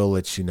I will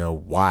let you know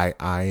why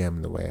I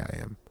am the way I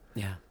am.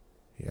 Yeah.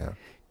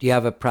 Do you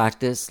have a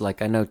practice?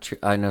 Like, I know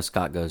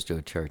Scott goes to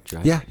a church,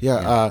 right?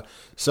 Yeah.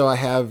 So I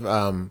have,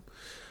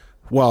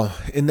 well,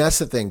 and that's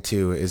the thing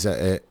too, is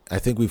that I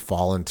think we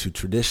fall into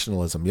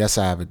traditionalism. Yes,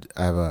 I have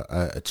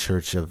a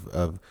church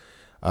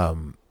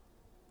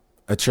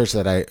a church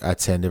that I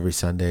attend every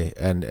Sunday,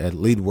 and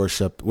lead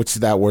worship, which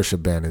that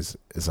worship band is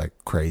like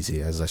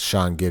crazy. As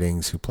Sean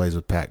Giddings, who plays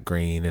with Pat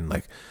Green, and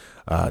like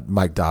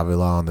Mike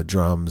Davila on the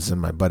drums,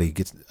 and my buddy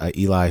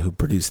Eli, who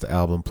produced the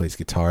album, plays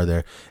guitar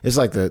there. It's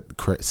like the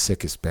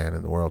sickest band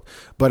in the world.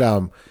 But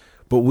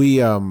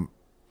we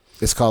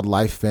it's called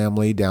Life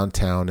Family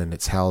downtown, and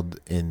it's held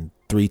in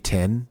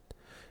 310.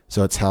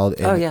 So it's held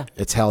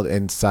it's held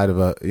inside of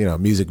a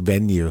music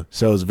venue.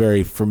 So it was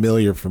very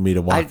familiar for me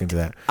to walk into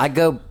that. I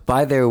go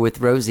by there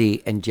with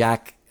Rosie and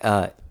Jack,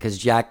 because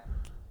Jack,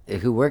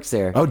 who works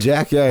there,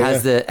 Jack,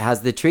 has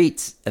the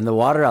treats and the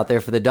water out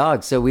there for the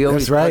dogs. So we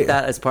always put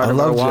that as part of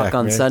our walk Jack,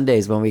 on man.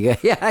 Sundays when we go.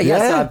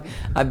 So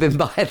I've been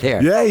by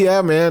there.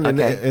 Yeah, man.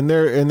 Okay. And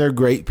they're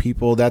great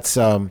people. That's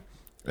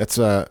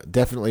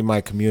definitely my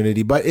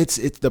community. But it's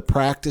the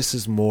practice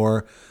is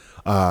more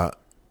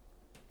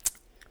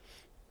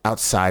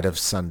outside of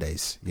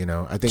Sundays.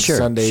 I think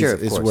Sundays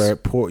is where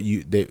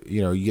you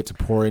get to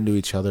pour into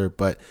each other,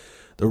 but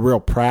the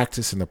real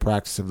practice and the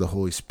practice of the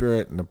Holy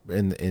Spirit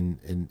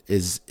and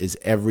is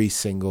every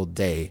single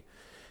day,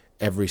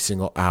 every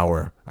single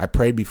hour. I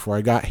prayed before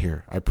I got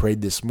here. I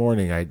prayed this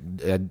morning. I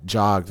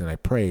jogged and I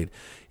prayed.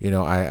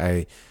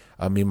 I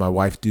mean, my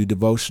wife do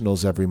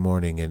devotionals every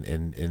morning,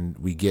 and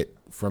we get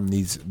from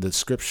the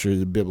scripture,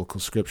 the biblical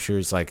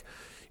scriptures, like,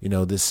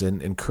 this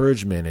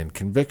encouragement and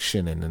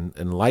conviction and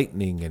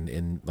enlightening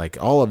and like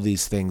all of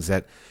these things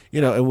that,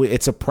 and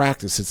it's a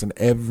practice. It's an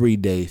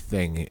everyday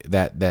thing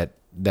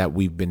that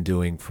we've been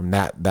doing from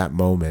that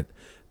moment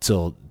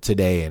till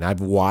today. And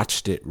I've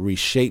watched it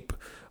reshape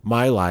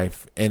my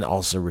life and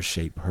also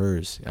reshape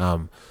hers.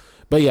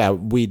 But yeah,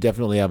 we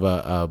definitely have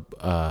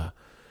a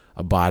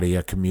body,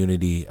 a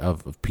community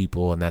of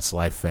people, and that's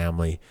Life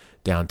Family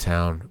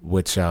downtown,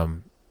 which,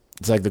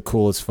 it's like the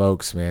coolest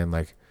folks, man.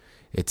 Like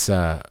it's,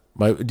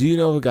 do you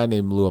know a guy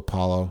named Lou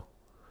Apollo?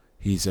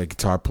 He's a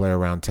guitar player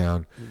around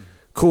town.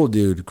 Cool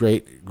dude,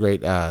 great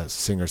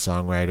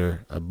singer-songwriter,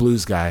 a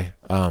blues guy.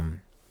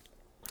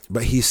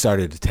 But he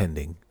started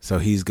attending, so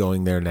he's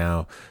going there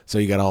now. So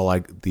you got all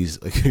like these,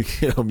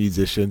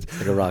 musicians,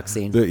 Like a rock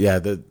scene.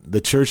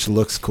 The church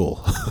looks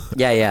cool.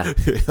 Yeah.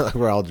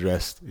 We're all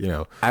dressed,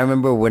 I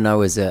remember when I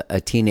was a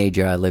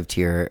teenager, I lived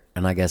here,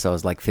 and I guess I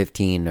was like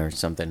 15 or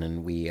something,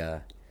 and we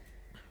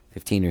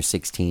 15 or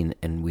 16,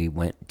 and we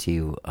went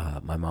to,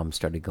 my mom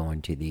started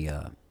going to the,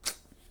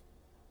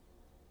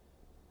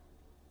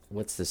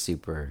 what's the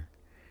super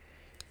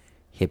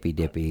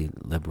hippy-dippy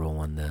liberal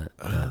one?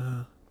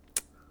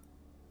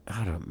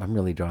 I'm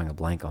really drawing a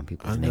blank on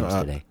people's names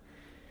today.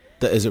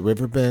 Is it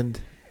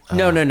Riverbend?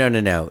 No.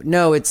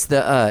 No, it's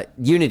the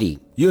Unity.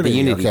 The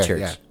Unity okay, Church.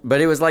 yeah. But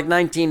it was like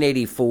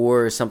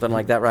 1984 or something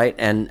like that, right?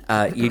 And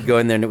you'd go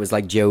in there and it was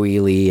like Joe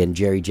Ely and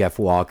Jerry Jeff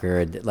Walker.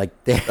 And like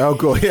oh,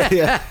 cool.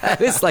 Yeah.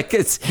 It's like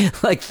this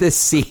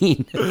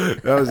scene.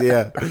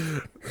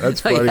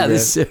 That's funny, man.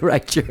 This is the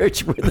right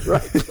church. We're the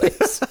right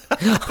place.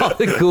 All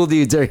the cool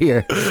dudes are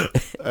here.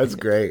 That's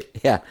great.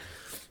 Yeah.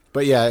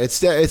 But yeah, it's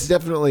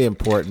definitely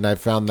important. I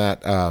found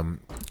that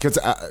because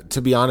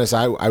to be honest,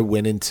 I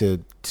went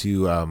into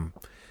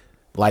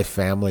Life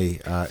Family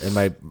and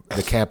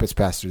the campus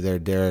pastor there,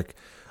 Derek,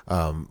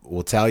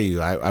 will tell you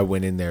I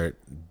went in there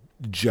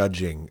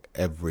judging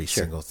every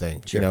single thing,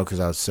 because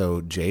I was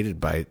so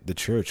jaded by the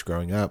church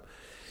growing up,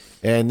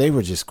 and they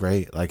were just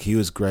great. Like he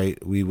was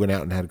great. We went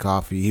out and had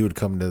coffee. He would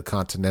come to the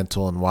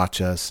Continental and watch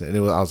us, and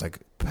I was like,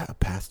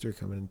 pastor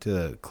coming into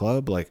the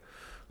club, like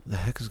what the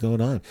heck is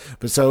going on?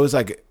 But so it was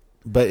like.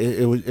 But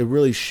it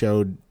really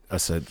showed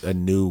us a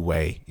new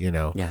way,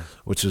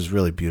 which was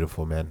really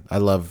beautiful, man. I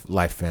love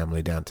Life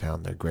Family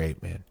downtown. They're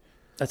great, man.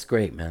 That's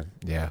great, man.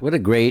 Yeah.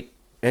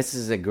 This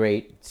is a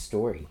great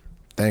story.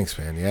 Thanks,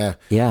 man. Yeah.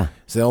 Yeah.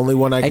 It's the only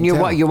one I can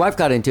tell. And your wife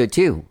got into it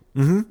too.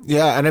 Mm-hmm.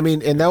 Yeah. And I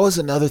mean, and that was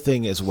another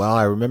thing as well.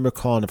 I remember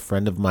calling a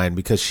friend of mine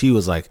because she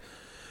was like,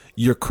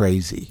 "You're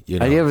crazy."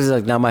 I was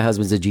like, now my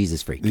husband's a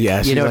Jesus freak.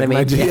 Yeah, you know what I mean?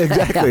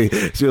 Exactly.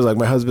 She was like,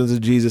 my husband's a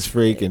Jesus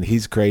freak and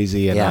he's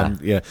crazy,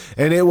 and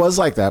and it was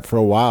like that for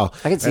a while.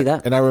 I can see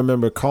that. And I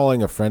remember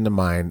calling a friend of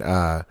mine,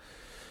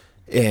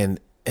 and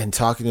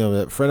talking to him.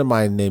 A friend of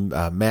mine named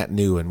Matt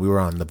New, and we were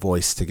on The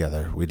Voice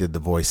together. We did The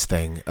Voice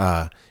thing,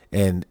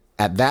 and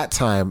at that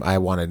time, I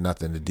wanted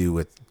nothing to do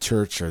with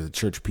church or the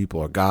church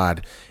people or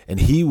God, and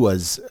he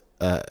was.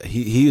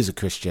 He was a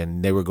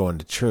Christian. They were going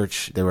to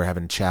church. They were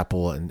having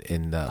chapel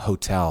in the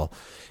hotel,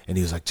 and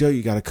he was like, "Joe,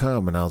 you got to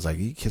come." And I was like,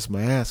 "You kiss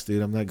my ass,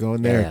 dude. I'm not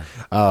going there."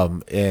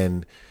 Yeah.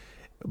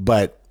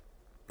 But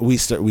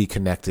we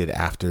connected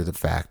after the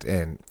fact,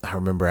 and I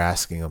remember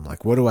asking him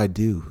like, "What do I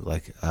do?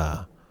 Like,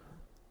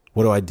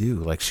 what do I do?"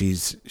 Like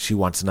she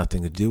wants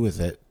nothing to do with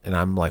it, and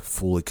I'm like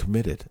fully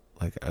committed.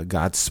 Like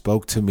God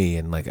spoke to me,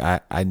 and like I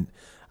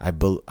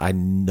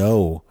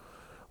know,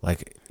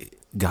 like.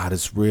 God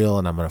is real,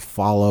 and I'm going to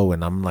follow.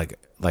 And I'm like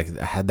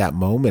I had that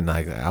moment.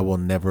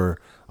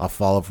 I'll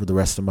follow for the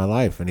rest of my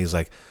life. And he's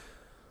like,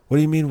 "What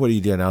do you mean? What are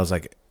you doing?" And I was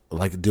like,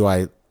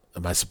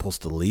 am I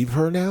supposed to leave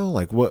her now?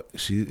 Like what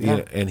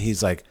and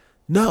he's like,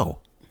 no,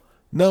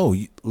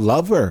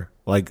 love her,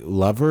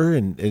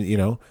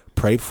 and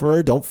pray for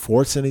her. Don't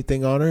force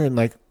anything on her. And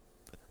like,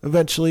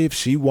 eventually if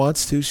she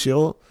wants to,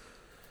 she'll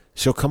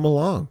come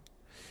along.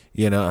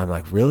 I'm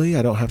like, really?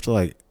 I don't have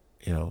to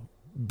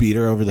beat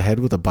her over the head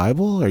with a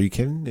Bible? Are you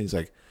kidding? And he's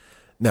like,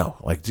 no,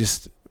 like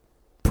just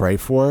pray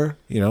for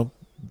her,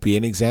 be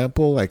an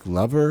example, like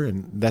love her.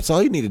 And that's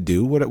all you need to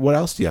do. What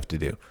else do you have to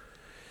do?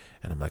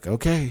 And I'm like,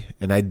 okay.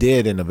 And I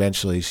did. And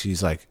eventually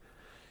she's like,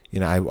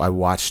 I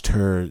watched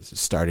her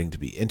starting to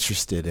be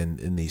interested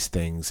in these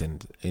things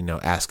and,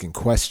 asking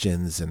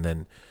questions.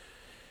 And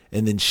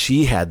then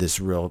she had this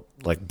real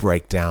like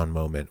breakdown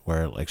moment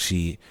where like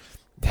she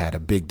had a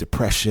big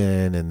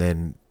depression, and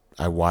then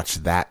I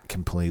watched that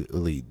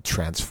completely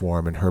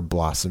transform and her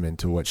blossom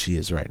into what she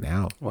is right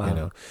now.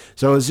 Wow.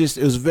 So it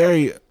was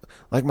very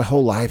like my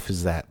whole life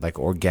is that like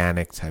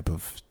organic type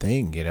of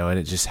thing, and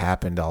it just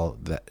happened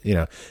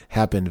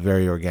happened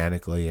very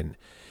organically and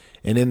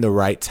in the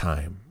right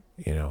time,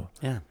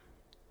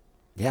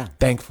 Yeah.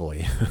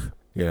 thankfully,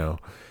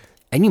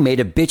 And you made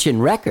a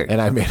bitchin' record and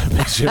I made a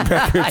mission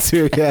record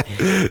too. Yeah.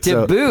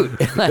 to boot.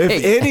 Like,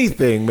 If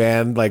anything,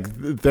 man, like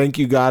thank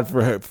you God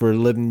for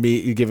letting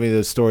me give me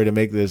the story to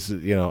make this,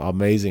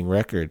 amazing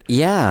record.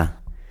 yeah.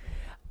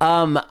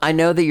 I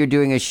know that you're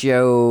doing a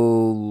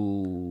show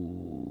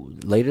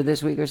later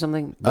this week or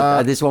something.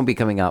 But, this won't be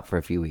coming out for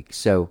a few weeks.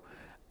 So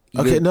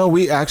Okay, no,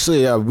 we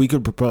actually we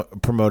could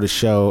promote a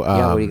show.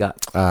 Yeah, what do you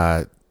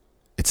got?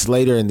 It's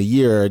later in the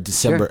year,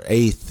 December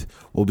 8th.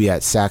 We'll be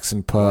at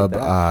Saxon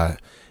Pub.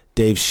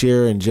 Dave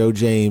Shear and Joe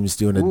James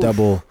doing a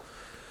double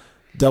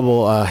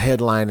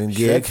headlining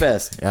gig.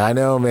 Shitfest. Yeah, I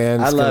know, man.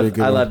 I It's gonna be a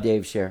good one. love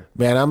Dave Shear.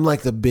 Man, I'm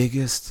like the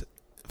biggest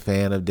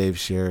fan of Dave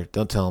Shear.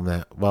 Don't tell him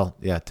that. Well,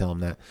 yeah, tell him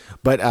that.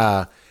 But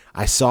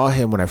I saw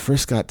him when I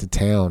first got to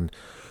town.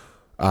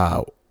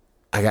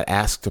 I got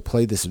asked to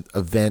play this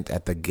event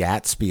at the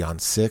Gatsby on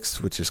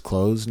 6th, which is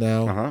closed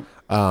now.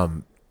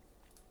 And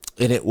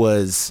it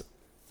was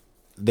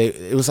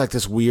like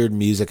this weird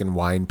music and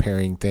wine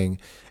pairing thing.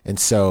 And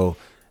so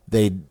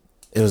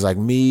it was like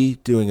me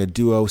doing a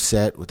duo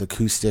set with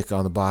acoustic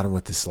on the bottom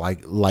with this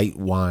like light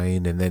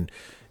wine, and then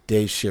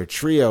Dave Shear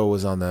Trio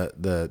was on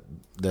the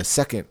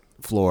second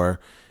floor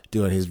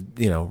doing his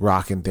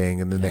rocking thing,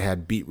 and then they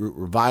had Beetroot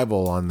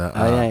Revival on the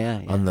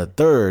on the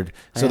third,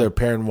 so they're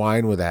pairing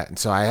wine with that. And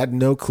so I had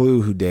no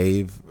clue who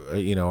Dave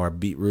or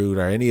Beetroot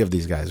or any of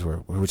these guys were,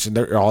 which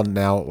they're all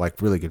now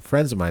like really good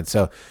friends of mine.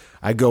 So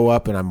I go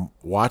up and I'm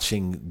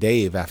watching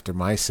Dave after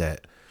my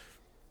set.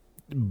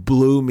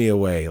 Blew me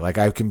away. Like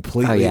I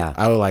completely,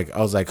 I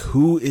was like,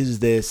 who is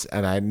this?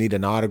 And I need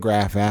an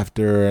autograph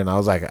after. And I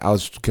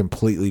was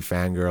completely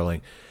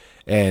fangirling.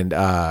 And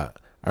I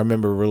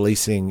remember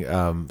releasing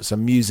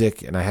some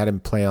music, and I had him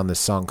play on this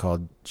song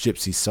called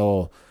Gypsy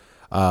Soul.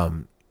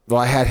 Well,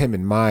 I had him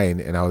in mind,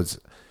 and I was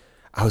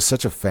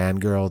such a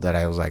fangirl that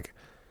I was like,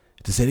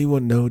 does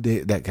anyone know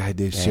that guy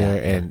Dave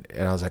Shear? And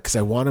I was like, because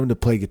I want him to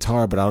play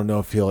guitar, but I don't know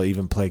if he'll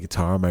even play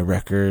guitar on my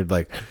record,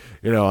 like,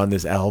 on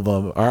this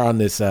album or on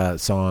this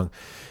song.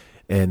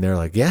 And they're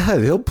like, yeah,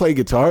 he'll play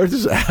guitar.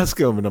 Just ask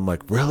him. And I'm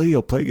like, really?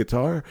 He'll play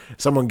guitar?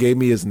 Someone gave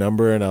me his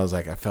number, and I was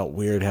like, I felt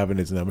weird having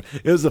his number.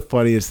 It was the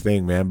funniest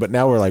thing, man. But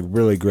now we're like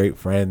really great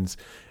friends.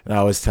 And I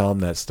always tell him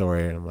that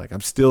story. And I'm like, I'm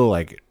still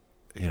like,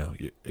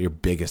 your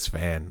biggest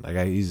fan. Like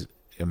he's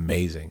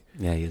amazing.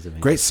 Yeah, he is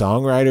amazing. Great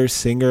songwriter,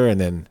 singer, and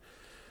then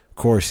of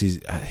course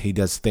he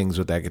does things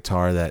with that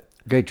guitar that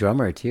Great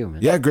drummer too,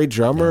 man. yeah, great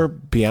drummer,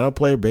 piano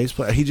player, bass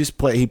player.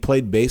 He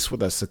played bass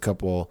with us a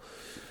couple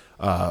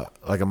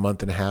like a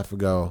month and a half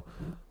ago.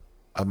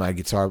 My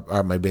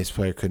bass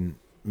player couldn't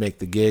make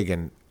the gig,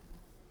 and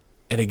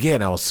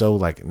again I was so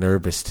like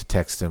nervous to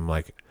text him.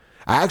 Like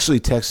I actually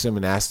texted him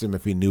and asked him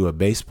if he knew a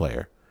bass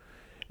player,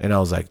 and I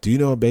was like, do you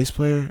know a bass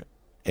player?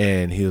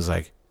 And he was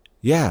like,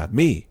 yeah,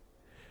 me.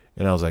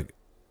 And I was like,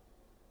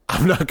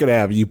 I'm not gonna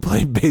have you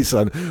play bass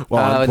while I'm and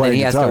playing then he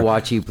guitar. has to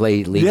watch you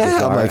play lead Yeah,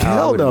 guitar. I'm like,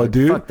 hell no,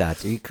 dude. Fuck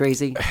that. Are you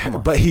crazy? Come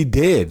on. But he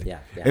did, Yeah.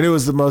 and it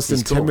was the most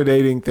He's cool.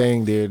 intimidating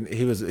thing, dude.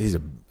 He's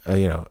a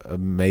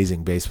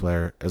amazing bass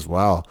player as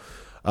well.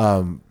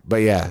 But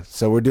yeah,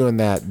 so we're doing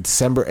that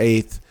December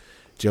 8th.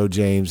 Joe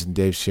James and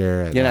Dave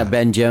Shear. You know,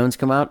 Ben Jones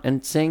come out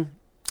and sing.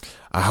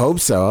 I hope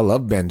so. I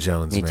love Ben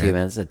Jones. Me man. too,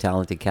 man. It's a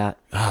talented cat.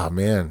 Oh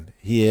man,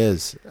 he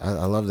is.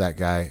 I love that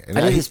guy. And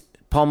I did this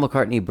Paul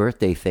McCartney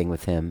birthday thing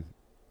with him.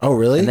 Oh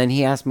really? And then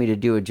he asked me to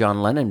do a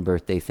John Lennon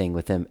birthday thing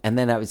with him. And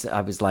then I was in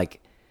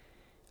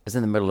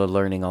the middle of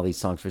learning all these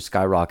songs for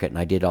Skyrocket, and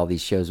I did all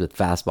these shows with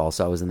Fastball,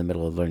 so I was in the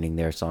middle of learning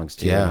their songs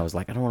too. Yeah. And I was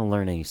like, I don't want to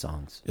learn any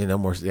songs.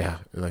 more. Yeah,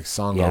 like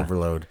song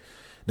overload.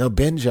 No,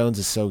 Ben Jones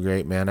is so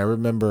great, man. I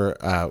remember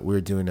we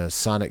were doing a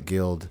Sonic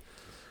Guild,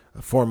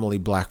 formerly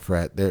Black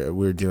Fret. We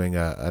were doing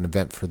an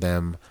event for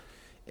them,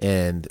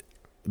 and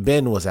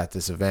Ben was at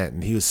this event,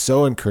 and he was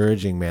so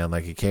encouraging, man.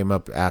 Like he came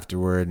up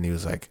afterward, and he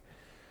was like,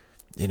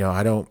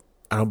 I don't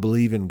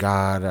believe in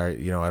God, or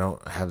I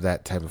don't have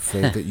that type of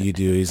faith that you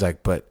do. He's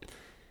like, but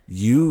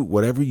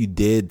whatever you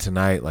did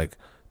tonight, like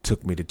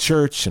took me to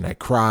church, and I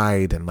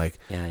cried, and like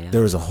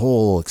there was a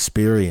whole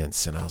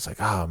experience, and I was like,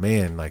 oh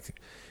man, like,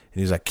 and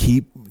he was like,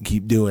 keep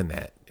doing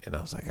that, and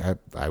I was like,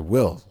 I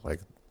will, like,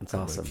 that's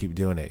awesome. Keep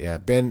doing it. Yeah,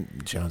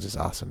 Ben Jones is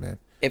awesome, man.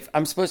 If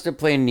I'm supposed to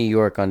play in New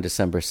York on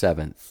December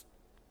 7th,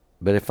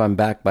 But if I'm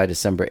back by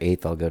December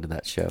 8th, I'll go to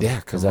that show. Yeah,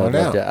 come I'd on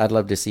love out. I'd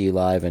love to see you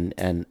live. And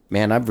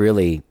man,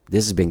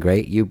 this has been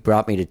great. You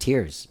brought me to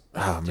tears.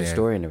 Oh, Your man.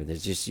 story and everything.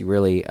 It's just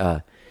really,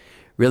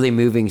 really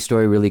moving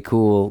story, really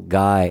cool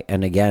guy.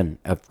 And again,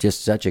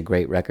 just such a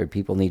great record.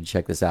 People need to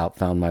check this out.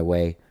 Found My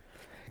Way.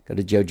 Go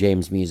to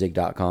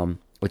joejamesmusic.com.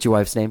 What's your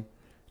wife's name?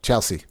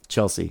 Chelsea.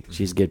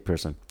 She's a good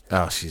person.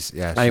 Oh, she's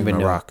I even a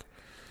know. rock.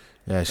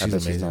 Yeah, she's I bet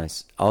amazing. she's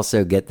nice.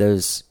 Also, get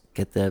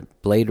the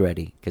blade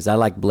ready because I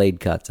like blade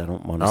cuts. I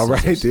don't want to. All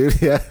right,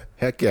 dude. Yeah,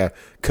 heck yeah.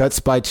 Cuts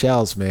by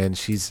Chels, man.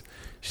 She's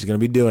gonna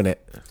be doing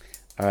it.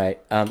 All right.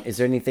 Is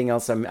there anything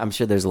else? I'm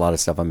sure there's a lot of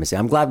stuff I'm missing.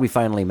 I'm glad we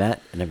finally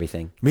met and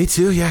everything. Me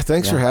too. Yeah,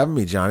 thanks for having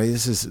me, Johnny.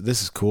 This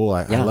is cool.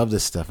 I Yeah. love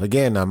this stuff.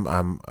 Again,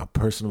 I'm a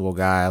personable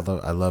guy.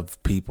 I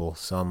love people,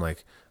 so I'm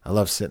like I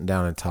love sitting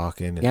down and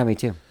talking. And, Yeah, me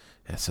too.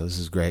 yeah, so this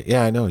is great.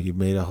 Yeah, I know you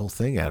made a whole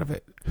thing out of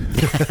it.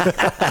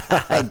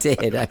 I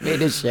did. I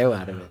made a show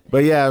out of it.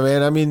 But yeah,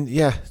 man. I mean,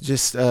 yeah,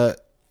 just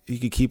you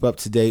can keep up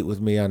to date with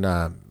me on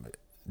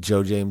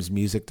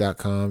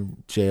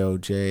joejamesmusic.com,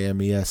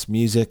 JOJMES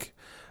music.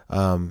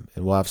 And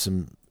we'll have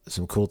some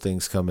cool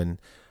things coming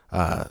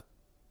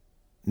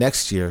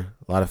next year.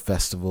 A lot of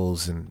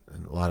festivals and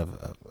a lot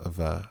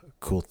of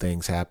cool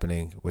things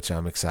happening, which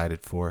I'm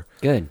excited for.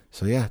 Good.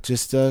 So yeah,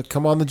 just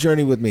come on the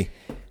journey with me.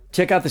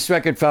 Check out this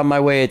record, Found My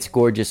Way. It's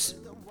gorgeous.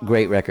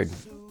 Great record.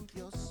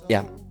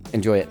 Yeah,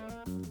 enjoy it.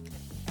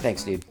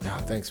 Thanks, dude. Oh,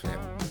 thanks, man.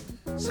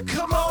 So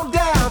come on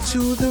down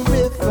to the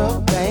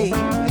river, baby.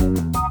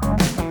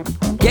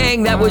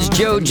 Gang, that was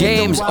Joe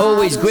James.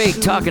 Always great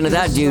talking to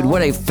that dude.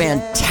 What a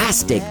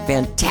fantastic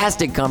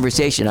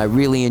conversation. I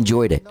really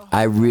enjoyed it.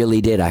 I really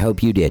did. I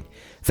hope you did.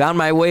 Found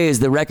My Way is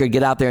the record.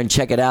 Get out there and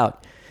check it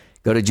out.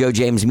 Go to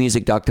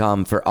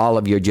joejamesmusic.com for all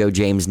of your Joe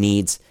James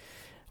needs.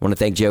 I want to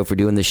thank Joe for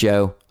doing the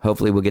show.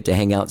 Hopefully we'll get to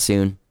hang out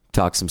soon,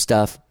 talk some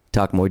stuff,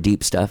 talk more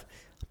deep stuff.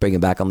 Bring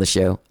him back on the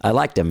show. I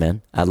liked him,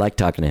 man. I like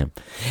talking to him.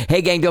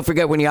 Hey, gang, don't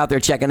forget when you're out there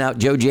checking out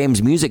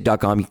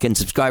joejamesmusic.com, you can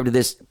subscribe to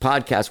this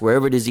podcast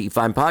wherever it is that you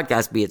find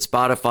podcasts, be it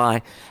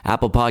Spotify,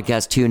 Apple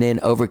Podcasts, TuneIn,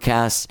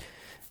 Overcast,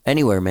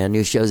 anywhere, man.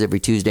 New shows every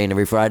Tuesday and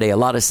every Friday. A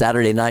lot of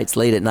Saturday nights,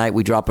 late at night,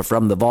 we drop a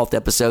From the Vault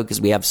episode because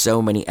we have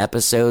so many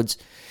episodes,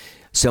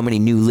 so many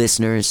new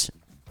listeners.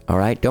 All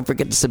right? Don't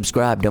forget to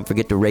subscribe. Don't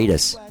forget to rate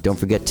us. Don't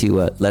forget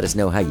to let us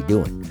know how you're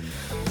doing.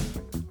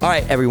 All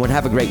right, everyone,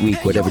 have a great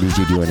week. Whatever it is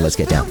you're doing, let's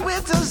get down.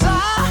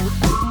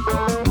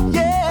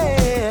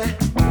 Yeah.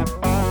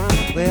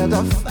 Well,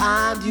 to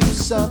find you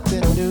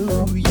something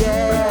new.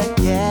 Yeah.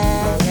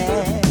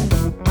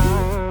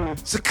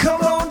 So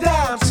come on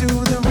down to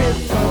the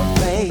river,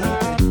 baby.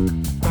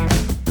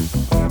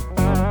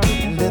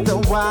 And let the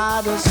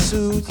water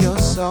soothe your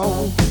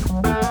soul.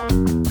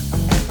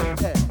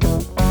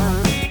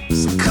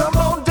 So come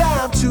on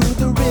down to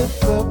the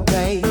river,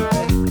 baby.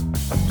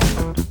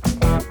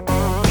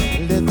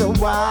 Let the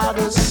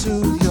water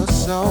soothe your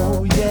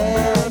soul,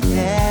 yeah.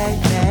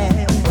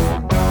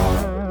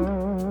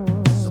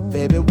 So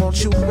baby,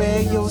 won't you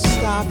wear your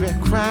starry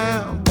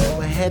crown?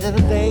 Go ahead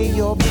and lay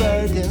your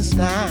burdens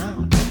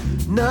down.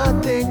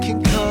 Nothing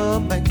can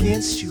come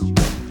against you.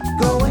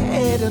 Go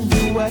ahead and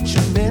do what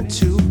you're meant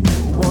to.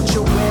 Won't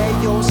you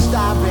wear your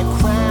starry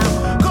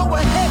crown? Go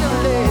ahead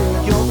and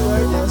lay your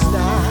burdens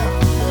down.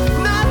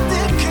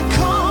 Nothing can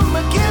come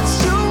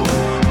against you.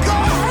 Go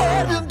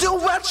ahead and do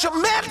what you're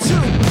meant to.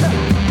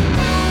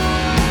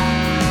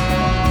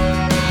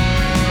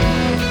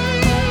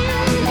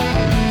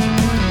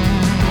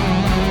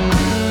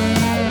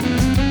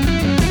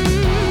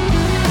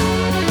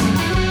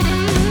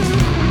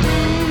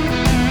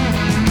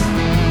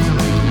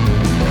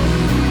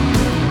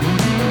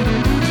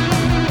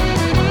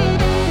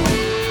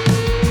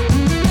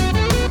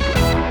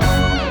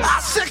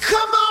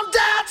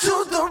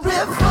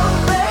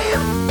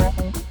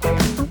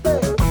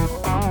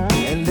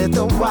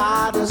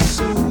 Water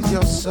soothe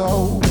your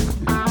soul.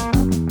 I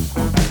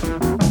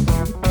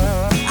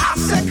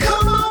said,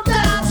 come on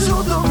down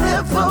to the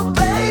river,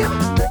 babe.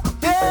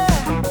 Yeah.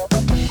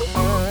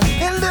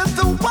 And let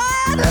the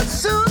water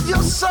soothe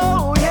your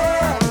soul.